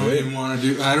couldn't do it.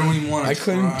 I don't even want to. I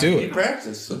couldn't do it. You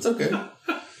practice. That's okay.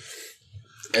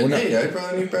 And hey, I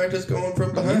probably need practice going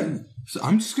from behind. So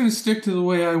I'm just gonna stick to the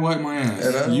way I wipe my ass.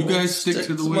 And you guys stick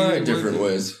to the way my you different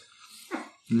ways.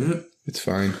 Yep. It's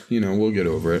fine. You know, we'll get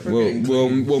over it.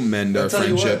 We'll mend our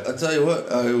friendship. I'll tell you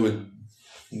what. I would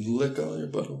lick all your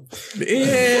butthole.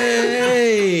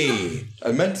 Hey!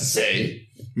 I meant to say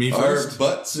me first. Our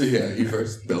butts. Yeah, you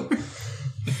first, Bill.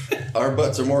 Our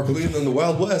butts are more clean than the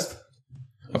Wild West.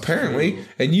 Apparently.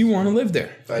 And you want to live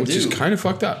there. I which do. is kind of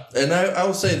fucked up. And I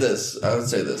will say this. I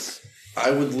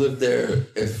would live there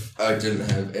if I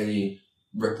didn't have any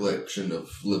recollection of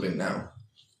living now.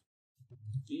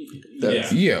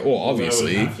 Yeah, well,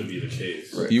 obviously. That would have to be the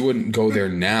case. Right. You wouldn't go there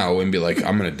now and be like,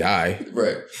 I'm going to die.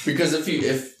 Right. Because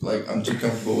if I'm too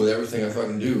comfortable with everything I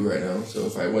fucking do right now, so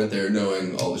if I went there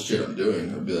knowing all the shit I'm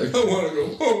doing, I'd be like, I want to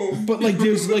go home. But like,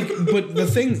 there's like, but the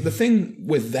thing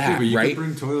with that, you right? Can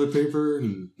bring toilet paper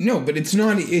and... No, but it's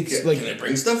not, it's like... Can I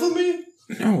bring stuff with me?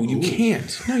 No, you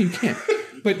can't. No, you can't.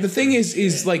 But the thing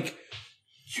is like,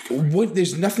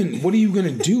 there's nothing, what are you going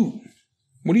to do?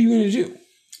 What are you going to do?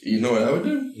 You know what I would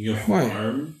do? You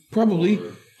farm? Probably.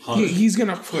 He's going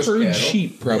to herd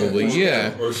sheep, probably.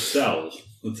 Yeah. Or sell.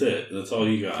 That's it. That's all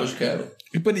you got. Push cattle.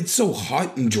 But it's so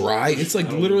hot and dry. It's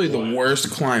like literally the worst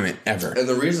climate ever. And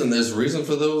there's a reason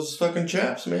for those fucking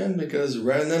chaps, man. Because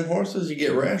riding them horses, you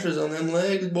get rashes on them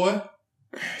legs, boy.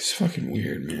 It's fucking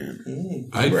weird, man.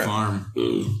 I'd farm.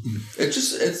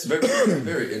 It's very,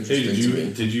 very interesting to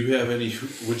me. Did you have any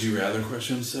would you rather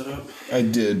questions set up? I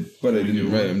did, but I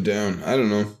didn't write them down. I don't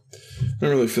know. I don't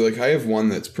really feel like I have one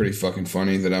that's pretty fucking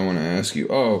funny that I want to ask you.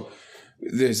 Oh,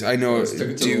 I know. Let's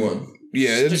stick it to the one.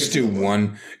 Yeah, let's do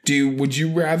one. Would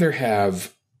you rather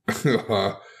have?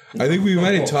 I think we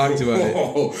might have talked about it.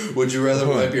 Would you rather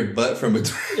wipe your butt from a?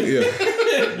 Yeah.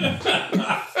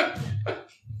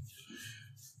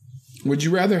 Would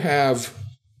you rather have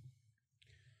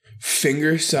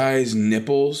finger-sized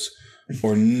nipples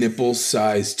or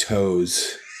nipple-sized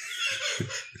toes?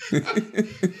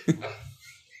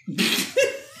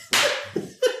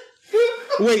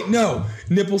 Wait, no.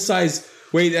 Nipple-sized...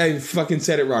 Wait, I fucking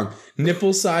said it wrong.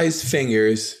 Nipple-sized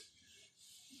fingers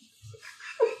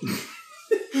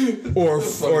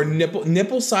or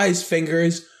nipple-sized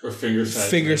fingers or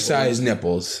finger-sized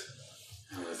nipples.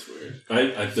 Oh, that's weird.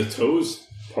 The toes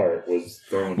part was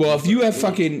thrown. Well, if you have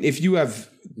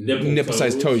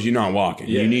nipple-sized toes, you're not walking.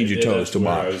 Yeah, you need your toes to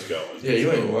walk. I was going. Yeah,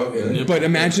 you ain't walking. But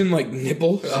imagine like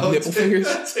nipple fingers.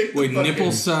 Wait,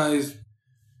 nipple-sized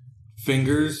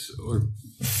fingers or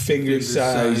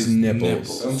finger-sized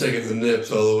nipples? I'm taking the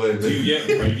nips all the way. Do you get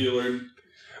regular?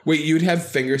 Wait, you'd have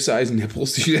finger-sized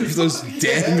nipples? You'd have those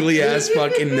dangly-ass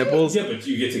fucking nipples? Yeah, but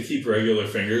you get to keep regular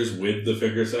fingers with the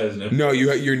finger-sized nipples? No, you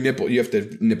have to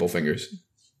have nipple fingers.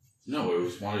 No, it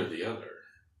was one or the other.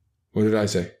 What did I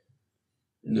say?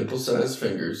 Nipple-sized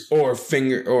fingers. Or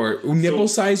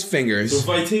nipple-sized fingers. So if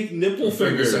I take nipple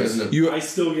fingers, I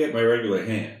still get my regular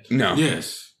hand. No.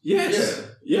 Yes. Yes.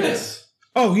 Yeah. Yes.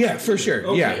 Oh, yeah, for sure.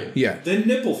 Okay. Yeah. Then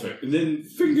then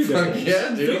fingernails.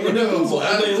 Yeah, dude. Fingernails all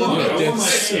day long. I want my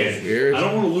That's hand. weird. I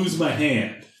don't want to lose my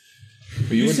hand.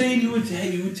 You saying you would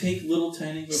take little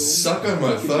tiny little... Suck on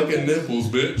my fucking nipples,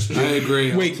 bitch. I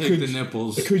agree. Wait, I'll take the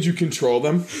nipples. Could you control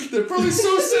them? They're probably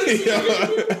so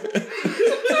sensitive.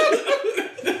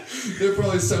 They're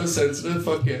probably so sensitive.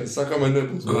 Fuck yeah, suck on my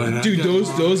nipples, bro. Dude, those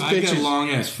bitches. I got long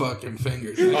ass fucking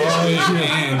fingers. Oh,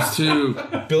 hands too.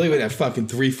 Billy would have fucking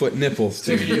 3-foot nipples.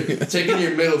 Taking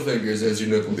your middle fingers as your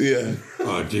nipples. Yeah.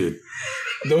 Oh, dude.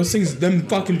 Those things, them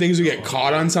fucking things would get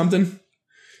caught on something.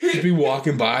 Just be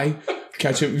walking by,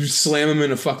 catch him, slam him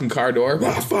in a fucking car door.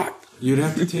 Oh, fuck. You'd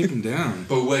have to take them down.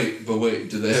 But wait,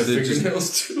 do they have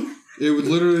fingernails too? It would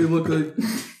literally look like...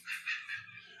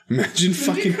 Imagine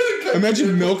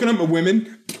milking them,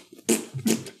 women.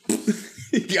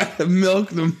 You gotta milk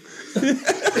them.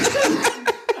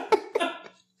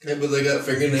 Yeah, but they got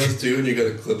fingernails too, and you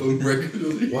gotta clip them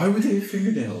regularly. Why would they have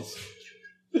fingernails?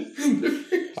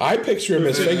 I picture him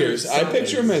as fingers. I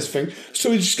picture him as fingers.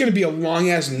 So it's just gonna be a long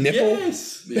ass nipple?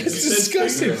 Yes. That's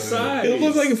disgusting. It'll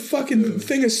look like a fucking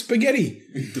thing of spaghetti.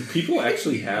 Do people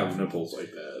actually have nipples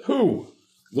like that? Who?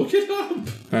 Look it up.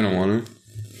 I don't want to.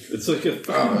 It's like a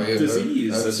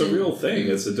disease. It's a real thing.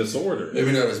 It's a disorder.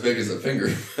 Maybe not as big as a finger.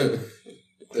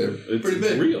 They're pretty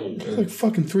big. Real. Like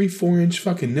fucking 3-4 inch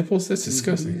fucking nipples. That's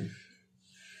disgusting.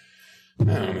 Oh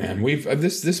man,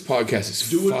 this podcast has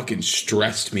fucking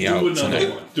stressed me out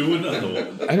tonight. Do another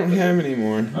one. I don't have any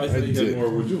more. I think you had more.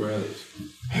 Would you rather?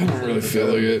 I don't really feel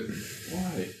like it.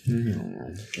 Why? I don't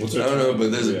know. I don't know,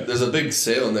 but there's a big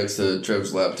sale next to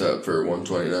Trev's laptop for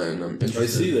 $129. I'm interested. I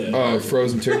see that. Oh,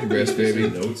 frozen turkey breast, baby.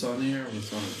 Notes on here.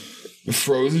 What's on it?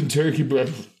 Frozen turkey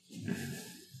breast.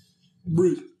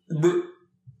 You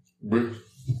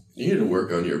need to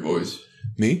work on your voice.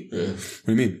 Me? Yeah. What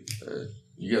do you mean?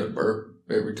 You gotta burp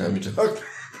every time you talk.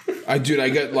 I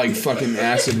got like fucking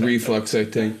acid reflux, I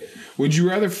think. Would you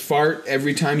rather fart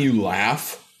every time you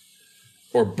laugh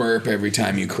or burp every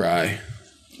time you cry?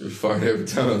 You fart every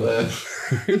time I laugh.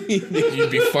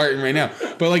 You'd be farting right now.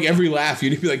 But like every laugh,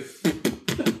 you'd be like...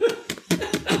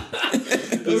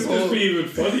 This would be even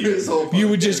funnier. You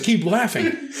would just keep laughing.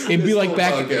 It'd be like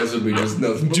back... podcast would be just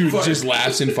nothing but Dude, farts. just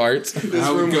laughs and farts.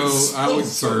 I would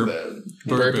so burp. bad.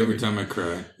 Burp every time I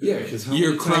cry. Yeah, because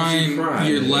You're crying.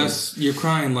 You're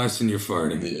crying less than you're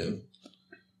farting.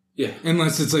 Yeah.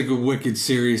 Unless it's like a wicked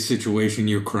serious situation,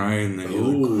 you're crying, then you're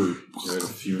like, you're at a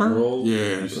funeral.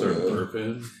 Yeah. You start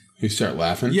burping. You start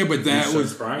laughing? Yeah, but that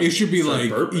was... crying, it should be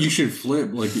like... burping. You should flip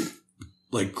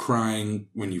like crying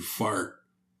when you fart.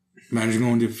 Imagine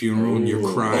going to a funeral and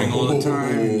you're crying all the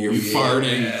time and you're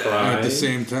farting at the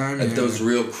same time. At those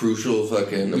real crucial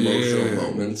fucking emotional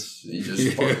moments, you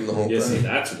just farting the whole time. See,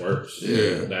 that's worse.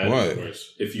 Yeah. That's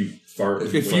worse. If you fart...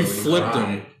 If you flipped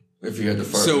them... If you had to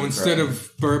fart. So instead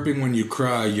of burping when you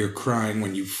cry, you're crying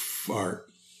when you fart.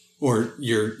 Or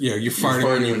you're farting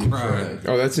when you cry.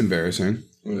 Oh, that's embarrassing.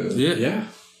 Yeah.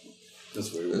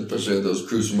 That's weird. Especially at those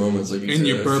crucial moments. Like and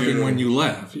you're burping when you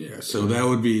laugh. Yeah. So that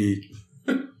would be...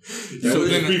 That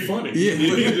would be funny. Yeah.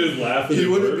 You just laugh. He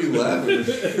wouldn't be laughing.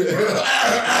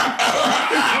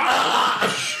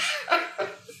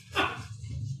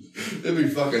 It'd be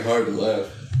fucking hard to laugh.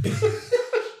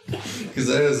 Because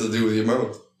that has to do with your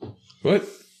mouth. What?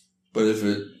 But if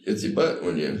it's your butt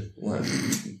when you laugh.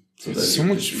 So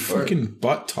much fucking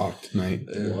butt talk tonight.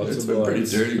 Yeah, it's been pretty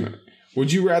dirty.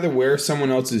 Would you rather wear someone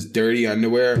else's dirty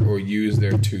underwear or use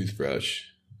their toothbrush?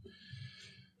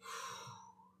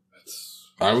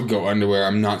 I would go underwear.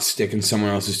 I'm not sticking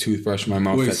someone else's toothbrush in my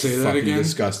mouth. Wait, That's say that fucking again?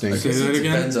 disgusting. Say that again?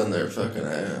 Depends on their fucking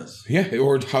ass. Yeah,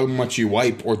 or how much you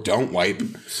wipe or don't wipe.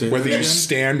 Whether you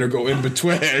stand or go in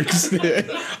betwixt.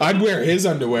 I'd wear his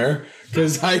underwear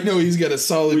because I know he's got a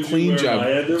solid clean job.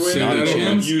 My underwear? Not a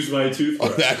chance. Use my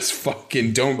toothbrush. Oh, that's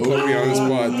fucking. Don't put me on the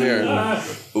spot there.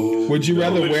 Would you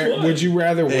rather wear? one? Would you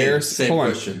rather wear? Same Hold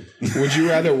on. question. Would you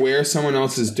rather wear someone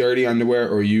else's dirty underwear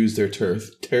or use their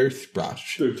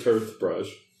toothbrush? Their toothbrush.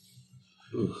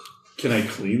 Can I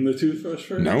clean the toothbrush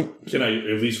first? Nope. Can I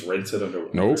at least rinse it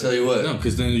underwater? Nope. Tell you what. No,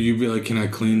 because then you'd be like, can I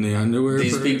clean the underwear?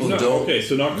 These first? people No, don't. okay,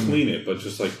 so not clean it, but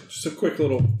just a quick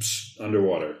little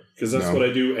underwater. Because that's what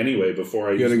I do anyway before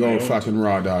I You use gotta my go own. fucking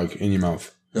raw dog in your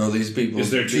mouth. No, these people. Is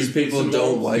there these toothpaste people don't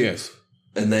involved? wipe, Yes.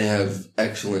 and they have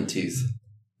excellent teeth.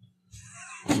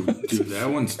 Dude, that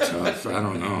one's tough. I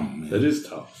don't know, man. That is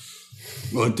tough.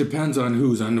 Well, it depends on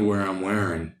whose underwear I'm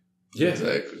wearing. Yeah.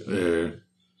 Exactly.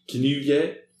 Can you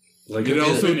get... Like It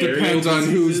also venereal depends on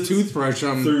whose diseases toothbrush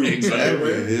I'm... through Exactly.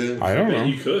 underwear? Yeah. I don't Bet know.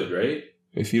 you could, right?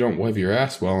 If you don't wipe your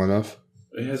ass well enough.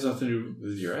 It has nothing to do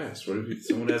with your ass. What if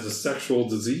someone has a sexual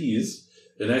disease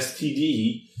an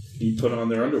STD, you put on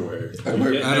their underwear. I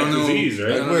don't know. Disease,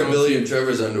 right? I wear Billy and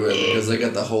Trevor's underwear because they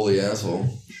got the holy asshole.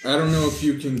 I don't know if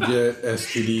you can get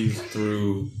STDs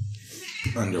through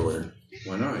underwear.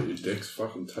 Why not? Your dick's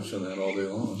fucking touching that all day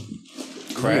long.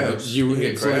 Crabs. Yeah,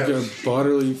 it's crabs. Like a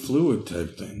bodily fluid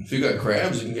type thing. If you got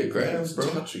crabs, you can get crabs, bro.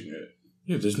 Touching it.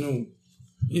 Yeah, there's no...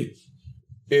 Yeah.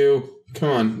 Ew. Come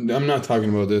on. I'm not talking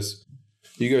about this.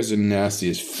 You guys are nasty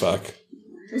as fuck.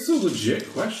 That's a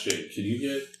legit question. Can you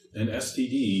get an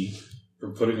STD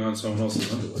from putting on someone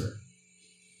else's underwear?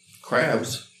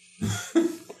 Crabs.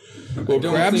 Well,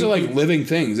 crabs are like living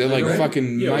things. They're like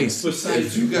fucking mice.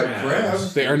 If you got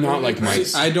crabs, they are not like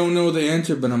mice. I don't know the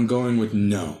answer, but I'm going with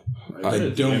no. I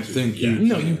don't think you...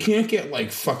 No, you can't get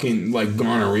like fucking like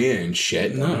gonorrhea and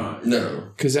shit. No.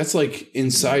 Because that's like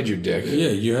inside your dick. Yeah,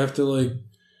 you have to like...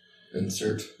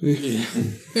 Insert. Yeah.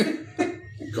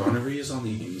 Gonorrhea is on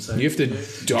the inside. You have to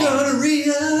dock.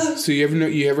 Gonorrhea! So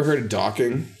you ever heard of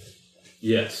docking?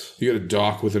 Yes. You got to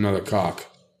dock with another cock.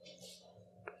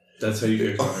 That's how you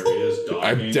get gonorrhea, is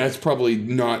docking. That's probably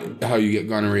not how you get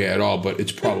gonorrhea at all, but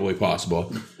it's probably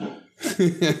possible.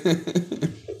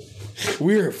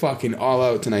 We're fucking all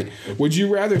out tonight. Would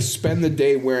you rather spend the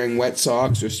day wearing wet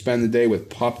socks or spend the day with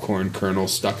popcorn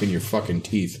kernels stuck in your fucking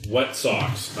teeth? Wet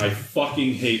socks. I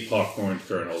fucking hate popcorn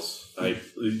kernels.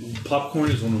 Popcorn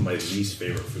is one of my least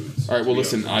favorite foods. All right, well,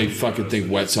 listen, I fucking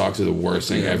think wet socks are the worst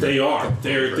thing ever. They are.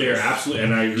 They're absolutely...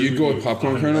 And I You'd go with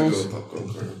popcorn kernels? I go with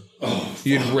popcorn kernels. Oh,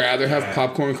 You'd rather have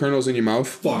popcorn kernels in your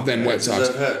mouth than wet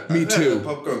socks. Me too.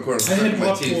 Popcorn kernels. I had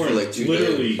my teeth for popcorn like 2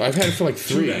 literally. days. I've had it for like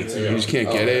 3. You just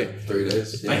can't get it. 3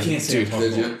 days. Yeah. I can't say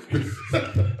popcorn.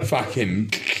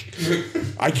 Fucking.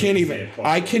 I can't even.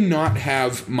 I cannot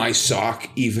have my sock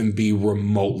even be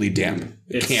remotely damp.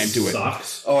 Can't do it.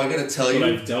 Sucks. Oh, I gotta tell you. But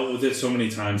I've dealt with it so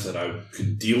many times that I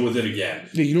could deal with it again.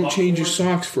 Yeah, you don't change your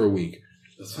socks for a week.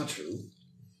 That's not true.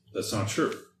 That's not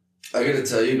true. I gotta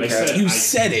tell you, you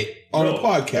said it on a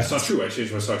podcast. That's not true. I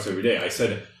change my socks every day. I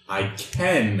said I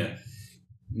can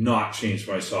not change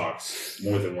my socks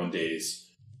more than 1 days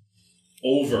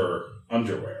over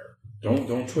underwear.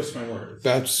 Don't twist my words.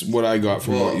 That's what I got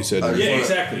from what you said.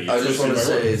 Exactly. I just want to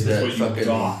say that that's what you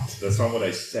got. That's not what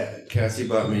I said. Cassie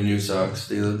bought me new socks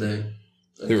the other day.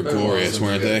 They were glorious,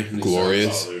 weren't they?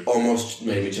 Glorious. Almost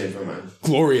made me change my mind.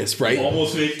 Glorious, right?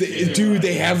 Almost made me dude,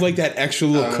 they have like that extra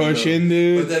little cushion,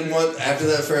 dude. But then after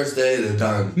that first day, they're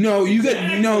done. No, you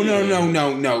got no.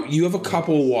 You have a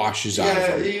couple washes out of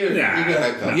them. You got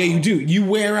a couple. Yeah, you do. You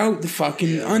wear out the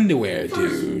fucking underwear,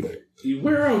 dude. You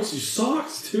wear out your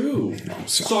socks too. No,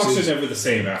 socks are never the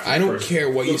same after. I don't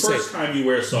care what you say. The first time you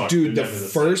wear socks, dude. The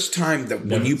first time that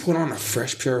when you put on a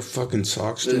fresh pair of fucking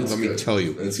socks, dude, let me tell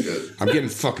you, it's good. I'm getting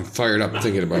fucking fired up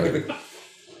thinking about it. All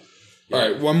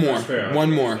right, one more. I'm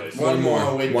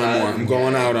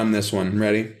going out on this one.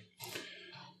 Ready?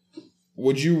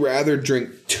 Would you rather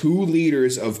drink 2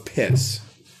 liters of piss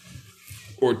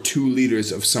or 2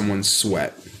 liters of someone's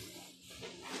sweat?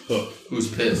 Who's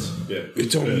piss? Yeah,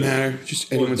 it don't matter.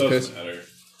 Just anyone's piss. Matter.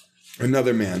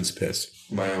 Another man's piss.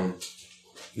 My own.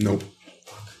 Nope.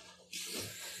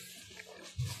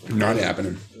 Not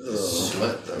happening.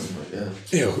 Sweat them,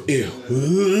 yeah.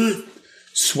 Ew.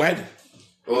 Sweat?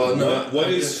 Well, no. What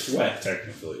is sweat,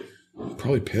 technically?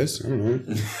 Probably piss. I don't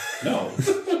know. No. What's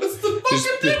the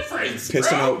fucking difference,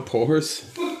 pissing out pores?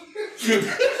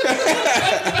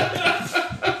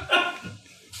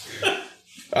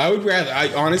 I would rather.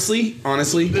 Honestly.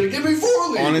 Then give me 4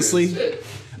 liters. Honestly,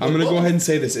 I'm gonna go ahead and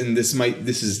say this, and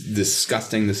this is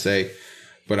disgusting to say,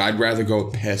 but I'd rather go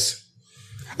with piss.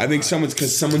 I think someone's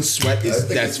sweat is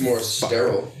that's more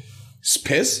sterile.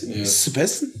 Piss? Yeah.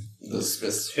 Piss?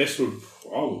 Piss would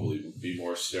probably be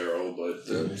more sterile, but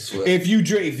sweat. If you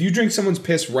drink someone's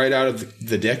piss right out of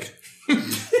the dick.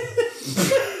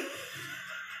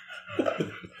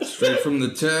 Straight from the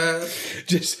tap.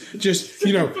 Just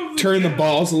turn the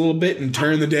balls a little bit and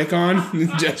turn the dick on.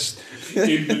 Just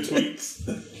in between.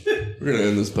 We're gonna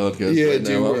end this podcast. Yeah, right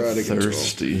dude, now. we're out of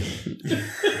thirsty.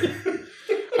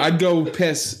 I'd go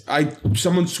piss.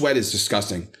 Someone's sweat is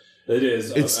disgusting. It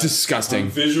is. It's disgusting. I'm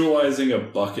visualizing a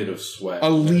bucket of sweat. A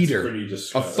liter. Pretty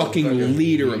disgusting. A fucking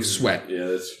liter of sweat. Yeah,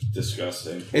 that's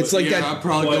disgusting. It's like that. I'll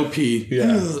probably go pee.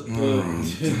 Yeah.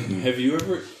 Have you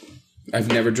ever? I've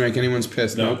never drank anyone's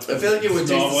piss. No. Nope. I feel like it would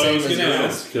taste Not the what I same was as going to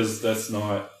yours. ask, because that's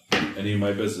not any of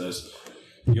my business.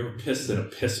 You ever pissed in a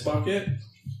piss bucket?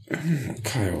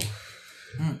 Kyle.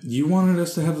 You wanted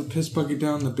us to have a piss bucket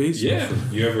down in the basement.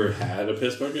 Yeah. You ever had a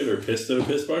piss bucket or pissed in a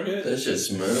piss bucket? That shit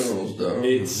smells, though.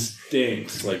 It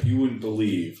stinks like you wouldn't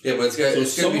believe. Yeah, but it's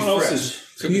gonna be fresh.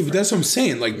 Yeah, but that's what I'm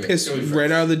saying. Like piss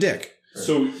right out of the dick.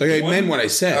 So like I meant what I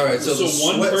said. All right, so the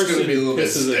one sweat's person going to be a little bit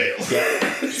pisses stale.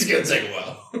 It's going to take a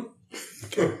while.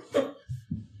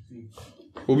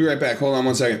 We'll be right back. Hold on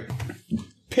 1 second.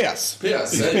 Piss.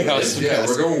 Piss. Yeah,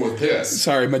 we're going with piss.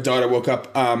 Sorry, my daughter woke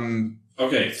up.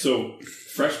 Okay, so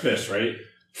fresh piss, right?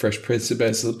 Fresh piss, the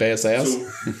best ass. So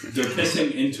they're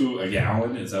pissing into a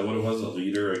gallon. Is that what it was? A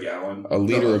liter, a gallon? A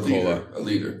liter of cola. A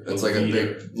liter. It's like a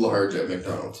big, large at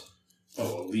McDonald's.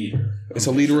 Oh, a liter. It's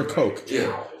a liter of Coke.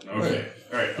 Yeah. Okay.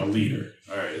 All right. A liter.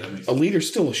 All right. That makes a liter's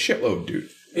still a shitload, dude.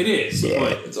 It is,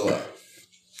 but it's a lot.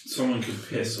 Someone could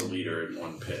piss a liter in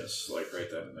one piss, like right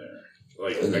then and there.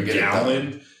 Like and a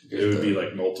gallon, it would be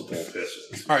like multiple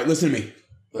pisses. All right, listen to me.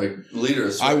 Like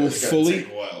liters. I will fully,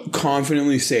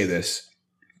 confidently say this.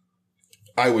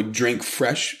 I would drink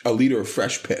a liter of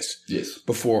fresh piss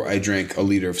before I drank a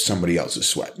liter of somebody else's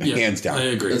sweat. Yeah, hands down. I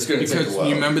agree. It's going to take a while.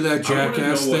 You remember that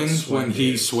Jackass thing when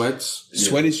he sweats? Yeah.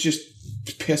 Sweat is just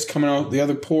piss coming out the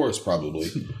other pores, probably.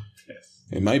 Yes.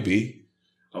 It might be.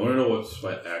 I want to know what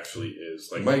sweat actually is.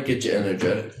 Like, it might get you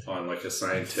energetic. On like a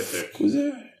scientific... Who's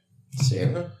that?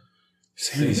 Santa?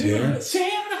 Santa's here?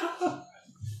 Santa!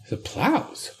 The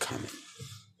plows coming.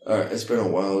 Alright, it's been a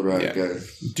wild ride,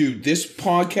 guys. Dude, this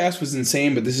podcast was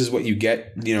insane, but this is what you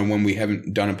get, when we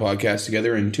haven't done a podcast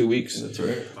together in 2 weeks. That's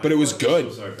right. But it was good.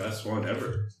 This was our best one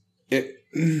ever.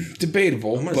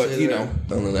 Debatable, but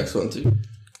on the next one too.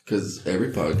 Because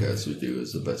every podcast we do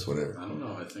is the best one ever. I don't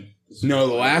know, I think... No,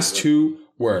 the last two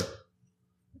were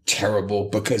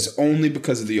terrible only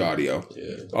because of the audio.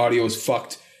 Yeah. Audio is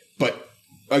fucked. But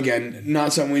again,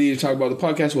 not something we need to talk about the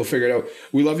podcast. We'll figure it out.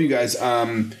 We love you guys.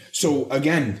 So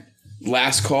again,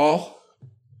 last call,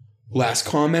 last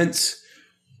comments,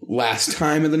 last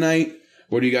time of the night.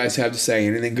 What do you guys have to say?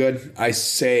 Anything good? I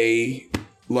say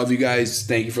love you guys.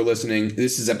 Thank you for listening.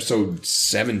 This is episode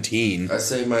 17. I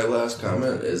say my last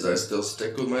comment is I still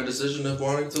stick with my decision of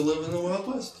wanting to live in the Wild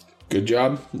West. Good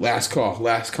job. Last call,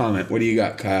 last comment. What do you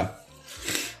got, Kyle?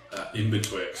 In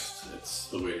betwixt. It's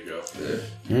the way to go.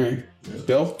 Yeah. All right. Yeah.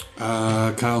 Bill?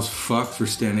 Kyle's fucked for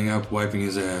standing up, wiping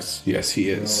his ass. Yes, he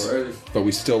is. Alrighty. But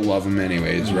we still love him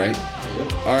anyways, right?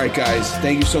 Yep. All right, guys.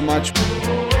 Thank you so much.